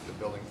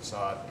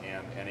facade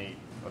and any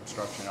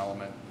obstruction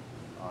element,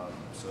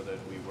 so that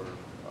we were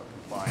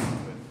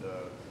compliant with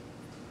the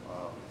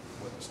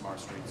Smart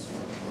Streets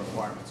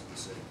requirements of the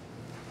city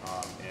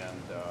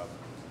and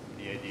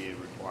the ADA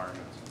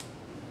requirements.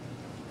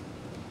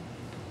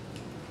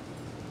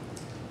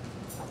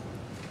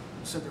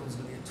 You said there was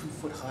going to be a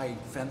 2-foot high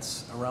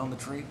fence around the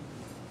tree?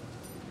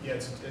 Yeah,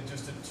 it's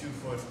just a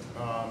 2-foot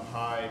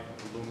high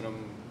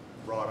aluminum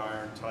wrought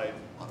iron type.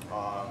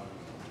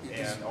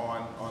 And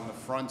on the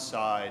front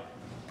side,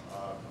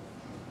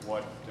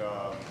 what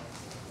I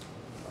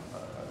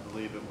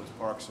believe it was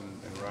Parks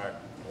and Rec,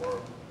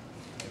 or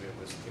maybe it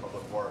was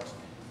Public Works,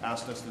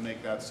 asked us to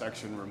make that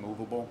section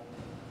removable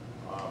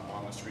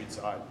on the street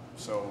side.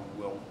 So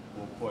we'll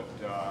put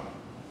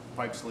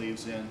pipe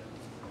sleeves in,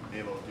 be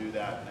able to do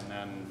that, and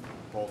then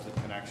bolted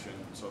connection,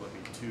 so there'll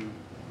be two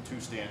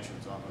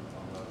stanchions on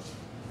the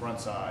front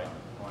side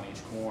on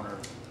each corner,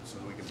 so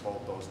that we can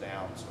bolt those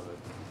down. So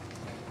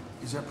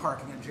that Is there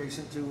parking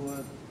adjacent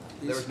to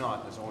these? there's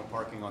not. There's only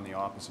parking on the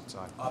opposite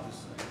side. Opposite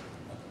side.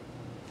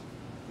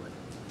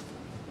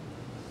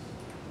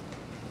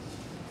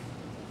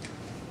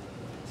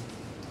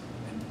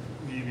 And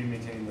will you be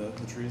maintaining the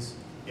trees?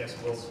 Yes,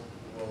 we'll.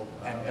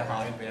 And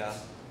behind, yeah.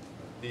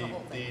 The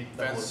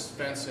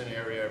fence and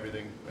area,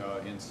 everything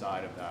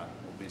inside of that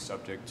will be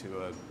subject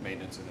to a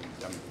maintenance and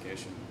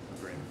indemnification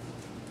agreement.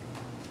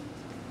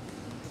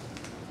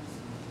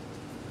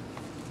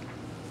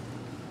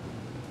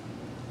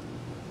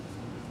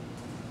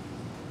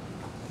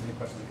 Any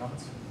questions or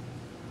comments?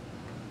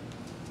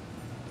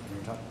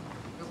 Your time?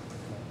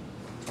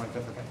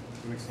 25th, okay.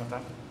 2 weeks enough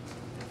time?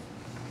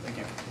 Thank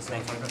you.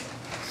 Thanks.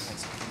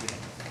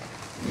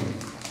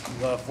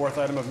 The 4th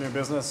item of new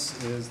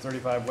business is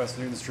 35 West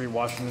Newton Street,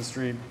 Washington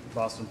Street,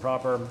 Boston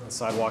proper, a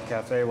sidewalk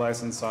cafe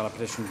license on a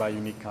petition by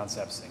Unique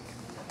Concepts, Inc.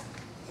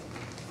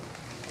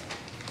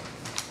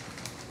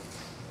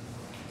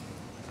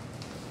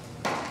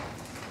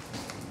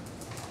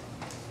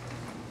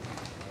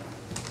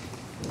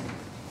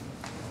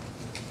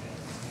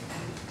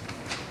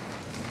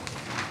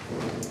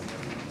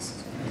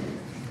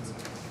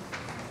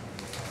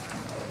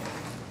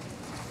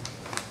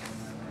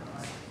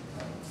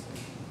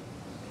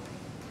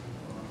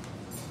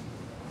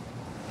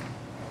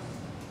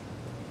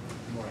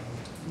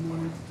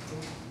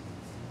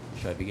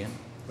 Should I begin?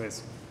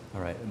 Please.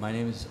 All right. My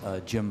name is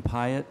Jim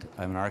Pyatt.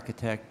 I'm an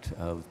architect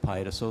of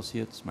Pyatt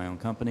Associates, my own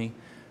company,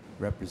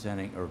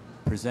 representing or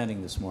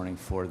presenting this morning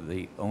for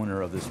the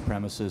owner of this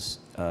premises,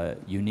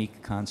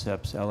 Unique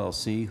Concepts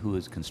LLC, who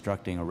is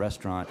constructing a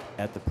restaurant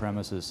at the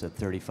premises at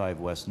 35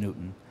 West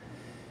Newton.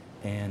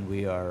 And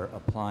we are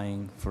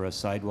applying for a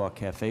sidewalk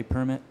cafe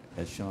permit,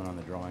 as shown on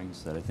the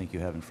drawings that I think you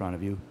have in front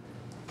of you.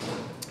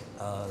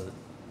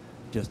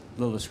 Just a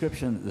little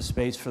description, the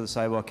space for the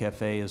sidewalk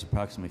cafe is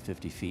approximately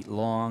 50 feet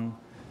long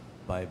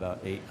by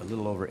about a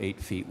little over 8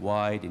 feet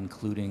wide,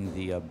 including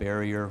the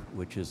barrier,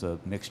 which is a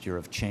mixture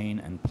of chain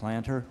and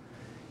planter.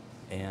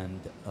 And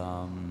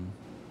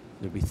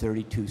there'll be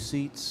 32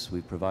 seats.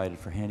 We've provided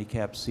for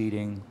handicap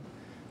seating.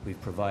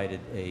 We've provided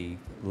a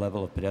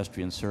level of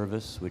pedestrian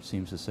service, which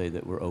seems to say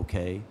that we're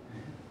okay.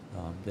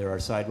 There are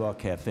sidewalk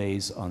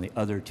cafes on the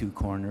other 2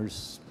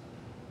 corners,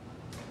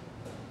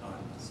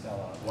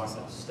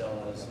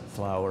 Stella's and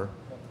Flower,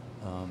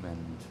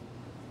 and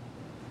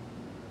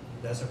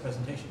That's our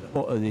presentation.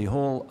 the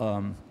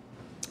whole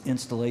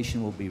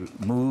installation will be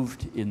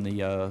moved in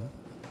the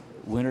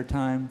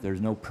wintertime.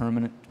 There's no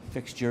permanent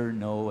fixture,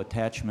 no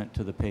attachment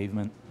to the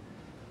pavement.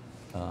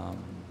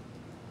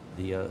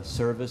 The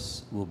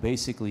service will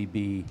basically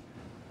be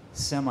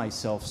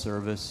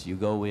semi-self-service. You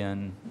go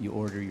in, you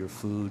order your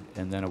food,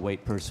 and then a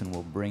wait person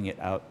will bring it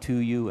out to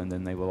you, and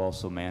then they will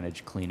also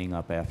manage cleaning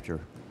up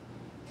after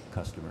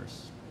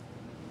customers.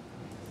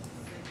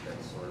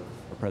 That's sort of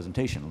a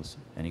presentation.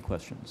 Any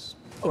questions?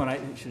 Oh, and I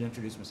should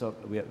introduce myself.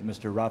 We have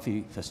Mr.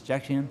 Rafi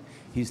Festjakian.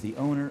 He's the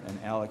owner, and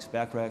Alex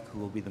Backrack, who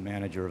will be the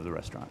manager of the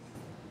restaurant.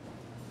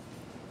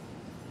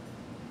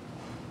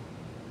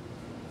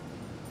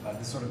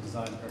 This sort of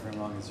design, correct me if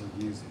I'm wrong, is sort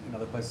of used in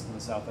other places in the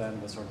South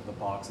End, the sort of the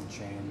box and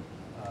chain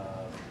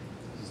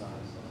design.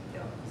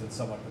 Yeah. Is it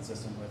somewhat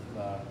consistent with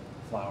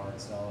Flower and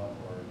Stella,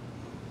 or?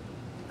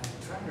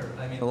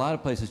 I mean, a lot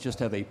of places just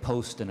have a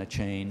post and a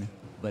chain,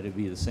 but it'd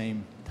be the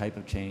same type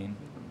of chain,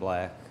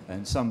 black.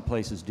 And some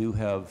places do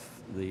have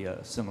the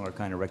similar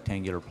kind of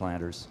rectangular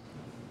planters.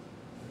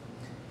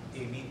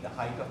 Amy, the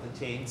height of the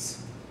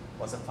chains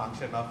was a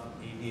function of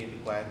EDA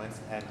requirements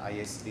and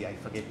ISD. I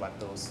forget what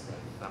those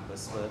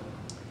numbers were.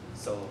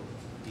 So,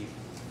 the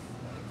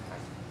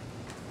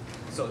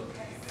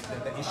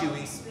issue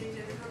is. They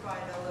did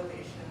provide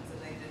elevations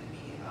and they did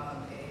meet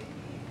AAP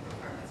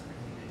requirements for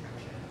heat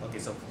detection. Okay,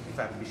 so if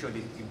I'm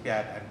visually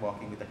impaired and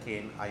walking with a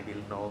cane, I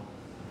will know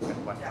at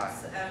what time.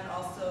 Yes, and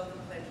also the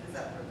planters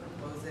that we're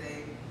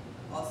proposing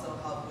also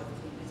help with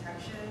heat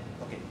detection.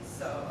 Okay.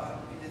 So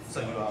we did. So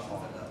you are on.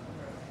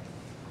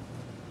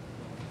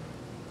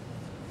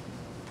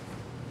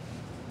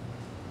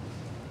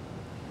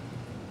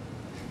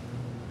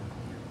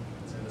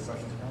 Any other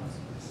questions or comments?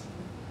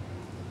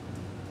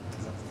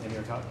 Amy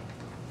or Todd?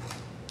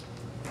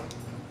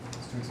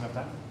 Is 2 weeks enough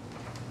time?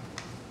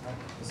 All right,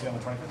 we'll see you on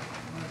the 25th.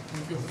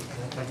 Thank you.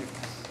 Thank you.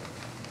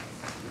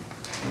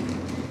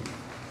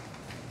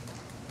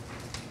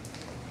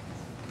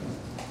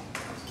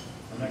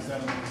 Our next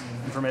item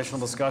is informational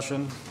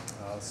discussion,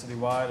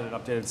 citywide, an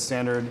updated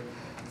standard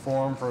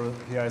form for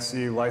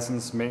PIC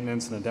license,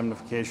 maintenance, and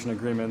indemnification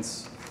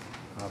agreements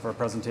for a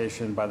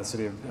presentation by the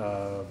City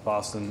of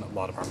Boston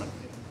Law Department.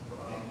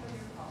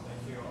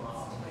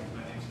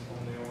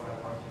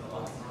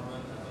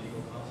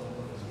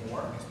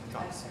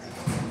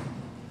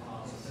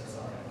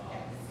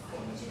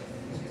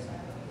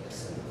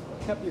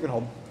 Yep, you can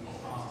hold.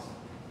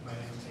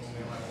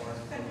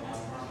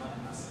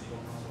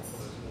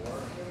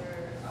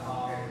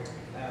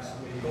 As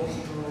we go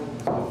through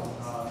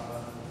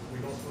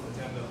the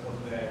agenda for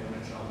today, we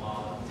mentioned a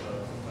lot of the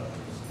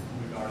questions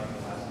regarding the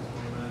license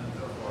agreement,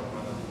 therefore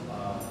whether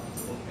the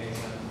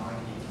location,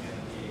 marquee,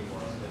 canopy,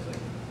 or specific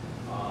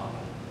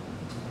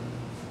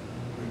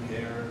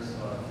repairs,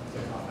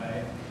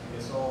 cafe,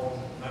 it's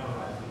all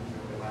memorized into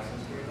the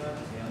license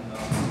agreement, and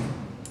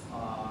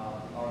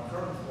our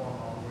current form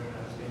of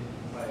agreement has been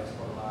in place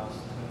for the last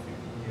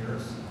 10-15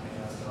 years,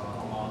 and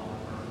along with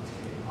terms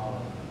being out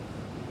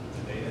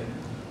to date.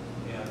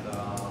 And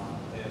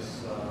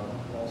is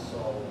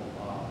also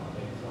a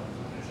joint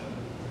commission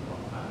from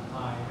time to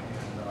time,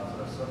 and there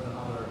are certain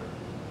other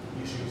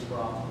issues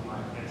brought to my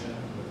attention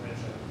to the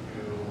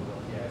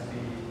PIC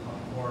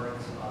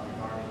courts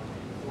regarding the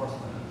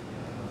enforcement.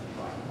 And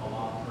a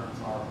lot of terms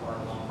are quite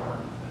long term,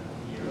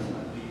 10 years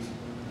at least,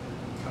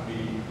 can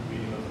be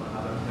renewed for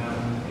another 10.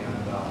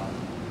 And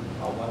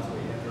once we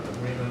enter the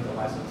agreement, the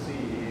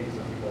licensees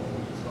and people who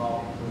install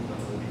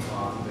improvements will be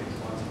gone, they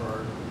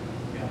transferred,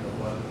 and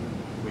when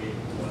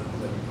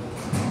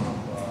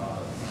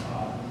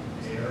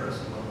the errors,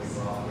 when we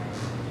brought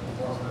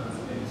enforcement,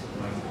 is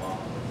going to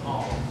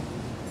home.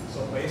 So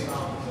based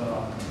on the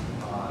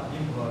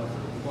input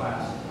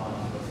request from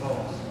the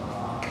folks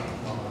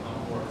from the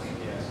non-court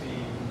PIC,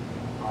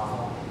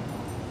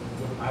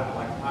 I would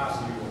like to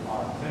ask you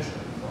our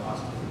permission for us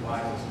to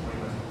revise this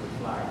agreement to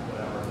reflect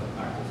whatever the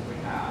factors we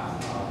have,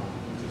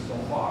 which is so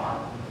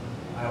far.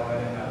 I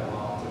already had a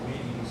lot of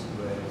meetings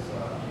with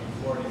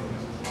including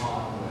with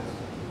Tom, with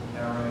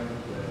Eric,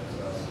 with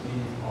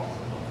Steve,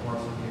 also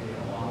unfortunately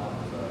a lot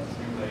of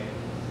accumulate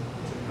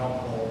to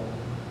helpful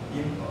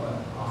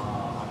input.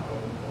 I'm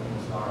going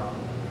to start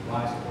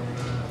revise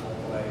agreement,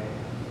 hopefully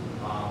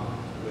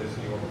with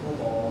your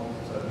approval,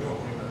 the new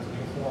agreement, the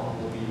new form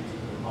will be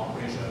in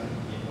operation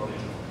in early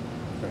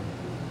June.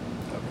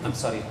 I'm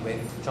sorry,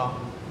 wait, John?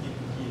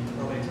 In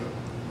early June.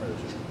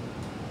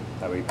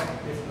 That we,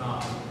 If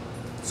not,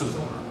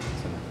 sooner.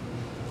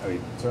 I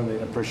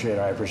certainly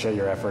appreciate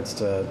your efforts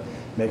to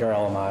make our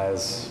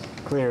LMIs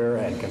clear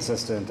and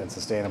consistent and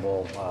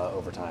sustainable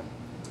over time.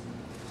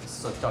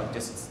 So John,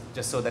 just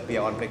so that we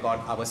are on record,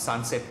 our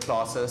sunset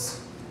clauses,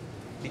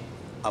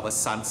 our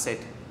sunset,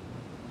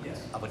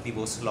 yes, our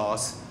divorce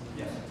laws,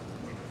 yes,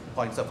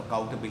 points of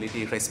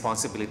accountability,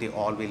 responsibility,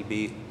 all will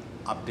be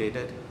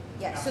updated.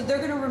 Yeah, so they're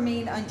gonna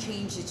remain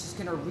unchanged, it's just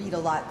gonna read a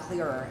lot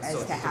clearer as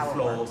So to it's how it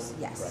flow. works,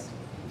 yes.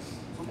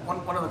 So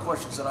one of the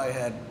questions that I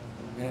had,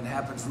 and it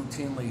happens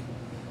routinely,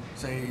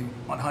 say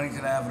on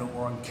Huntington Avenue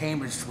or on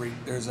Cambridge Street,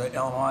 there's a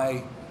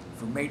LMI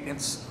for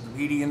maintenance of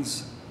the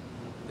medians.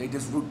 They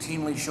just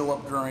routinely show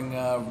up during,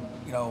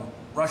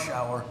 rush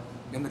hour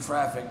in the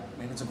traffic.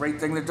 I mean, it's a great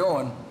thing they're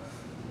doing,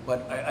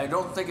 but I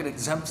don't think it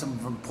exempts them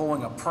from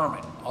pulling a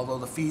permit, although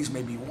the fees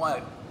may be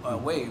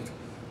waived.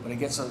 But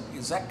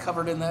is that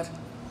covered in that?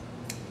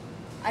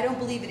 I don't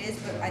believe it is,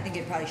 but I think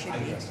it probably should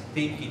be. I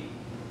think it,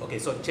 okay,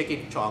 so check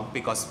it, Chong,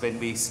 because when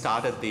we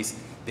started this,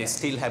 they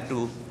still have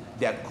to,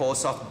 their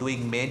course of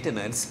doing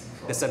maintenance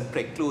doesn't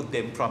preclude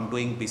them from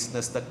doing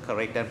business the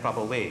correct and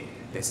proper way.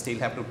 They still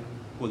have to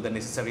pull the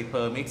necessary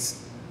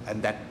permits,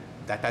 and that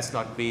has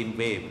not been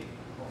waived.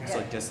 Okay.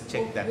 So just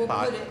check that We'll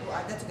part. put it,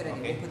 that's a good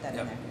idea, Okay. we'll put that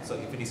in there. So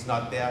if it is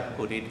not there,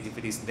 put it. If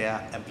it is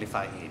there,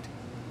 amplify it.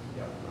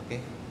 Yeah. Okay.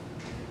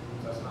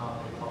 That's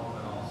not a problem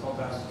at all. So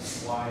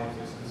that's why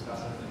this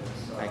discussion is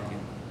Thank you.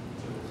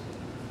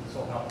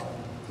 so helpful.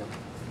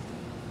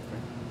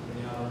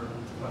 Any other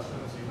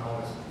questions? You can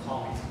always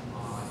call me. You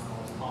can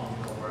always call me,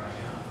 you know where I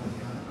am.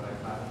 But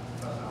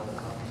I will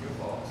talk to you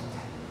folks.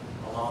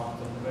 A lot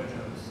of the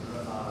provisions,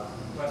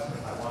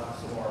 questions I want to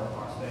store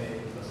are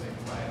stay in the same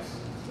place.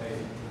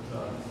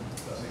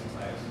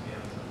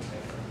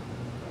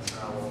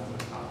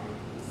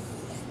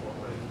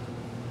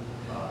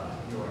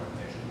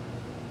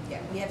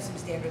 we have some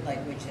standard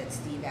language that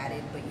Steve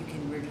added, but you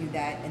can review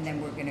that, and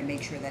then we're gonna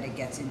make sure that it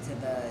gets into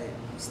the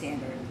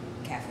standard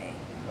cafe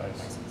Nice.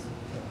 license.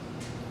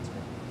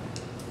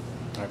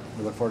 All right,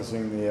 we look forward to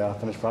seeing the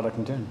finished product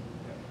in tune.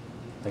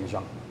 Thank you,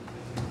 Sean.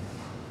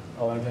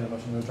 I'll entertain a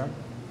motion to adjourn.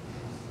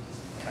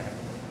 Second.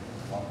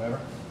 All in favor?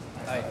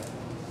 Aye.